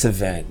martial arts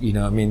event,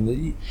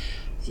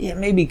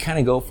 maybe kind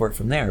of go for it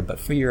from there. But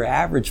for your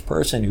average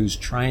person who's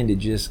trying to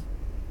just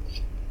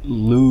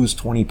lose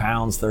 20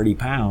 pounds, 30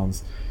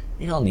 pounds,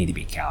 you don't need to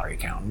be calorie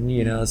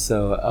counting,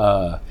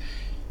 So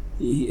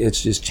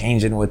it's just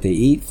changing what they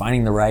eat,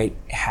 finding the right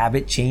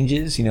habit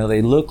changes.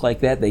 They look like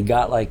that, they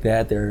got like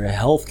that, their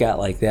health got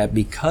like that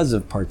because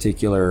of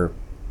particular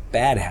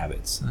bad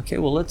habits. Okay,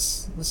 well,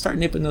 let's start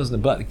nipping those in the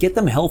bud. Get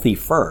them healthy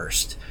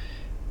first.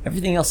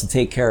 Everything else will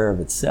take care of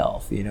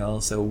itself,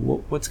 So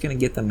what's going to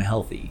get them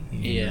healthy?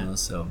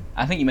 So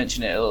I think you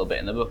mentioned it a little bit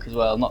in the book as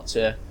well, not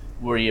to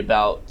worry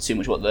about too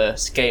much what the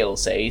scale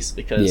says,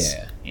 because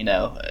at the end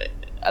of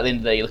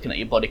the day, you're looking at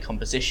your body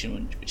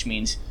composition, which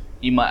means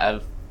you might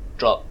have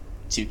dropped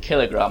 2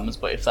 kilograms,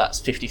 but if that's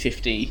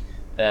 50-50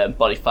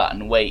 body fat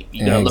and weight,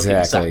 you're going to look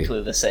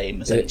exactly the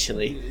same,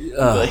 essentially.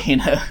 But,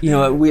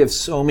 we have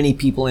so many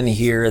people in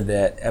here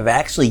that have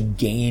actually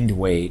gained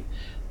weight,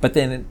 but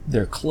then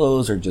their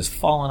clothes are just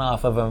falling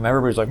off of them.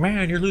 Everybody's like,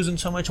 man, you're losing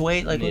so much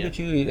weight. Like, look at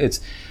you.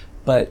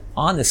 But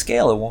on the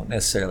scale, it won't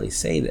necessarily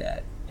say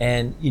that.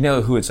 And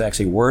who it's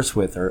actually worse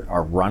with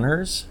are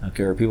runners,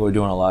 okay, or people who are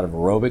doing a lot of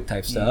aerobic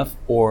type stuff,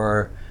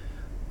 or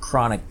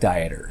chronic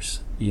dieters,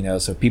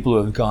 so people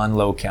who have gone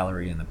low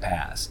calorie in the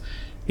past.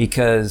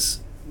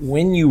 Because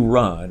when you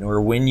run or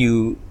when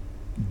you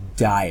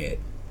diet,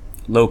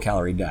 low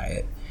calorie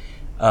diet,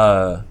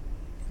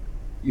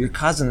 you're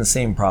causing the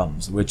same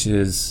problems, which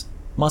is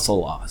muscle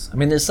loss. I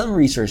mean, there's some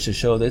research to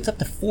show that it's up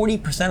to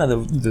 40%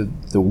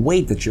 of the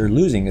weight that you're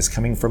losing is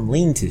coming from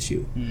lean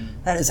tissue.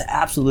 That is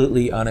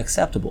absolutely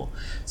unacceptable.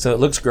 So it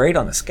looks great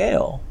on the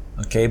scale,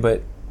 okay,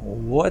 but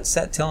what's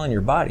that telling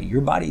your body?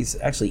 Your body's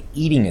actually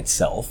eating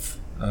itself,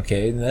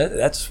 okay?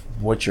 That's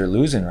what you're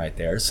losing right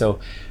there. So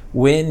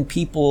when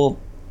people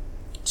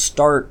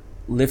start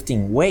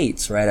lifting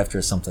weights right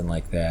after something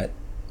like that,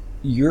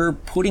 you're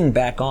putting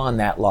back on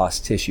that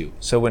lost tissue.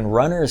 So when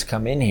runners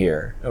come in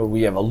here,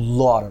 we have a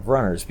lot of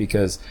runners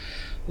because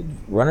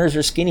runners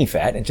are skinny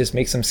fat. It just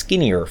makes them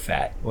skinnier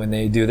fat when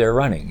they do their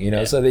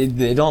running, so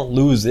they don't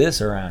lose this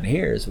around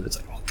here. So it's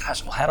like, oh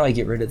gosh, well, how do I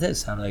get rid of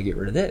this? How do I get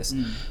rid of this?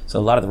 So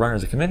a lot of the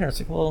runners that come in here,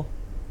 it's like, well,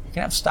 you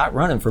can have to stop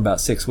running for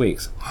about 6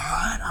 weeks.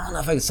 I don't know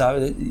if I can stop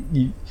it.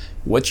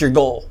 What's your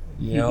goal?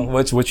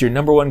 What's your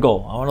number one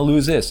goal? I want to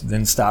lose this.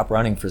 Then stop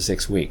running for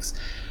 6 weeks.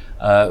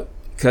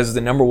 Because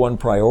the number one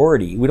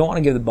priority, we don't want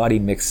to give the body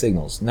mixed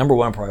signals. Number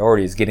one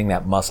priority is getting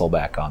that muscle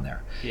back on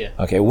there. Yeah.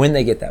 Okay, when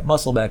they get that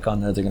muscle back on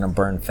there, they're going to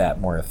burn fat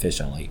more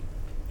efficiently.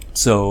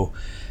 So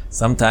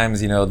sometimes,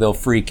 they'll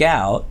freak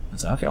out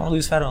and say, okay, I want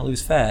to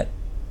lose fat.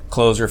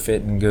 Clothes are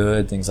fitting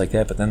good, things like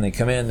that. But then they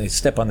come in, they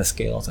step on the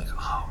scale. It's like,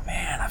 oh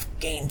man, I've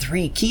gained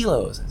 3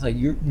 kilos. It's like,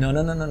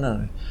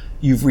 no.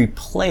 You've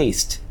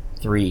replaced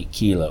 3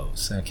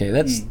 kilos. Okay,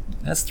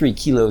 that's 3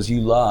 kilos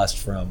you lost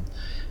from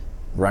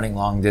running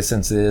long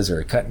distances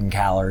or cutting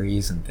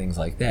calories and things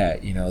like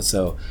that,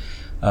 so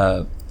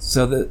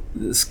the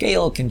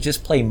scale can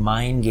just play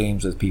mind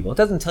games with people. It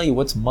doesn't tell you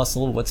what's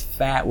muscle, what's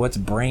fat, what's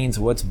brains,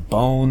 what's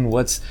bone,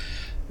 what's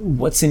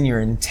in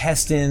your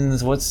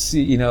intestines, what's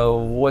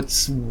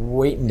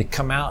waiting to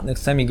come out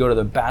next time you go to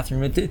the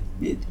bathroom. It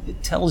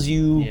tells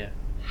you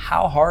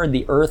how hard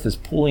the earth is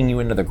pulling you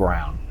into the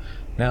ground.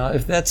 Now,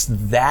 if that's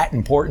that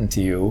important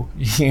to you,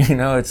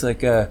 it's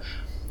like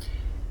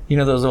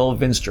those old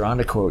Vince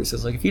Gironda quotes. He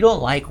says, like, if you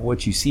don't like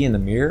what you see in the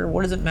mirror,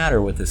 what does it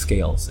matter what the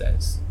scale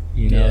says?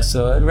 You know,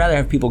 so I'd rather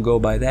have people go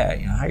by that.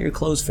 You know, how are your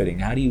clothes fitting?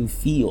 How do you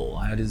feel?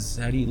 How do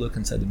you look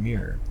inside the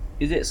mirror?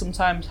 Is it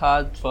sometimes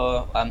hard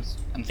for I'm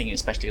thinking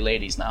especially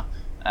ladies now,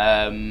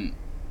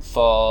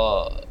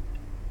 for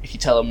if you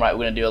tell them, right,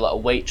 we're going to do a lot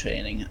of weight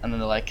training, and then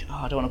they're like,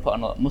 oh, I don't want to put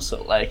on a lot of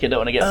muscle, like I don't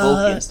want to get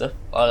bulky and stuff,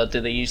 or do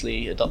they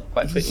usually adopt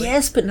quite quickly?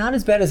 Yes, but not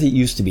as bad as it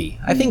used to be.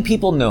 I think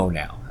people know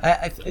now.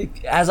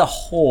 As a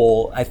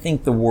whole, I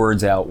think the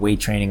word's out, weight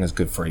training is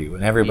good for you,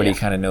 and everybody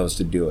kind of knows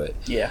to do it.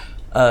 Yeah.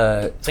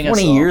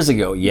 20 years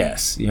ago,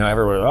 yes. You know,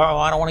 everyone, oh,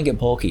 I don't want to get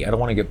bulky. I don't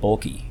want to get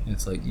bulky. And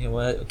it's like, you know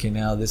what? Okay,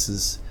 now this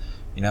is,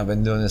 you know, I've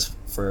been doing this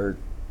for,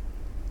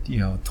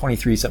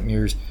 23 something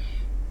years.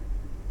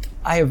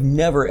 I have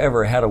never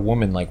ever had a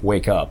woman like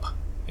wake up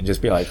and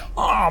just be like,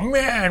 oh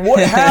man, what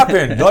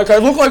happened? Like I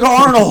look like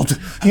Arnold.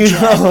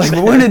 Like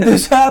when did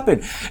this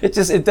happen?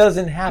 It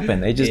doesn't happen.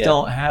 They just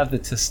don't have the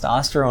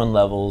testosterone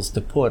levels to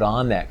put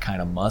on that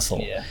kind of muscle.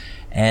 Yeah.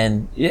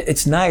 And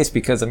it's nice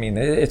because, I mean,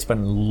 it's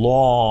been a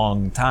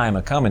long time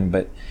a coming,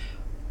 but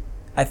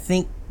I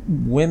think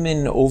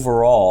women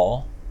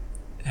overall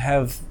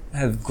have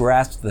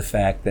grasped the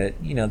fact that,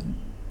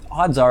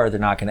 odds are they're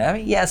not going to, I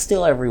mean, yeah,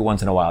 still every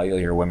once in a while you'll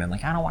hear women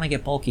like, I don't want to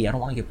get bulky. I don't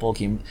want to get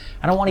bulky.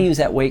 I don't want to use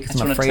that weight because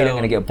I'm afraid I'm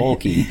going to get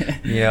bulky,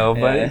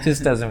 but it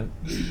just doesn't,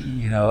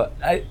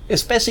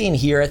 especially in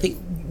here, I think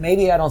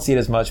maybe I don't see it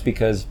as much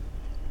because,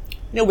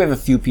 we have a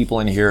few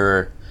people in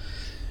here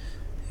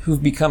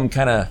who've become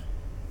kind of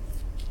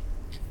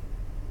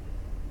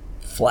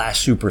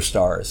flash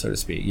superstars, so to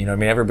speak. I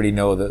mean,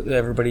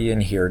 everybody in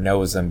here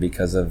knows them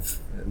because of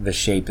the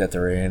shape that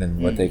they're in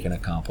and what they can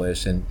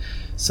accomplish. And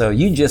so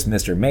you just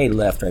missed her. May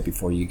left right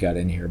before you got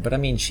in here, but I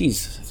mean,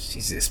 she's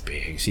this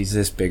big. She's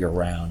this big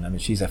around. I mean,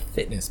 she's a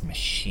fitness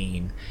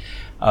machine.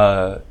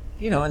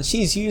 And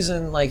she's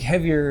using like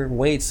heavier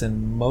weights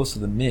than most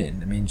of the men.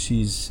 I mean,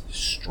 she's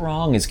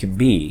strong as can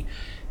be,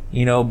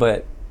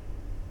 but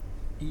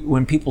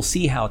when people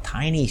see how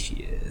tiny she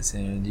is,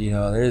 and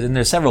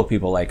there's several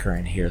people like her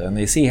in here, and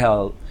they see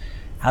how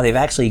they've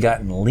actually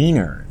gotten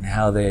leaner and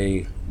how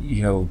they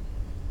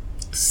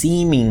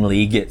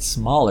seemingly get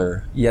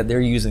smaller, yet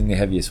they're using the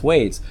heaviest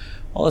weights.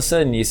 All of a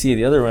sudden, you see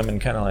the other women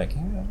kind of like,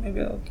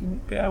 maybe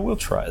I will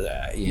try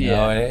that,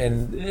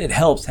 and it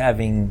helps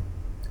having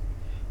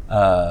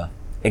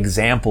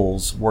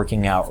examples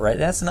working out, right?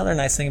 That's another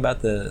nice thing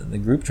about the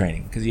group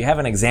training, because you have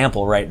an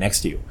example right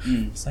next to you.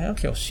 It's like,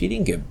 okay, well, she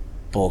didn't get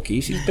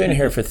bulky. She's been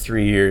here for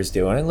 3 years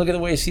doing it. Look at the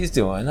way she's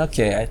doing.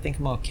 Okay, I think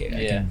I'm okay.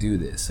 I can do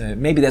this.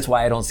 Maybe that's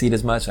why I don't see it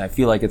as much. I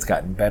feel like it's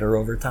gotten better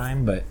over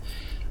time, but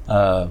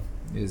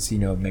is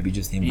maybe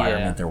just the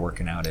environment they're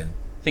working out in.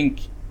 I think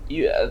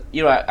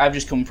I've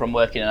just come from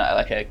working at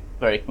like a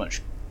very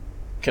much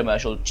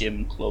commercial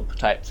gym club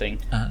type thing,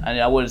 and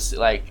I would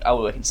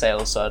work in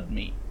sales, so I'd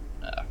meet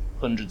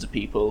hundreds of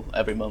people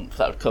every month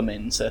that would come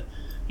in to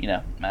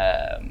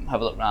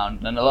have a look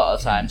around, and a lot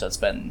of times I'd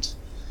spend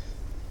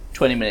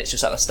 20 minutes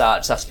just at the start,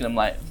 just asking them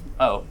like,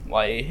 oh,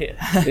 why are you here?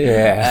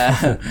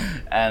 Yeah.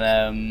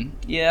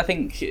 I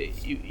think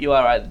you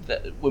are right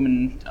that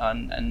women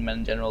and men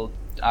in general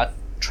are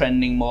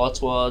trending more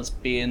towards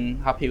being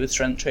happy with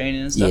strength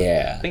training and stuff.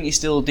 Yeah. I think you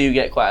still do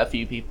get quite a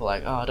few people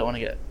like, oh, I don't want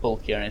to get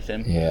bulky or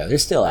anything. Yeah, they're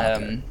still out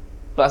there.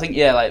 But I think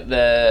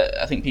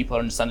I think people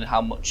are understanding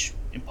how much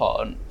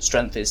important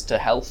strength is to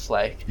health. So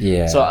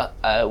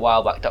a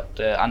while back,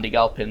 Dr. Andy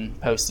Galpin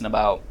posting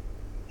about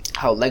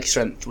how leg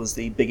strength was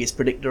the biggest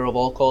predictor of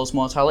all-cause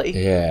mortality.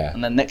 Yeah.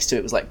 And then next to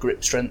it was like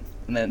grip strength,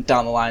 and then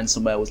down the line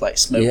somewhere was like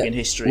smoking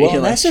history.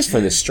 Well, that's just for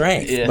the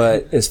strength.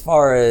 But as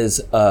far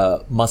as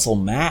muscle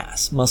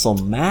mass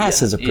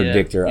is a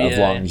predictor of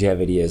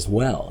longevity as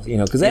well.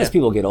 Because as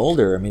people get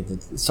older, I mean,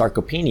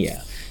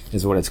 sarcopenia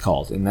is what it's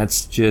called, and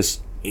that's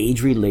just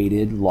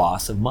age-related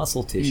loss of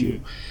muscle tissue.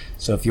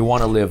 So if you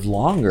want to live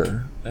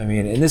longer, I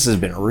mean, and this has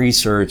been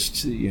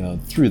researched,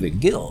 through the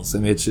gills. I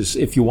mean, it's just,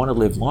 if you want to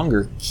live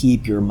longer,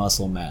 keep your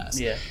muscle mass.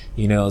 Yeah.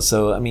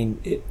 So I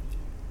mean,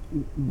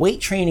 weight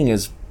training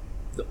is,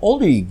 the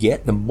older you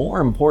get, the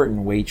more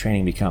important weight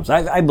training becomes.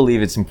 I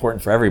believe it's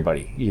important for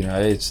everybody.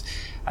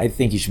 I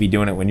think you should be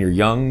doing it when you're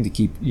young to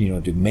keep,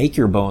 to make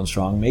your bones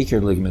strong, make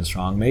your ligaments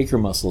strong, make your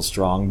muscles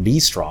strong,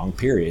 be strong,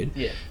 period.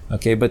 Yeah.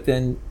 Okay, but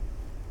then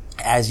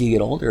as you get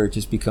older, it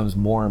just becomes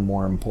more and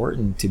more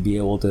important to be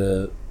able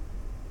to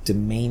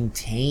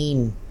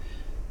maintain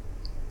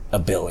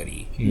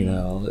ability,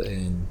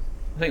 and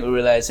I think we're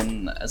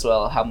realizing as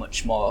well how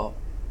much more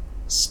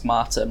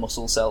smarter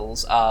muscle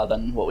cells are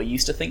than what we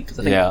used to think. Because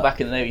I think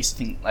back in the day we used to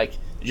think like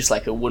just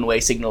like a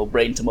one-way signal,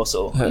 brain to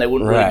muscle, and they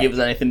wouldn't really give us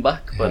anything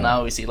back. But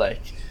now we see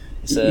like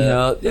it's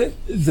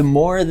the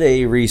more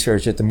they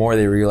research it, the more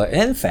they realize,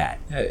 and fat,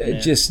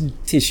 just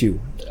tissue,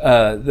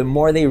 the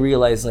more they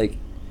realize like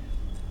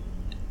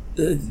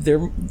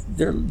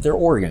they're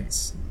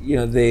organs.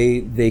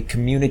 They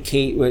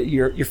communicate with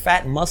your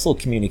fat and muscle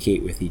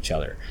communicate with each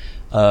other,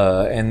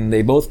 and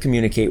they both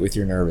communicate with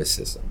your nervous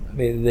system. I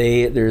mean,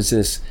 there's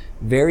this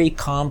very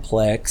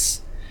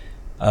complex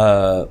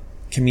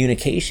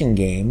communication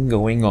game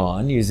going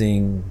on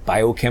using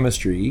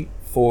biochemistry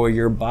for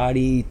your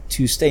body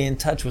to stay in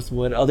touch with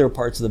what other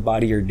parts of the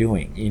body are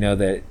doing.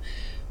 That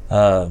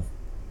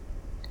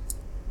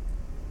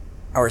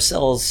our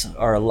cells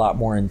are a lot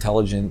more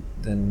intelligent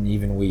than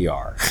even we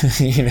are.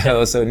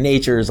 So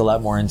nature is a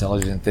lot more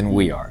intelligent than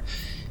we are.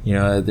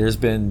 There's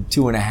been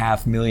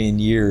 2.5 million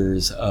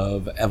years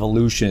of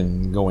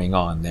evolution going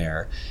on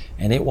there,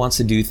 and it wants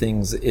to do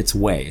things its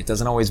way. It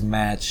doesn't always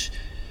match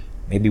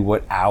maybe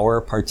what our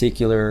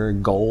particular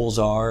goals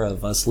are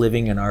of us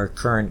living in our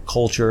current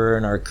culture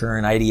and our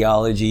current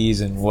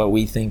ideologies and what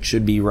we think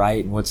should be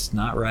right and what's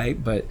not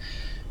right. But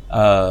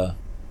yeah,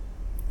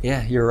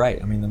 you're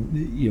right. I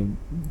mean,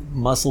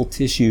 muscle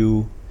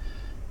tissue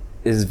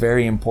is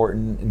very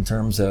important in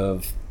terms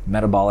of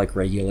metabolic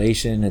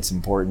regulation. It's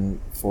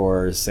important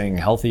for staying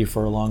healthy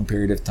for a long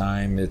period of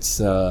time. It's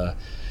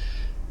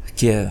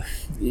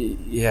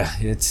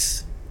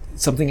it's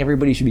something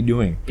everybody should be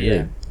doing.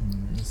 Yeah.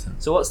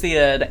 So what's the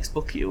next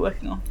book you're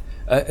working on?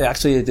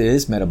 Actually, it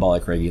is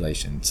metabolic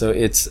regulation. So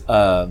it's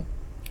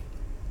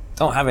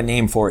don't have a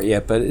name for it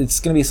yet, but it's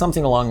going to be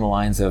something along the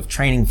lines of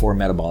training for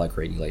metabolic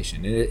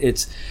regulation.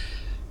 It's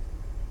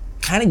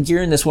kind of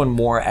gearing this one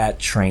more at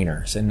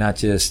trainers and not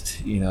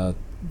just in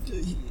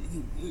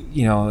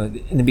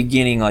the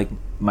beginning, like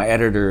my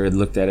editor had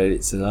looked at it,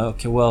 it said,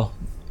 okay, well,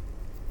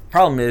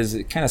 problem is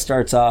it kind of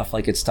starts off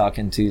like it's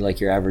talking to like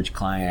your average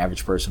client,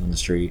 average person on the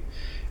street.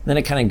 And then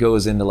it kind of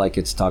goes into like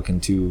it's talking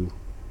to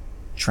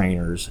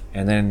trainers.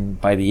 And then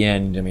by the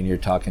end, I mean, you're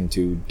talking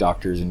to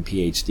doctors and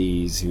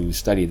PhDs who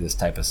study this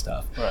type of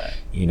stuff. Right.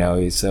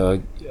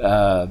 So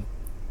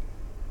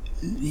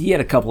he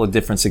had a couple of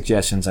different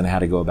suggestions on how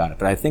to go about it.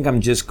 But I think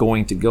I'm just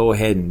going to go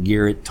ahead and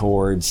gear it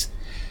towards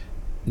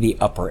the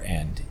upper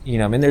end.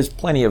 There's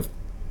plenty of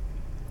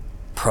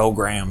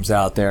programs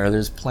out there.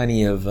 There's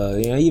plenty of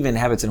even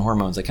Habits and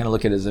Hormones. I kind of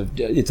look at it as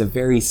it's a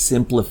very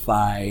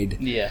simplified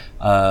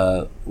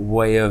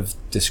way of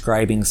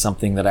describing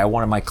something that I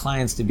wanted my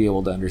clients to be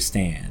able to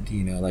understand.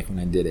 Like when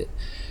I did it.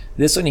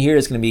 This one here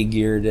is going to be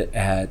geared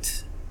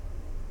at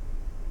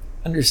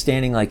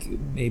understanding like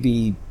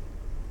maybe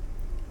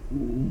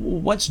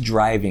what's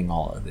driving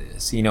all of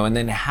this, and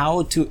then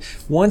how to,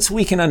 once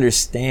we can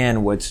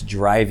understand what's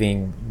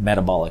driving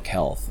metabolic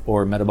health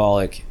or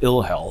metabolic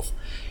ill health,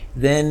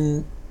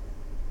 then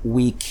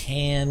we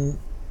can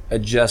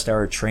adjust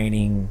our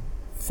training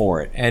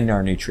for it and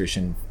our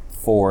nutrition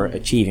for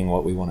achieving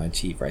what we want to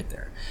achieve right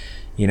there.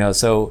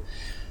 So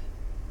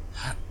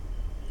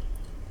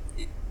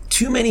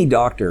too many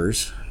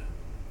doctors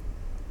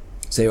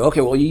say,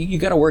 okay, well, you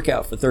got to work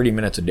out for 30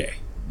 minutes a day.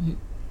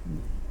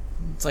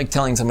 It's like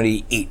telling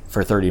somebody to eat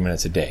for 30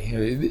 minutes a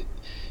day.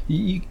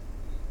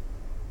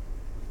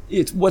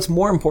 It's what's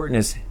more important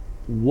is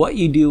what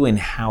you do and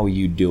how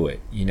you do it.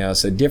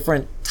 So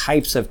different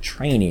types of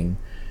training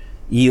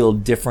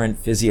yield different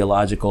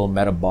physiological,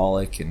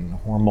 metabolic, and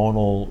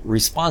hormonal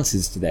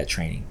responses to that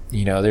training.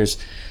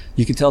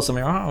 You could tell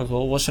somebody, oh,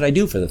 well, what should I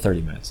do for the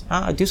 30 minutes?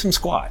 Do some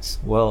squats.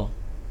 Well,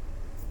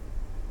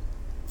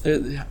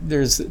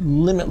 there's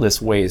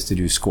limitless ways to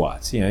do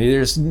squats.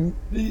 There's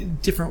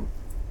different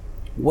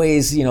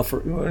ways, for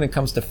when it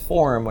comes to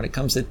form, when it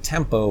comes to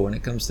tempo, when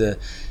it comes to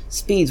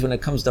speeds, when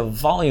it comes to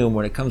volume,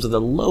 when it comes to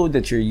the load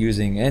that you're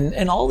using,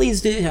 and all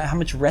these, how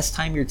much rest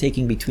time you're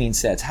taking between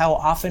sets, how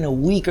often a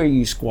week are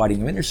you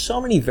squatting. I mean, there's so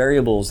many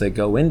variables that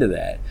go into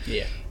that.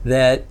 Yeah.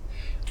 That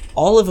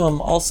all of them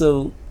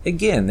also,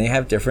 again, they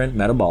have different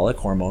metabolic,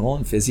 hormonal,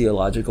 and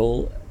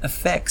physiological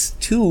effects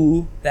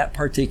to that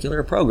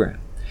particular program.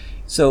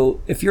 So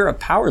if you're a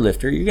power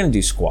lifter, you're going to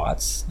do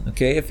squats.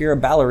 Okay. If you're a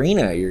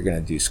ballerina, you're going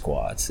to do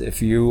squats.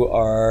 If you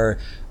are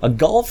a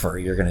golfer,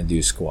 you're going to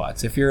do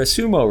squats. If you're a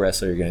sumo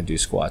wrestler, you're going to do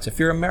squats. If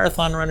you're a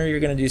marathon runner, you're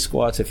going to do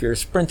squats. If you're a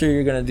sprinter,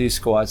 you're going to do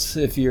squats.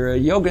 If you're a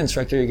yoga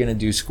instructor, you're going to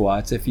do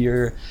squats. If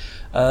you're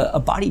a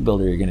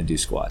bodybuilder, you're going to do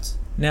squats.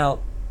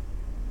 Now,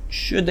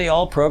 should they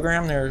all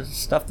program their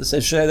stuff that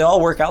says, should they all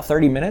work out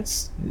 30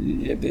 minutes?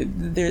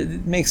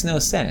 It makes no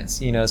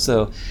sense,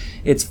 so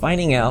it's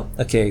finding out,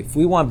 okay, if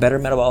we want better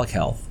metabolic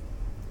health,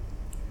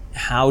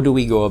 how do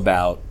we go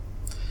about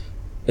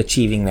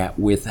achieving that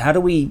how do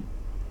we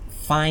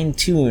fine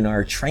tune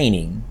our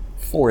training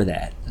for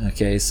that?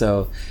 Okay,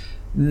 so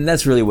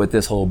that's really what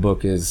this whole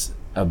book is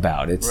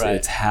about.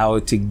 It's how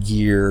to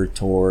gear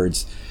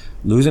towards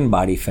losing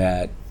body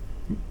fat,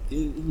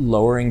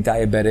 lowering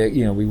diabetic,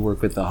 we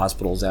work with the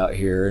hospitals out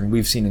here, and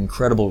we've seen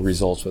incredible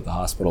results with the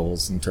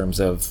hospitals in terms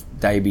of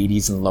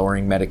diabetes and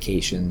lowering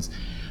medications,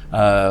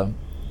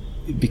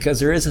 because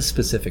there is a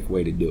specific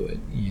way to do it,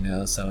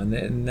 so,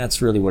 and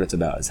that's really what it's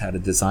about, is how to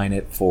design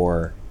it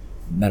for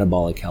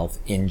metabolic health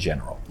in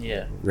general.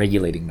 Yeah.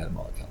 Regulating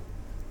metabolic health.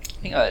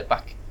 I think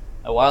back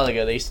a while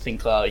ago, they used to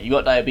think, you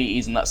got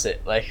diabetes and that's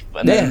it.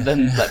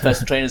 Then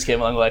personal trainers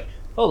came along like,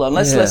 hold on,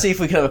 let's see if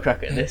we can have a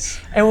crack at this.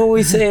 And when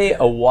we say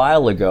a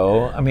while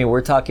ago, I mean,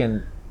 we're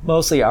talking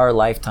mostly our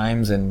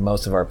lifetimes and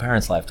most of our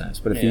parents'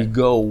 lifetimes. But if you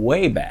go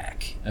way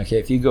back,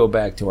 if you go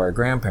back to our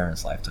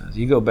grandparents' lifetimes,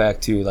 you go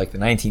back to like the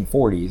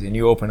 1940s and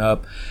you open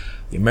up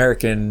the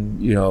American,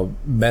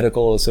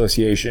 Medical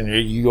Association,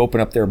 you open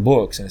up their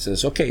books and it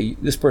says, okay,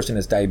 this person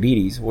has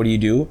diabetes. What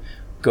do?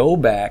 Go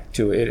back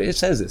to it. It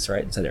says this,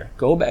 right? It says there.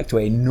 Go back to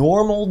a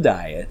normal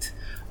diet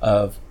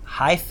of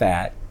high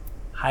fat,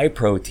 high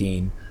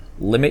protein,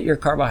 limit your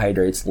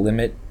carbohydrates,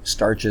 limit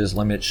starches,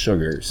 limit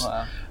sugars.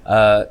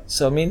 Wow.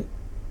 So, I mean,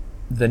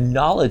 the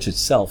knowledge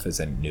itself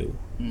isn't new,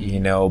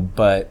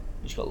 but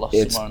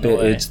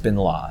it's been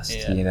lost,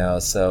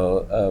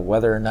 So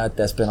whether or not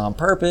that's been on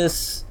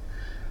purpose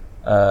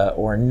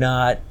or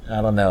not,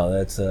 I don't know.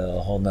 That's a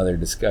whole nother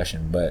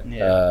discussion. But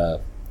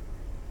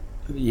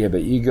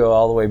but you go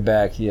all the way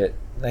back,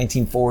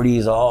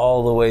 1940s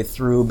all the way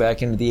through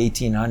back into the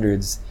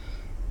 1800s.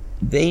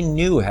 They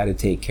knew how to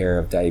take care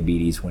of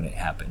diabetes when it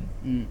happened.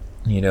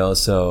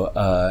 So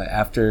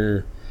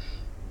after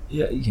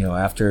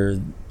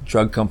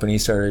drug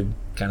companies started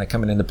kind of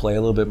coming into play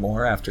a little bit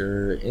more,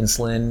 after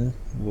insulin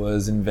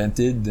was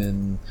invented,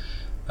 then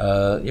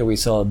we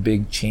saw a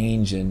big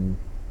change in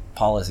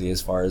policy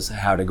as far as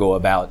how to go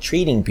about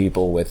treating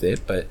people with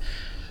it. But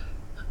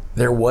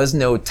there was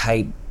no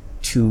type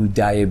 2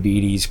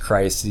 diabetes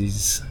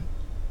crises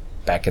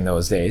back in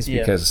those days,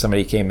 because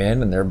somebody came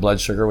in and their blood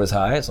sugar was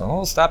high.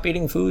 So, stop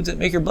eating foods that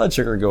make your blood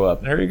sugar go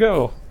up. There you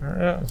go.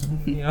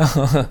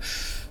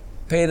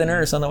 Pay the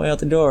nurse on the way out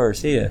the door.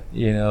 See ya.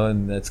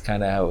 And that's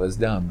kind of how it was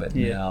done. But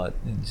now it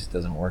just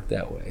doesn't work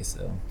that way.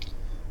 So,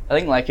 I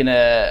think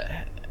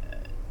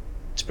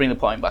to bring the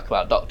point back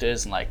about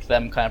doctors and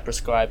them kind of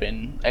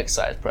prescribing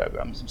exercise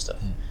programs and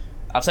stuff.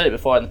 I've said it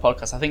before in the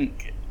podcast. I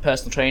think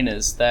personal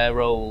trainers, their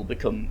role will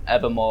become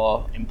ever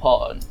more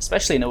important,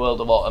 especially in a world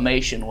of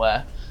automation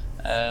where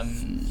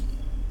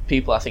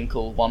people, I think,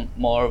 will want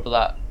more of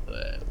that.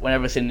 When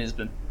everything is,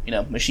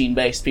 machine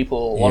based,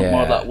 people want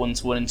more of that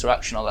one-to-one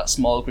interaction or that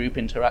small group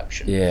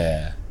interaction.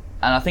 Yeah.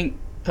 And I think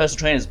personal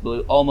trainers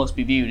will almost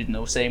be viewed in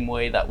the same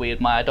way that we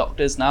admire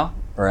doctors now.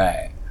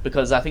 Right.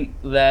 Because I think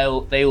they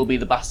will be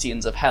the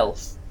bastions of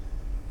health.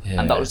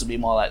 And doctors will be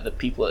more like the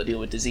people that deal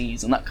with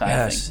disease and that kind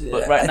of thing.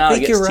 But right now it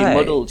gets too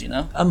muddled,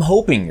 I'm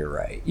hoping you're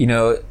right.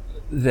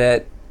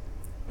 That,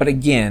 but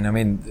again, I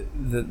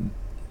mean,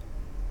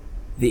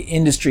 the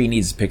industry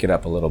needs to pick it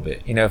up a little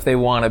bit. If they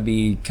want to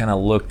be kind of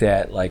looked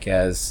at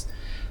as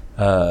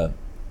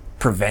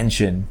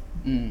prevention,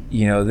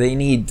 they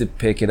need to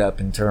pick it up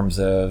in terms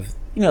of,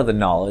 the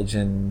knowledge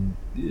and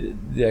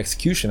the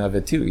execution of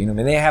it too.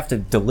 They have to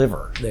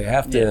deliver. They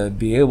have to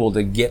be able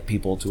to get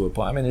people to a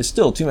point. I mean, there's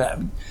still too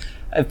many.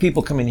 I have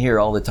people come in here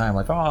all the time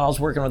I was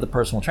working with a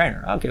personal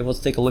trainer. Okay, well, let's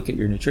take a look at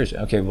your nutrition.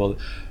 Okay, well,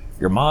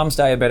 your mom's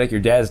diabetic, your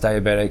dad's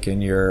diabetic,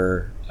 and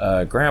your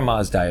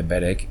grandma's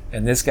diabetic,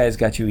 and this guy's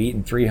got you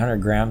eating 300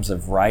 grams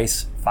of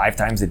rice 5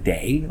 times a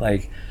day.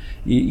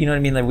 You know what I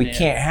mean? We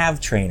can't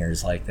have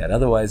trainers like that.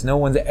 Otherwise, no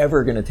one's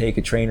ever going to take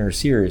a trainer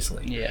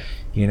seriously. Yeah.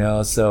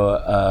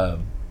 So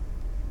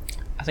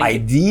I think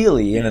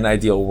ideally, in an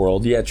ideal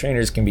world,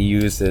 trainers can be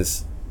used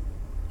as,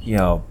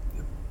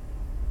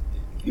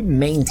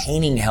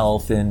 maintaining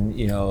health, and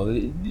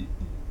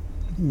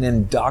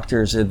then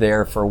doctors are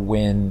there for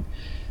when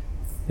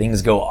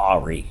things go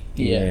awry.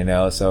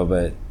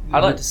 But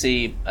I'd like to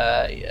see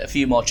a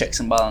few more checks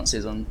and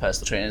balances on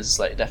personal trainers.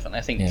 Definitely,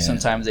 I think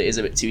sometimes it is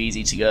a bit too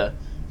easy to go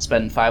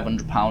spend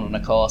 £500 on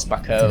a course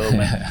back home,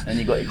 and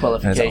you got your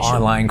qualification. It's an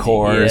online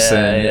course,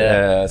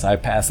 so I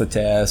passed the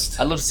test.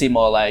 I'd love to see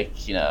more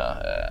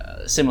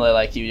similar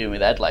like you were doing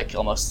with Ed,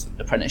 almost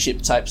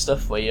apprenticeship type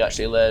stuff where you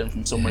actually learn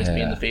from someone who's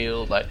been in the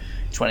field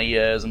 20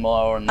 years and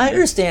more. And I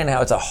understand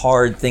how it's a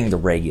hard thing to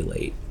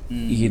regulate.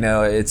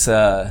 It's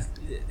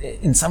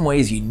in some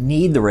ways you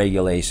need the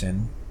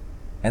regulation,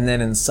 and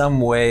then in some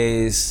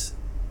ways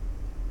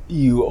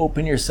you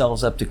open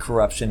yourselves up to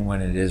corruption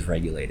when it is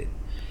regulated.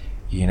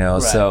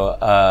 Right.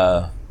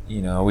 So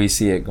we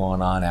see it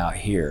going on out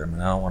here. I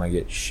mean, I don't want to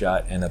get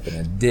shot, end up in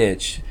a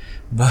ditch,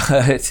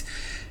 but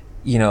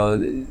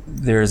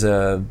there's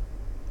a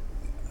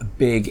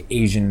big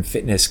Asian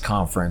fitness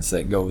conference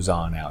that goes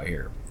on out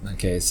here.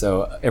 Okay,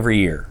 so every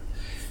year.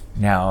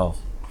 Now,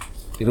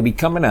 it'll be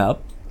coming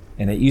up,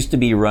 and it used to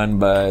be run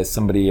by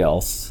somebody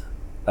else,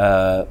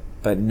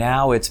 but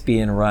now it's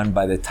being run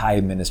by the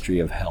Thai Ministry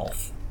of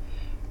Health.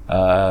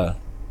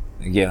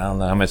 Again, I don't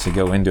know how much to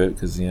go into it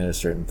because there's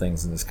certain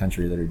things in this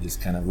country that are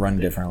just kind of run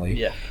differently.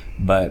 Yeah.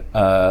 But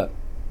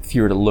if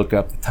you were to look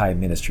up the Thai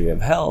Ministry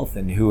of Health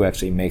and who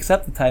actually makes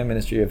up the Thai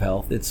Ministry of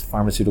Health, it's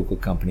pharmaceutical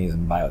companies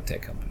and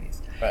biotech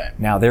companies. Right.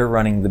 Now they're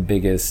running the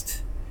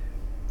biggest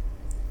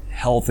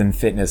health and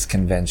fitness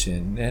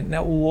convention. And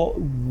now,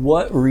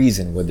 what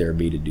reason would there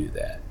be to do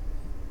that?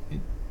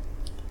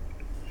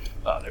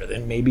 Other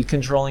than maybe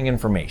controlling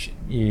information,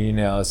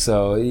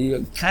 So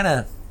you kind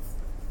of,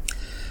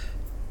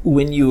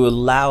 when you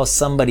allow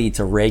somebody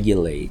to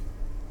regulate,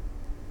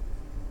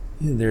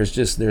 there's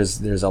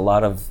a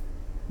lot of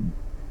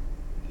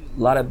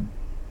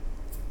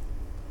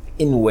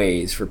in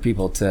ways for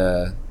people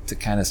to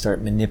kind of start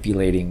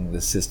manipulating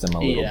the system a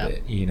little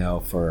bit,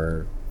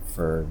 for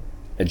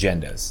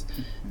agendas,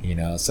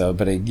 So,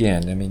 but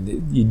again, I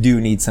mean, you do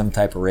need some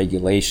type of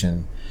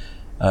regulation,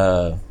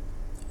 and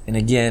And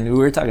again, we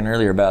were talking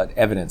earlier about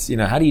evidence.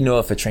 How do you know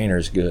if a trainer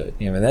is good?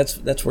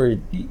 That's where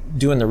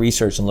doing the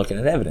research and looking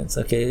at evidence.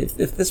 Okay,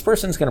 if this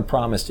person's going to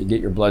promise to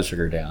get your blood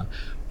sugar down,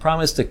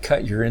 promise to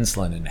cut your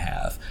insulin in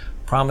half,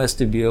 promise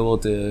to be able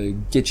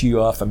to get you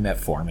off of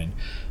metformin,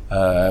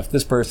 if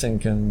this person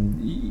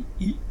can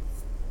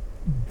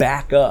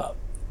back up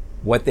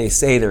what they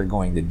say they're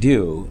going to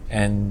do,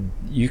 and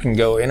you can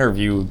go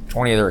interview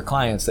 20 of their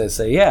clients that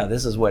say, yeah,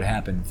 this is what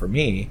happened for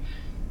me.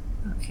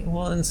 Okay,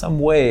 well, in some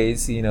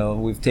ways,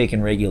 we've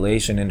taken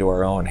regulation into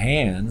our own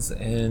hands,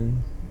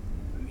 and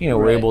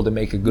we're able to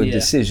make a good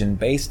decision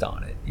based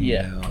on it.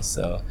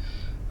 So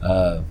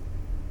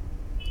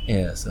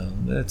so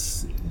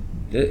that's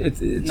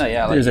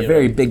there's a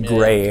very big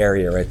gray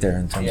area right there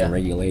in terms of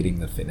regulating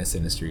the fitness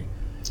industry.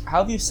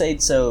 How have you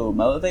stayed so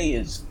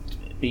motivated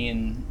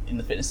being in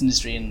the fitness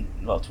industry in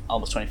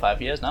almost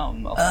 25 years now?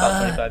 About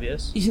 25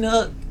 years?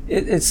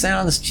 It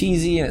sounds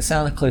cheesy and it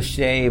sounds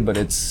cliche, but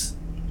it's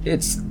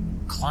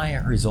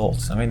client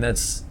results. I mean,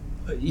 that's,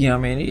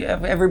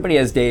 everybody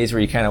has days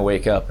where you kind of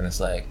wake up and it's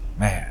like,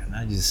 man,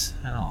 I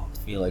don't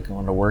feel like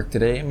going to work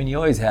today. I mean, you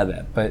always have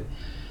that. But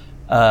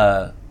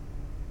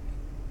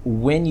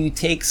when you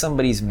take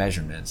somebody's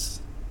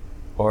measurements,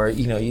 or,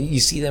 you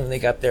see them, they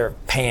got their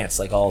pants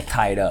like all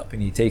tied up,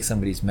 and you take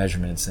somebody's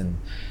measurements and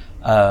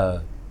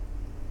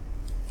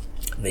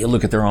they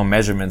look at their own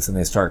measurements and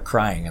they start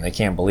crying and they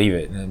can't believe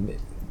it. And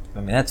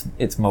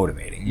it's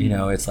motivating.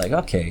 It's like,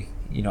 okay,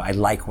 I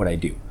like what I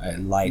do. I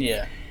like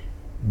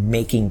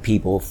making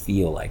people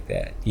feel like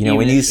that.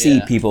 When you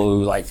see people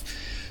who like,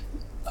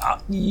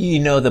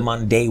 them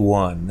on day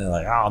one, they're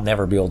like, I'll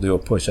never be able to do a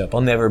push-up. I'll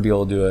never be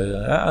able to do it.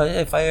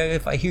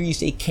 If I hear you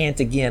say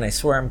can't again, I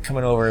swear I'm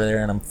coming over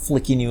there and I'm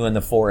flicking you in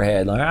the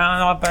forehead.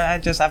 Like,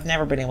 but I've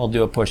never been able to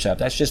do a push-up.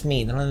 That's just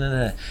me.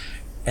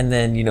 And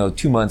then,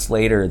 2 months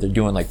later, they're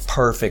doing like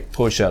perfect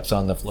push-ups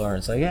on the floor. And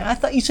it's like, I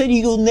thought you said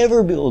you'll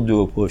never be able to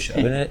do a push-up.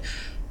 And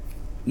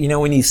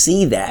when you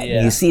see that,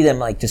 and you see them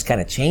like just kind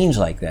of change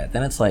like that,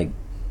 then it's like,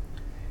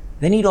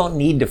 then you don't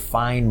need to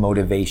find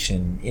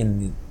motivation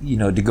in,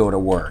 to go to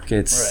work.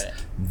 It's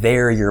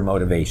they're your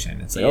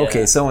motivation. It's like,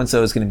 okay,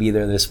 so-and-so is going to be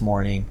there this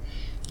morning,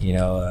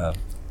 and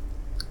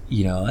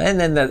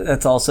then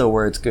that's also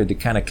where it's good to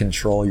kind of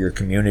control your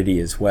community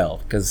as well,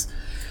 because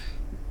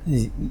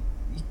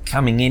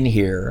coming in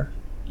here,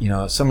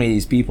 so many of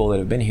these people that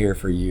have been here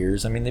for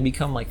years, I mean, they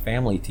become like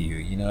family to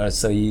you,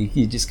 so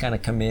you just kind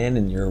of come in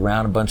and you're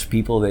around a bunch of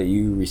people that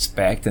you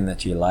respect and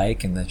that you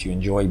like and that you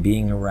enjoy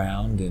being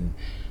around, and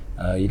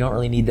you don't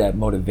really need that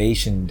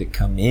motivation to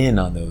come in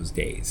on those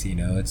days.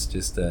 It's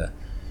just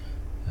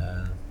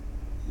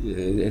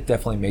it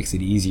definitely makes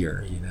it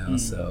easier.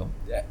 So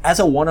as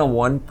a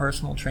one-on-one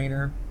personal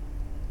trainer,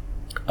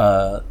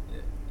 I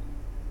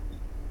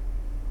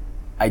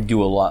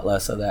do a lot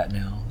less of that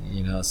now.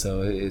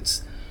 So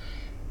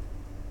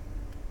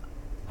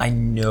I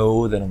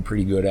know that I'm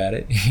pretty good at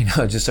it.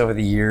 Just over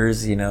the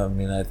years.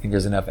 I think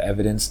there's enough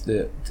evidence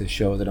to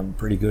show that I'm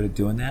pretty good at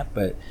doing that,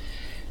 but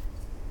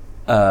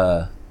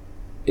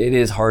it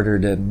is harder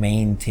to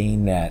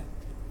maintain that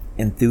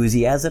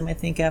enthusiasm, I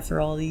think,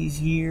 after all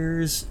these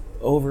years,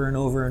 over and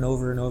over and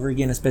over and over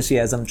again, especially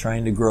as I'm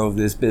trying to grow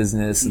this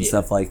business and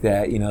stuff like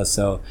that,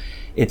 so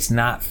it's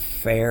not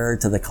fair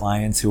to the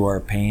clients who are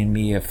paying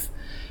me if,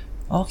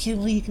 okay,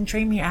 well, you can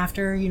train me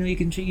after, you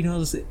can,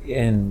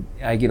 and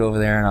I get over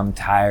there and I'm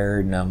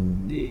tired and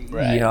I'm,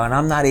 and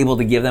I'm not able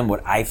to give them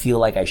what I feel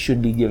like I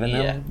should be giving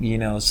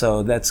them,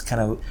 so that's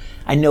kind of,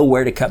 I know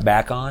where to cut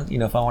back on,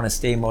 if I want to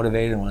stay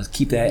motivated and want to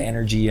keep that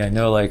energy, I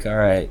know like, all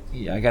right,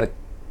 I got to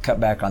cut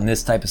back on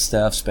this type of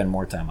stuff, spend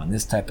more time on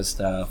this type of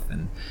stuff,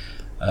 and,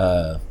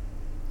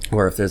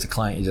 or if there's a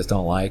client you just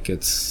don't like,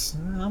 it's,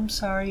 I'm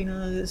sorry,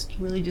 this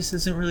really just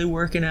isn't really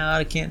working out,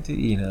 I can't do,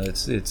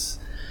 it's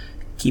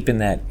keeping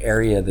that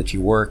area that you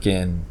work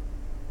in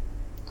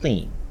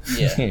clean.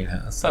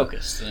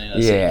 Focused. So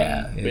you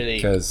can really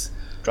because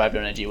drive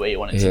your energy where you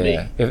want it to be.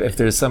 If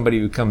there's somebody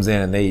who comes in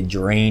and they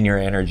drain your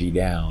energy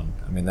down,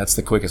 I mean, that's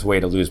the quickest way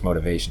to lose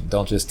motivation.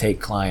 Don't just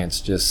take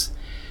clients just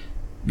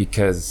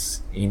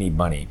because you need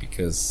money,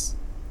 because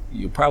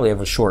you probably have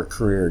a short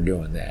career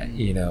doing that,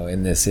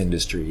 in this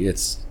industry.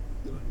 It's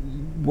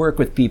work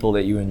with people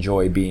that you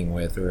enjoy being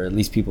with, or at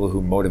least people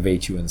who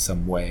motivate you in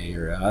some way.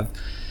 Or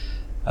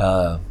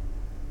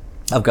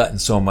I've gotten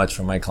so much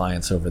from my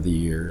clients over the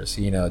years,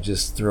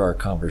 just through our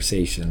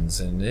conversations,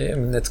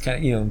 and that's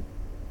kind of,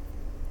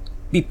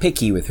 be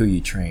picky with who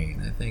you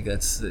train. I think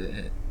that's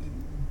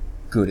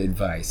good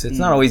advice. It's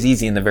not always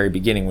easy in the very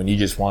beginning when you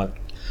just want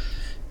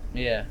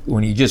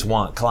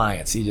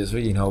clients. You just,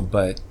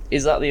 but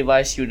is that the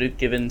advice you would have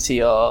given to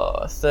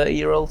your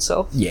 30-year-old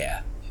self?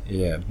 Yeah.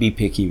 Be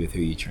picky with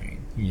who you train.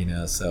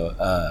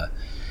 So,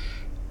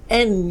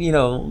 and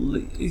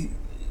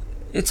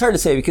it's hard to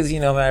say because,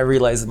 I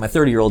realize that my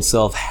 30-year-old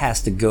self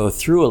has to go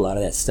through a lot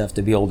of that stuff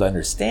to be able to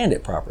understand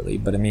it properly.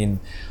 But I mean,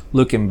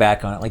 looking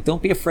back on it, like,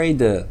 don't be afraid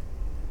to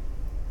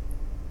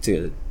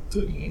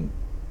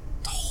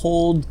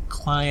hold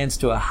clients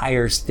to a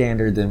higher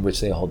standard than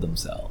which they hold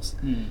themselves.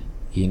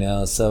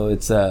 So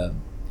it's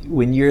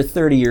when you're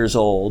 30 years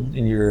old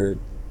and you're a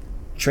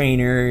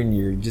trainer and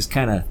you're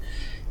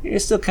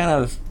still kind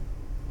of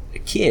a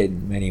kid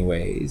in many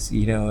ways,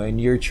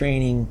 and you're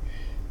training,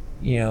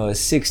 a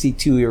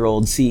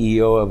 62-year-old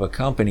CEO of a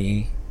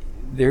company,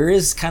 there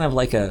is kind of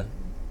like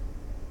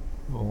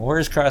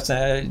where's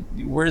crossing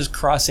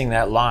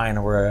that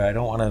line where I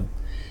don't want to,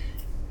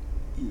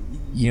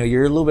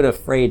 you're a little bit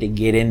afraid to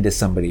get into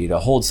somebody, to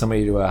hold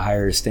somebody to a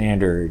higher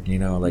standard,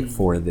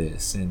 for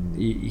this.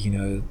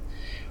 And,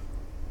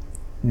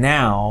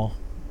 now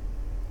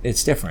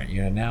it's different.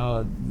 Now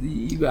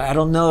I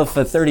don't know if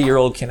a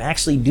 30-year-old can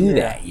actually do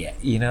that yet.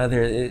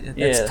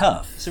 It's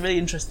tough. It's a really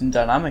interesting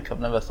dynamic. I've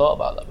never thought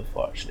about that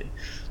before, actually.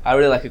 I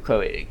really like a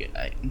quote.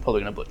 I'm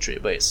probably going to butcher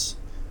it, but it's,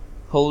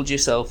 hold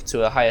yourself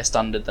to a higher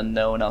standard than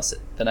anyone else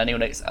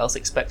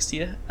expects to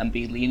you, and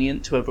be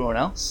lenient to everyone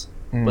else.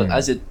 But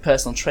as a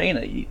personal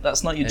trainer,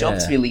 that's not your job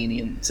to be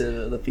lenient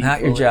to the people.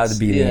 Not your job to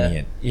be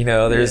lenient.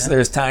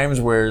 There's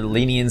times where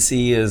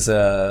leniency is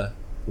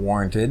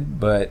warranted,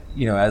 but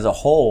as a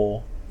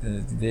whole,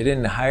 they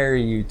didn't hire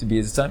you to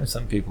be.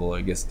 Some people,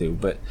 I guess, do,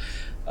 but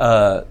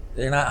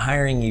they're not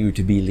hiring you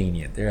to be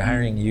lenient. They're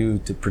hiring you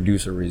to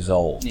produce a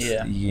result.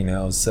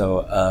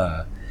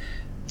 So.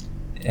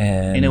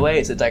 And in a way,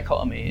 it's a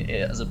dichotomy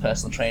as a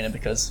personal trainer,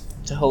 because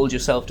to hold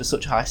yourself to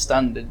such a high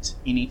standard,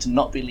 you need to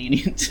not be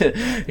lenient to,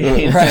 to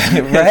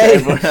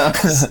everyone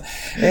else.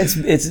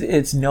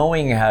 It's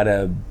knowing how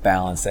to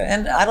balance that,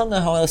 and I don't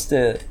know how else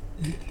to.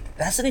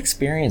 That's an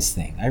experience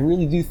thing. I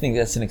really do think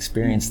that's an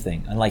experience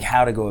thing, and like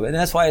how to go. And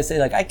that's why I say,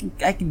 like, I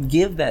can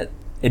give that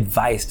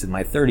advice to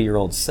my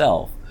 30-year-old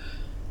self,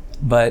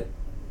 but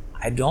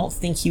I don't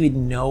think he would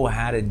know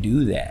how to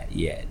do that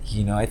yet.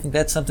 I think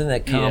that's something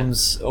that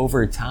comes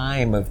over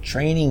time of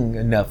training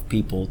enough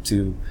people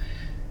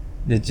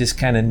that just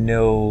kind of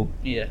know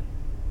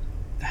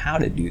how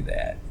to do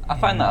that. I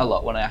find that a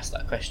lot when I ask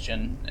that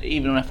question.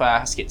 Even if I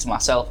ask it to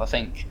myself, I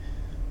think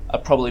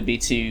I'd probably be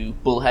too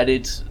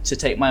bullheaded to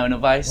take my own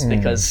advice,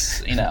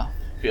 because,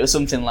 if it was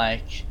something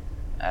like,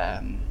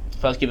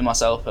 if I was giving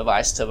myself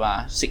advice to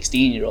my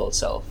 16-year-old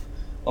self,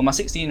 well, my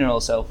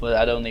 16-year-old self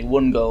had only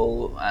one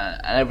goal,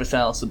 and everything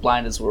else, the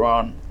blinders were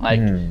on.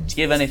 To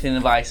give anything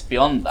advice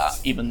beyond that,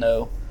 even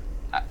though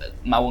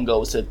my one goal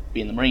was to be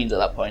in the Marines at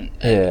that point,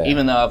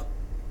 even though I've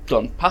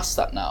gone past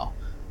that now,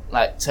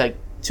 to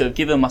have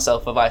given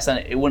myself advice then,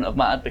 it wouldn't have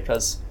mattered,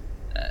 because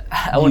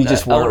I weren't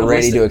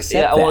ready to accept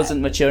that. I wasn't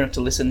mature enough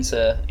to listen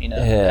to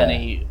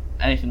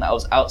anything that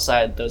was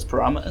outside those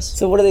parameters.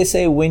 So what do they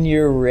say? When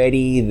you're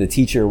ready, the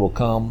teacher will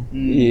come.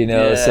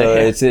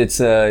 It's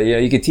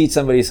you could teach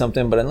somebody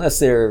something, but unless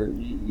they're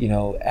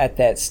at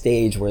that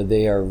stage where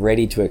they are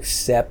ready to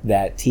accept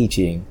that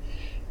teaching,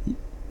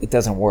 it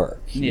doesn't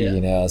work.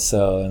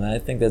 So, and I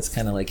think that's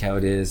kind of like how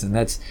it is, and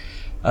that's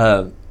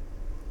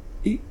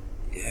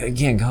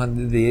again,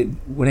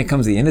 when it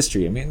comes to the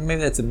industry, I mean,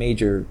 maybe that's a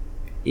major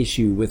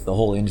issue with the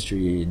whole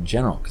industry in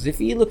general, because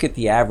if you look at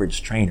the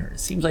average trainer, it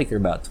seems like they're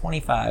about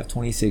 25,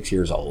 26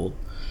 years old,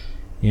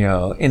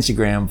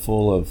 Instagram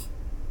full of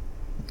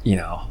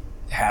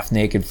half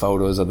naked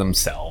photos of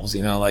themselves,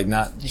 like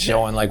not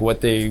showing like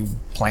what they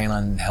plan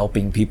on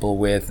helping people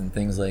with and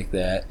things like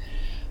that,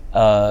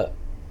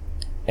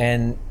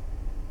 and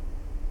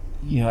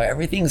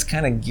everything's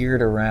kind of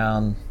geared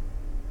around,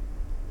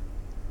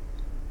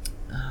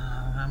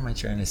 how am I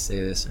trying to say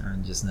this, or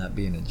I'm just not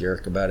being a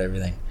jerk about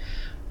everything.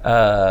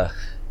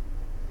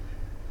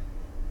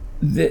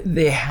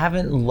 They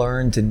haven't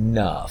learned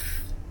enough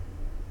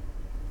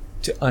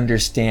to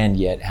understand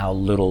yet how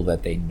little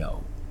that they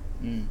know,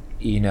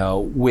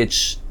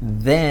 which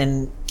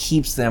then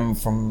keeps them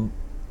from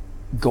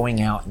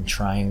going out and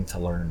trying to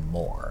learn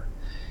more.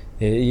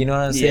 You know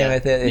what I'm saying? I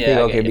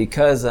think,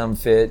 because I'm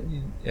fit,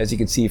 as you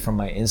can see from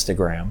my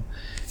Instagram,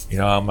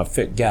 I'm a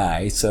fit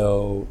guy,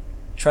 so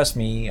trust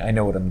me, I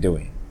know what I'm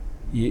doing.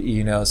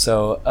 But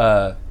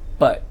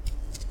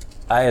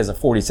I, as a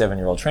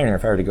 47-year-old trainer,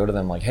 if I were to go to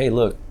them like, hey,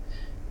 look,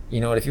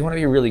 if you want to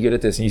be really good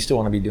at this and you still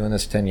want to be doing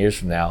this 10 years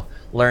from now,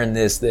 learn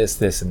this, this,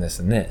 this, and this,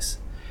 and this.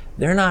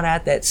 They're not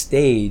at that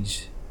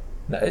stage.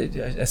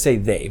 I say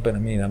they, but I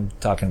mean, I'm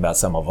talking about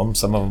some of them.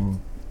 Some of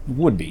them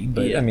would be,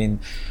 but I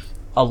mean,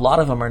 a lot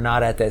of them are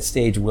not at that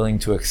stage willing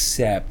to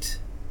accept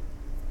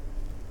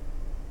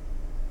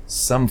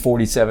some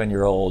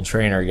 47-year-old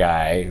trainer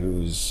guy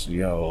who's,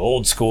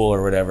 old school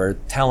or whatever,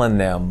 telling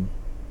them,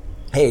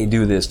 hey,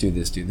 do this, do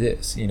this, do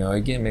this.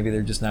 Again, maybe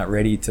they're just not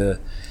ready to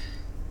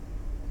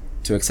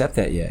accept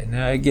that yet.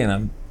 Now,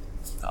 again,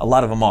 a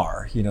lot of them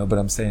are, but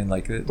I'm saying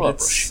like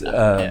that's,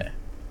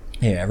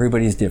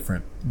 everybody's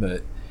different,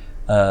 but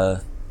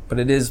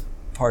it is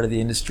part of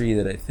the industry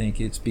that I think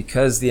it's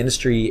because the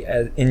industry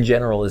in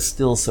general is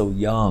still so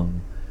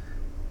young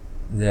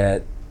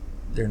that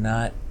they're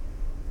not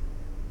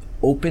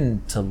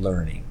open to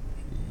learning,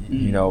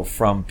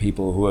 from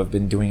people who have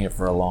been doing it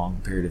for a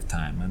long period of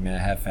time. I mean, I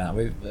have found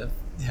we've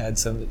had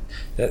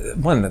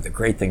one of the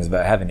great things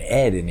about having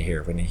Ed in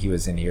here when he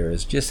was in here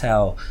is just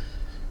how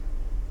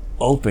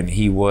open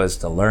he was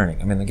to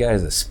learning. I mean, the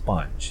guy's a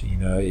sponge,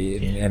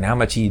 and how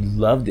much he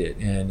loved it.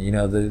 And,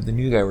 the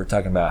new guy we're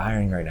talking about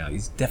hiring right now,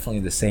 he's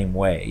definitely the same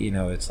way.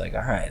 It's like,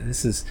 all right,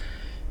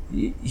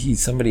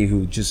 he's somebody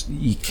who just,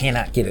 he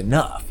cannot get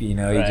enough,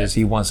 Right.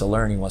 he wants to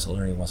learn, he wants to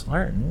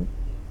learn.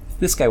 If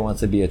this guy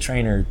wants to be a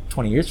trainer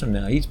 20 years from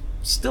now, he's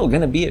still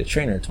going to be a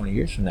trainer 20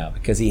 years from now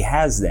because he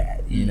has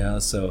that,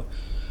 so,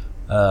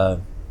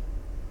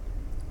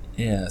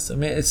 yeah, so I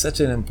mean, it's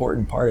such an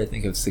important part, I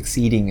think, of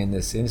succeeding in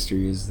this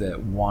industry is that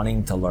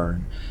wanting to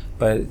learn.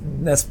 But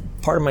that's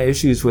part of my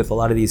issues with a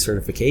lot of these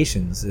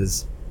certifications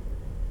is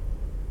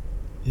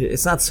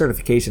it's not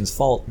certification's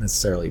fault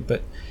necessarily,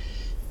 but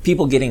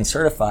people getting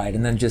certified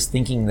and then just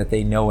thinking that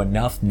they know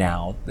enough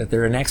now that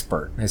they're an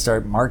expert. They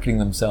start marketing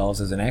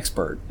themselves as an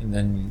expert, and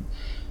then,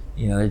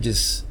 they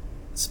just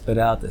spit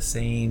out the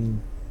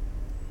same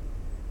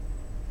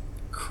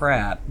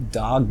crap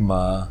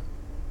dogma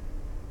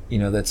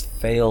that's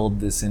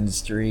failed this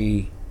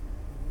industry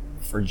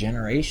for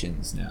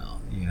generations now,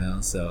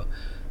 so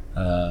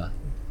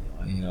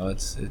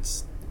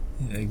it's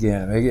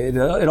again,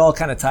 it all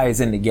kind of ties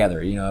in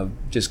together,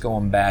 just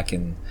going back,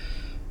 and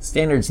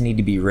standards need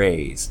to be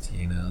raised,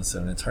 so,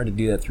 and it's hard to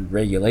do that through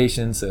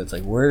regulation. So it's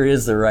like, where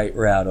is the right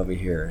route over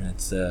here? And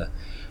it's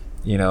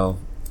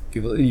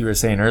people, you were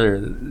saying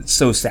earlier, it's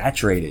so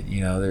saturated,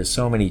 there's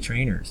so many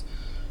trainers,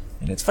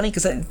 and it's funny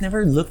because I've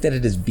never looked at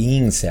it as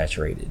being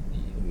saturated.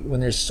 When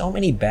there's so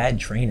many bad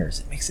trainers,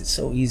 it makes it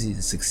so easy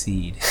to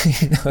succeed.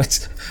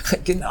 I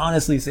can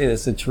honestly say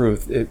that's the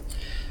truth. It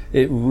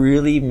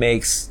really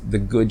makes the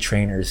good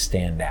trainers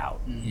stand out,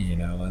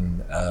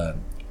 and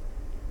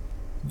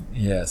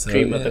yeah. So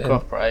Cream of the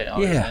crop, right?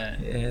 Yeah,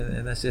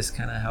 and that's just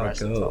kind of how it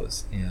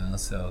goes,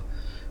 So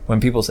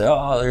when people say,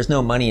 "Oh, there's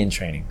no money in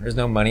training," well,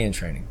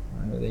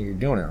 then you're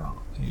doing it wrong.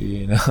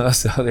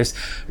 So there's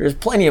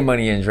plenty of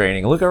money in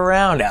training. Look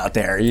around out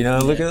there,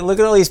 look at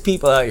all these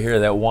people out here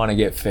that want to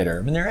get fitter.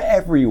 I mean, they're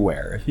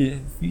everywhere.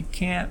 If you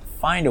can't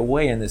find a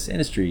way in this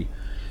industry,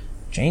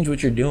 change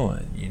what you're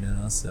doing,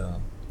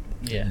 so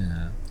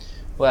yeah.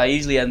 Well, I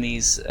usually end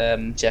these,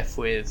 Jeff,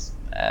 with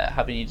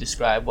having you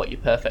describe what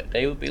your perfect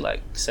day would be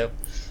like. So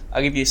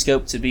I'll give you a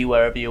scope to be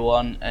wherever you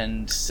want,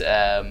 and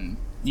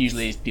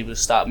usually people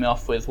start me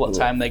off with what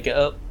time they get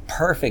up.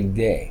 Perfect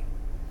day.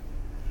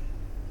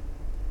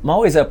 I'm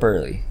always up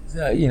early,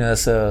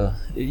 so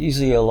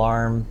usually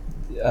alarm.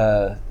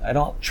 I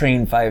don't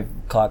train 5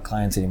 o'clock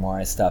clients anymore.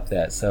 I stopped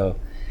that. So,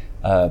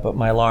 but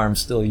my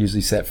alarm's still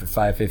usually set for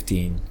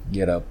 5:15.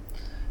 Get up.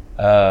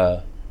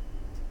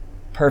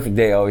 Perfect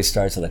day always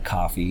starts with a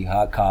coffee,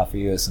 hot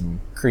coffee with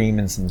some cream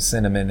and some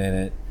cinnamon in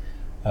it.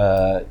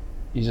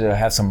 Usually I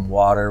have some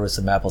water with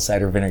some apple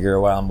cider vinegar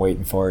while I'm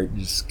waiting for it.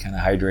 Just kind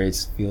of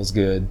hydrates, feels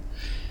good.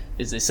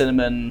 Is the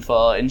cinnamon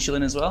for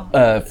insulin as well?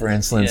 For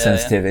insulin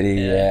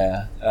sensitivity,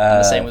 yeah. And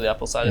the same with the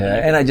apple cider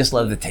vinegar. And I just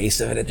love the taste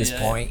of it at this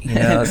point,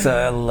 so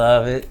I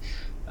love it.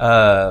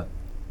 A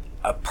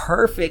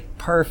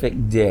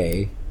perfect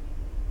day,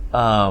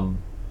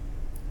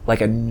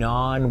 like a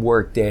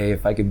non-work day,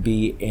 if I could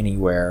be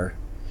anywhere,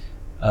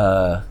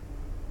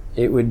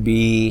 it would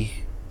be,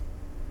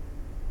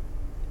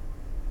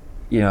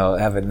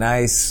 have a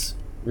nice,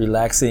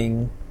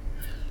 relaxing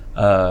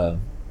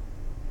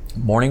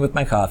morning with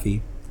my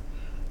coffee.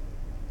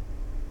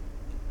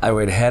 I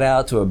would head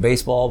out to a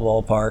baseball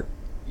ballpark.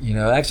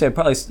 Actually,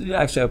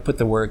 I put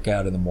the work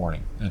out in the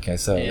morning. Okay,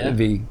 so it'd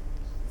be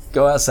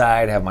go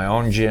outside, have my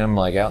own gym,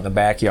 like out in the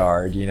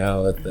backyard,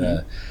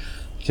 with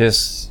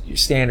just your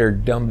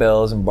standard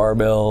dumbbells and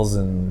barbells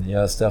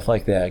and stuff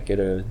like that. Get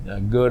a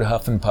good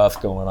huff and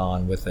puff going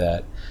on with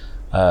that.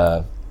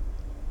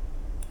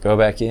 Go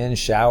back in,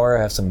 shower,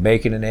 have some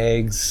bacon and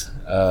eggs.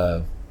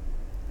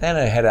 Then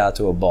I head out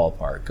to a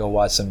ballpark, go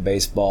watch some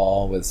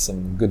baseball with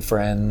some good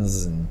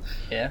friends, and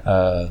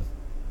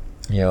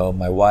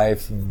my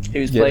wife, and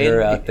Who's get her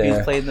out there.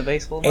 Who's playing the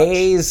baseball match?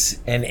 A's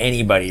and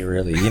anybody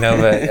really,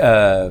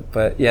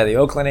 but yeah, the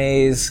Oakland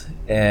A's,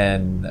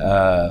 and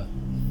I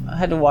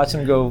had to watch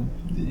them go.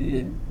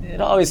 It's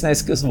always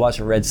nice to watch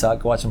a Red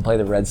Sox, watch them play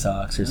the Red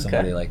Sox or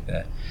somebody like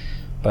that.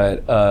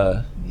 But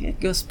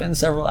go spend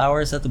several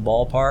hours at the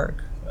ballpark.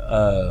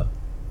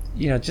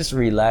 Just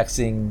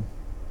relaxing.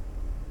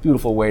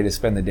 Beautiful way to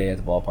spend the day at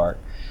the ballpark.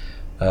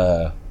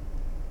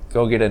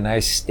 Go get a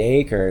nice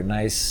steak or a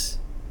nice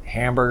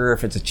hamburger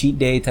if it's a cheat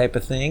day type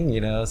of thing,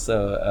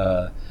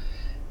 So,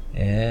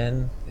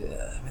 and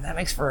that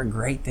makes for a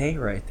great day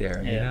right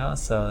there,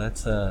 So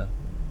that's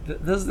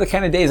those are the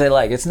kind of days I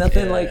like. It's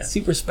nothing like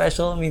super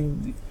special. I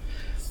mean,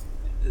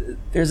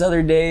 there's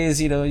other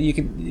days, you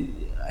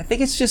can. I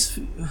think it's just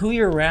who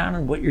you're around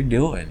and what you're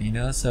doing,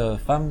 So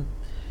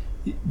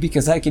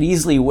because I could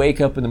easily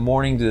wake up in the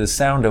morning to the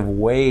sound of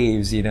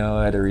waves,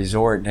 at a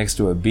resort next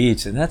to a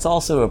beach, and that's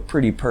also a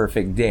pretty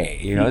perfect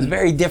day. It's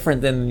very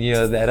different than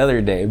that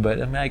other day,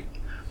 but I mean,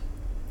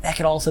 that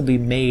could also be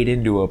made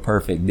into a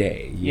perfect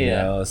day.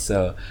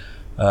 So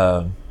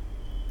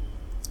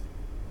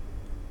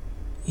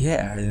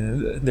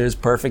there's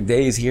perfect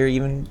days here,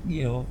 even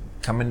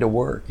coming to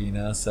work.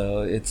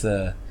 So it's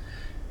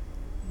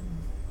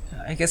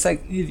I guess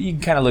you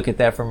can kind of look at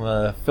that from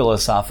a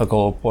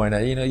philosophical point.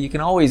 You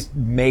can always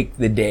make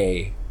the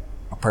day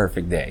a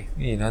perfect day.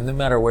 No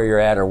matter where you're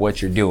at or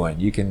what you're doing,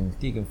 you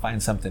can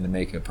find something to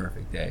make a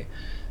perfect day.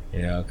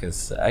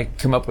 Because I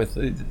come up with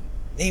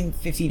name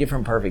 50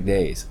 different perfect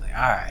days. Like,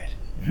 all right,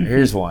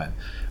 here's one.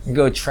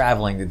 Go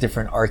traveling to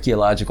different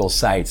archaeological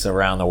sites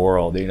around the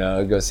world.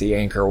 Go see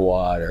Angkor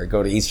Wat, or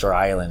go to Easter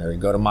Island, or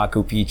go to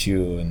Machu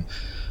Picchu, and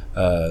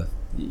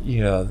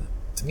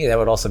to me that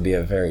would also be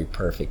a very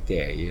perfect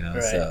day.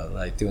 Right. So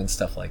like doing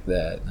stuff like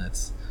that.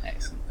 That's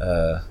excellent.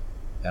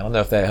 I don't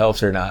know if that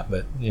helps or not,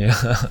 but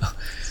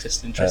it's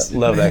just interesting. I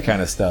love that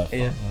kind of stuff.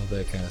 Yeah. I love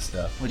that kind of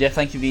stuff. Well, Jeff,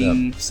 thank you for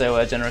being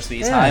so generous with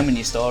your time and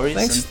your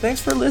stories.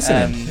 Thanks for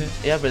listening.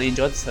 Yeah, I really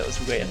enjoyed this. That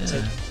was a great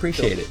episode.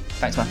 Appreciate it.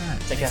 Thanks, man.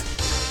 Right. Take care.